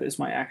 Yes, that is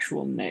my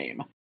actual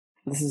name.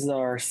 This is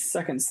our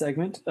second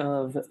segment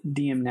of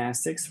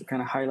DM-nastics. We're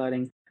kind of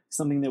highlighting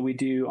something that we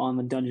do on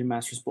the Dungeon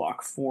Masters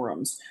Block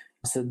forums.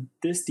 So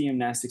this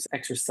DM-nastics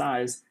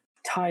exercise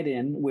tied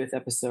in with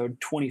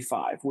episode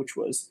 25, which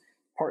was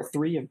part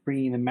 3 of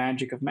bringing the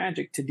magic of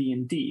magic to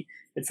D&D.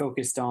 It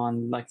focused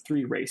on like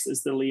 3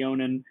 races, the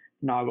Leonin,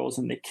 Noggles,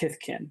 and the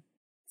Kithkin.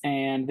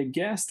 And the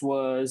guest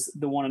was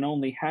the one and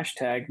only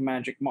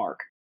 #MagicMark.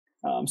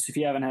 So if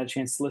you haven't had a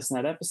chance to listen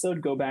to that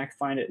episode, go back,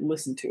 find it,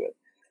 listen to it.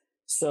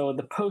 So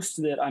the post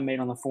that I made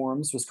on the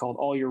forums was called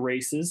All Your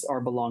Races Are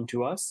Belong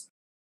to Us.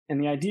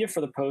 And the idea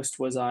for the post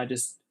was I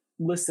just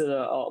listed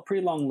a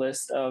pretty long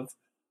list of,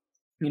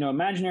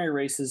 imaginary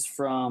races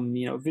from,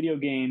 video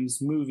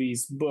games,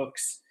 movies,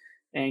 books,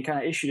 and kind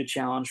of issued a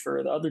challenge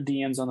for the other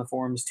DMs on the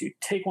forums to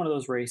take one of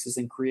those races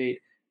and create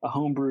a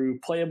homebrew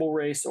playable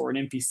race or an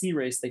NPC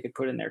race they could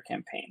put in their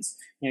campaigns.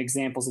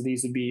 Examples of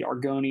these would be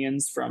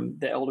Argonians from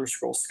the Elder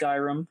Scrolls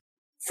Skyrim,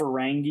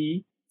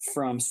 Ferengi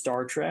from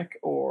Star Trek,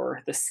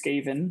 or the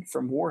Skaven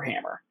from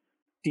Warhammer.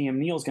 DM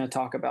Neil's going to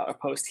talk about a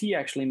post he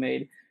actually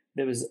made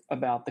that was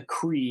about the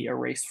Kree, a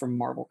race from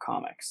Marvel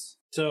Comics.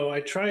 So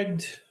I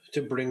tried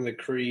to bring the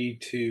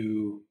Kree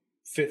to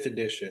 5th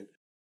edition,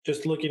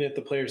 just looking at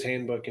the player's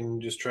handbook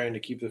and just trying to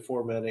keep the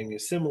formatting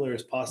as similar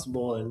as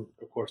possible, and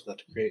of course not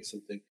to create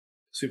something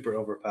super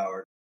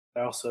overpowered.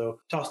 I also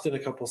tossed in a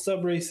couple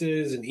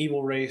sub-races, an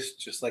evil race,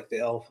 just like the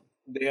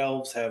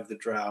elves have the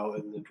Drow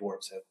and the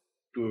dwarves have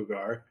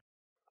Duergar.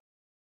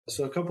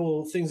 So a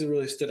couple things that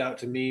really stood out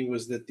to me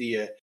was that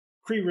the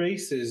Kree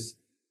race is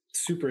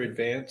super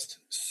advanced,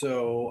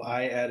 so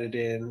I added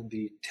in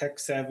the tech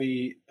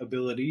savvy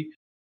ability.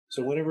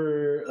 So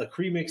whenever a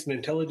Kree makes an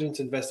intelligence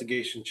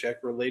investigation check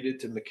related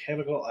to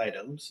mechanical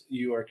items,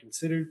 you are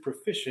considered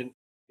proficient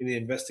in the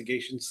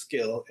investigation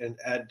skill and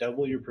add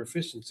double your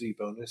proficiency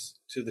bonus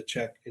to the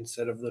check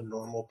instead of the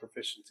normal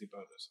proficiency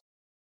bonus.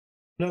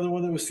 Another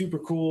one that was super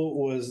cool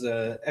was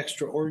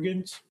extra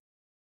organs.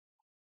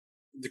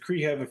 The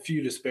Kree have a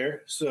few to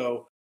spare,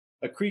 so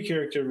a Kree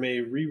character may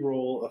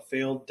re-roll a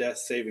failed death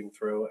saving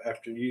throw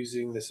after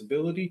using this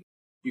ability.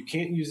 You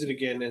can't use it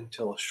again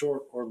until a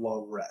short or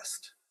long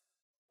rest.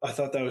 I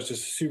thought that was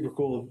just a super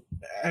cool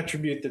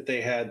attribute that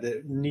they had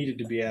that needed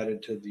to be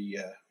added to the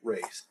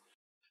race.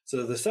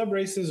 So the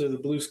sub-races are the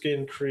blue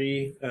skin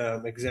Kree.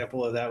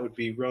 Example of that would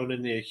be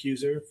Ronan the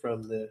Accuser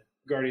from the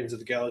Guardians of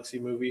the Galaxy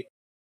movie.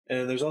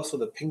 And there's also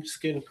the pink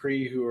skin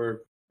Kree, who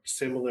are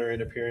similar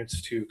in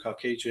appearance to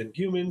Caucasian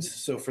humans.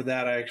 So for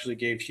that, I actually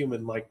gave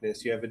human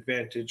likeness. You have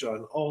advantage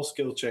on all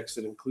skill checks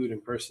that include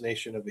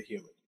impersonation of a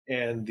human.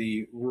 And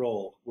the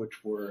roll,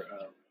 which were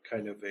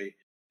kind of a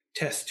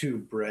test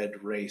tube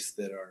bred race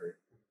that are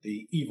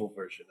the evil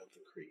version of the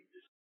Kree.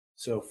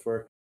 So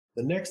for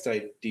the next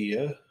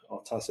idea,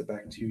 I'll toss it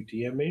back to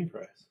DM Main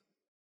Prize.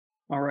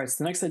 All right,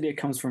 so the next idea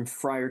comes from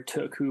Friar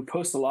Took, who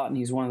posts a lot, and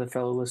he's one of the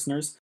fellow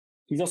listeners.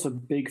 He's also a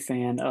big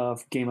fan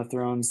of Game of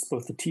Thrones,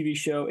 both the TV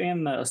show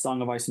and the A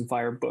Song of Ice and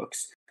Fire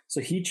books.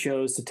 So he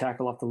chose to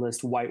tackle off the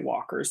list White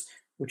Walkers,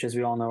 which, as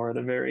we all know, are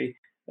the very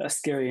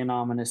scary and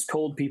ominous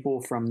cold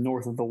people from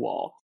north of the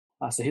Wall.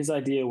 So his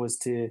idea was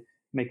to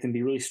make them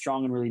be really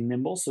strong and really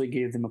nimble, so he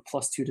gave them a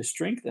 +2 to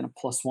strength and a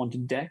 +1 to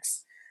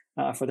dex.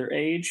 For their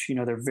age,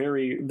 they're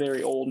very,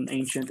 very old and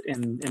ancient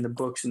in the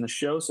books and the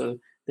show, so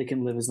they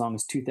can live as long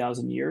as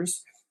 2,000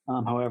 years.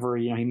 However,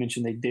 he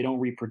mentioned they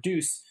don't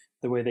reproduce.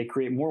 The way they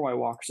create more White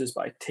Walkers is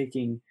by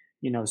taking,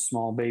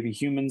 small baby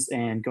humans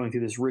and going through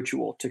this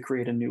ritual to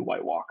create a new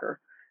White Walker.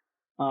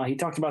 He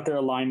talked about their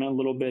alignment a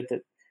little bit,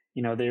 that,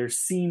 they're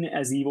seen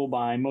as evil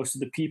by most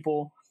of the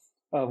people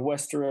of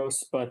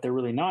Westeros, but they're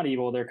really not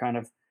evil. They're kind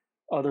of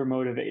other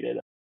motivated.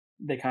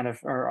 They kind of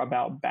are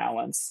about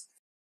balance.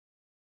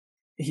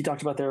 He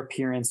talked about their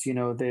appearance.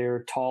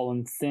 They're tall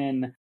and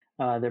thin.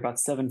 They're about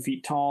 7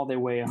 feet tall. They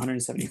weigh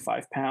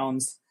 175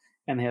 pounds,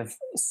 and they have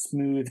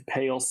smooth,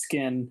 pale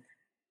skin,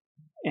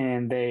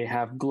 and they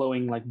have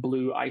glowing, like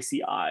blue,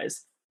 icy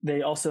eyes.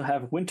 They also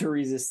have winter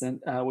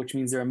resistant, which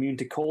means they're immune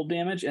to cold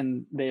damage,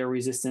 and they are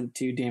resistant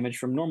to damage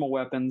from normal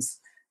weapons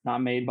not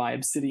made by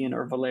obsidian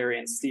or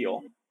Valyrian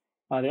steel.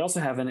 They also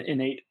have an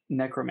innate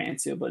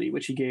necromancy ability,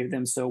 which he gave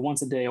them. So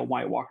once a day, a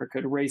White Walker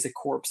could raise a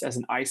corpse as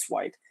an ice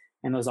white,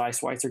 and those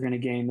ice whites are going to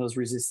gain those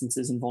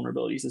resistances and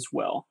vulnerabilities as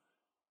well.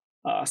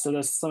 So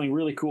that's something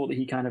really cool that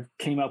he kind of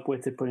came up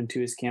with to put into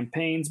his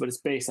campaigns, but it's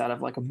based out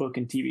of like a book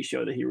and TV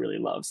show that he really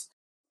loves.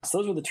 So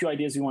those were the two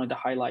ideas we wanted to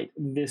highlight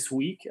this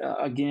week.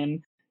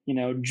 Again,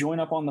 join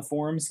up on the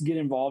forums, get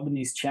involved in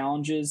these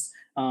challenges.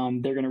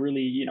 They're going to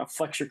really,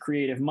 flex your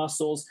creative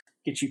muscles,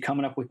 get you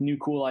coming up with new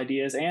cool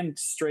ideas, and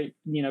straight,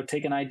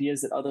 taking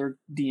ideas that other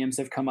DMs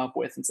have come up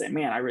with and say,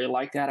 man, I really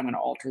like that. I'm going to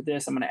alter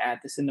this. I'm going to add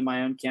this into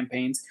my own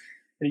campaigns.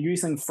 And you do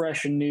something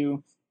fresh and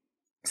new,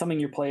 something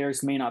your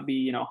players may not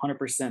be,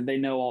 100%. They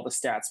know all the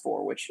stats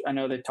for, which I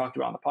know they talked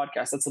about on the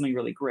podcast. That's something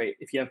really great.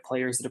 If you have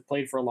players that have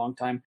played for a long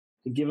time,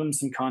 to give them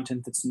some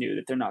content that's new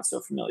that they're not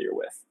so familiar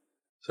with.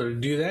 So to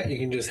do that, you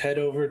can just head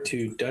over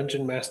to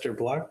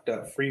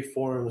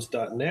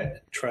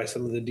dungeonmasterblock.freeforums.net, try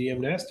some of the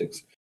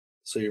DMnastics,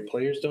 so your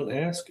players don't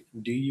ask,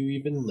 do you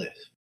even live?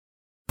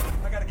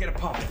 I gotta get a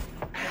pump.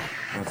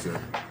 That's it.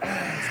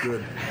 It's good.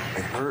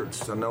 It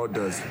hurts. I know it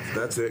does.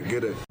 That's it.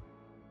 Get it.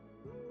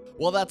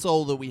 Well, that's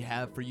all that we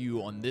have for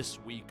you on this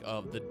week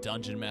of the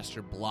Dungeon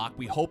Master Block.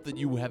 We hope that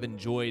you have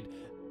enjoyed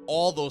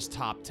all those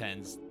top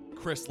 10s.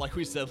 Chris, like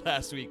we said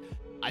last week,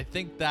 I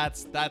think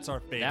that's our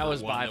favorite. That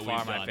was one by that far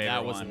we've my done. favorite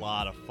That was one. a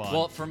lot of fun.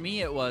 Well, for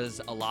me, it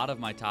was a lot of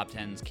my top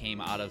 10s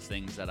came out of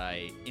things that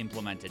I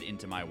implemented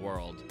into my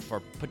world for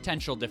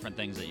potential different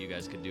things that you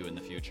guys could do in the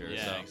future.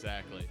 Yeah, so.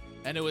 exactly.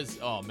 And it was,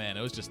 it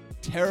was just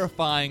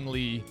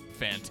terrifyingly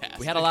fantastic.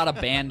 We had a lot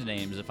of band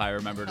names, if I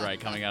remembered right,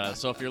 coming out of it.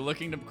 So if you're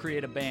looking to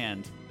create a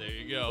band, there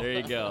you go. There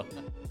you go.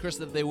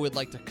 Chris, if they would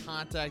like to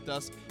contact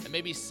us and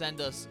maybe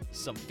send us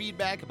some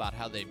feedback about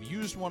how they've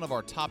used one of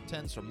our top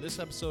 10s from this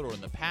episode or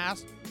in the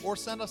past, or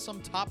send us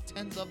some top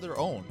 10s of their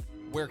own,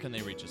 where can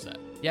they reach us at?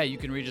 Yeah, you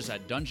can reach us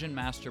at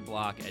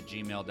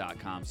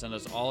dungeonmasterblock@gmail.com. Send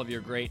us all of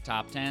your great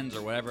top 10s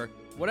or whatever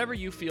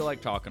you feel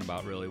like talking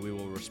about, really. We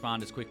will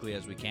respond as quickly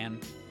as we can.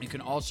 You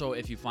can also,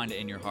 if you find it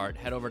in your heart,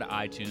 head over to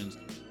iTunes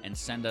and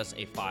send us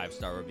a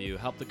 5-star review.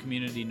 Help the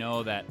community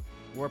know that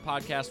we're a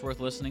podcast worth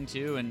listening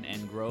to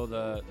and grow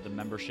the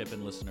membership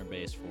and listener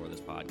base for this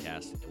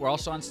podcast. We're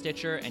also on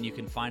Stitcher, and you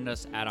can find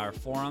us at our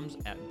forums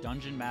at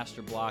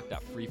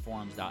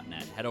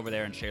dungeonmasterblock.freeforums.net. Head over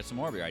there and share some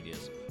more of your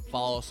ideas.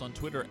 Follow us on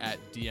Twitter at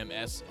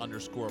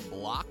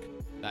DMS_block.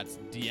 That's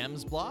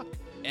DMs block.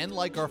 And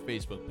like our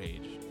Facebook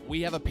page.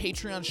 We have a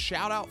Patreon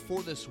shout out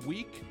for this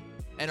week.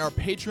 And our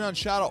Patreon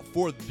shout out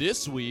for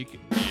this week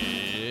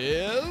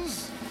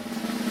is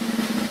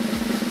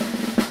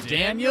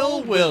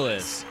Daniel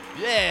Willis.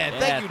 Yeah,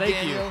 thank you, thank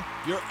Daniel.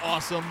 You're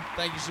awesome.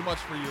 Thank you so much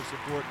for your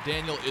support.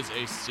 Daniel is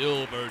a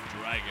silver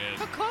dragon.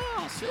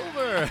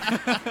 Silver.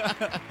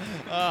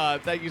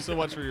 Thank you so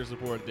much for your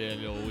support,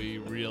 Daniel. We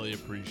really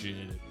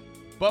appreciate it.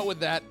 But with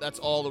that, that's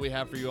all that we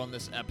have for you on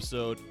this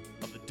episode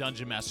of the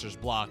Dungeon Master's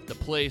Block, the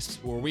place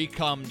where we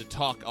come to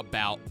talk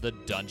about the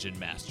Dungeon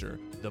Master,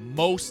 the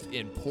most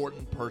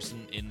important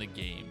person in the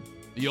game.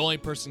 The only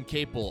person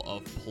capable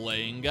of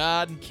playing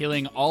God,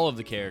 killing all of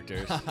the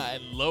characters,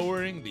 and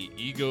lowering the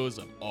egos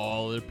of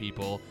all the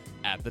people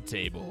at the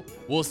table.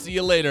 We'll see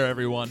you later,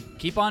 everyone.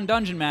 Keep on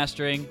dungeon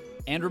mastering,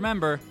 and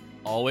remember,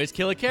 always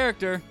kill a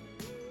character.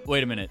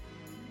 Wait a minute.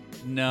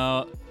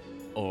 No,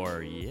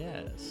 or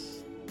yes.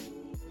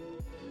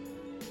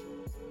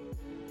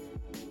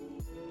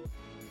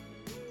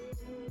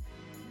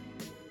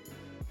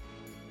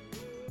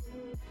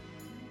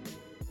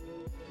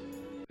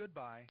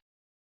 Goodbye.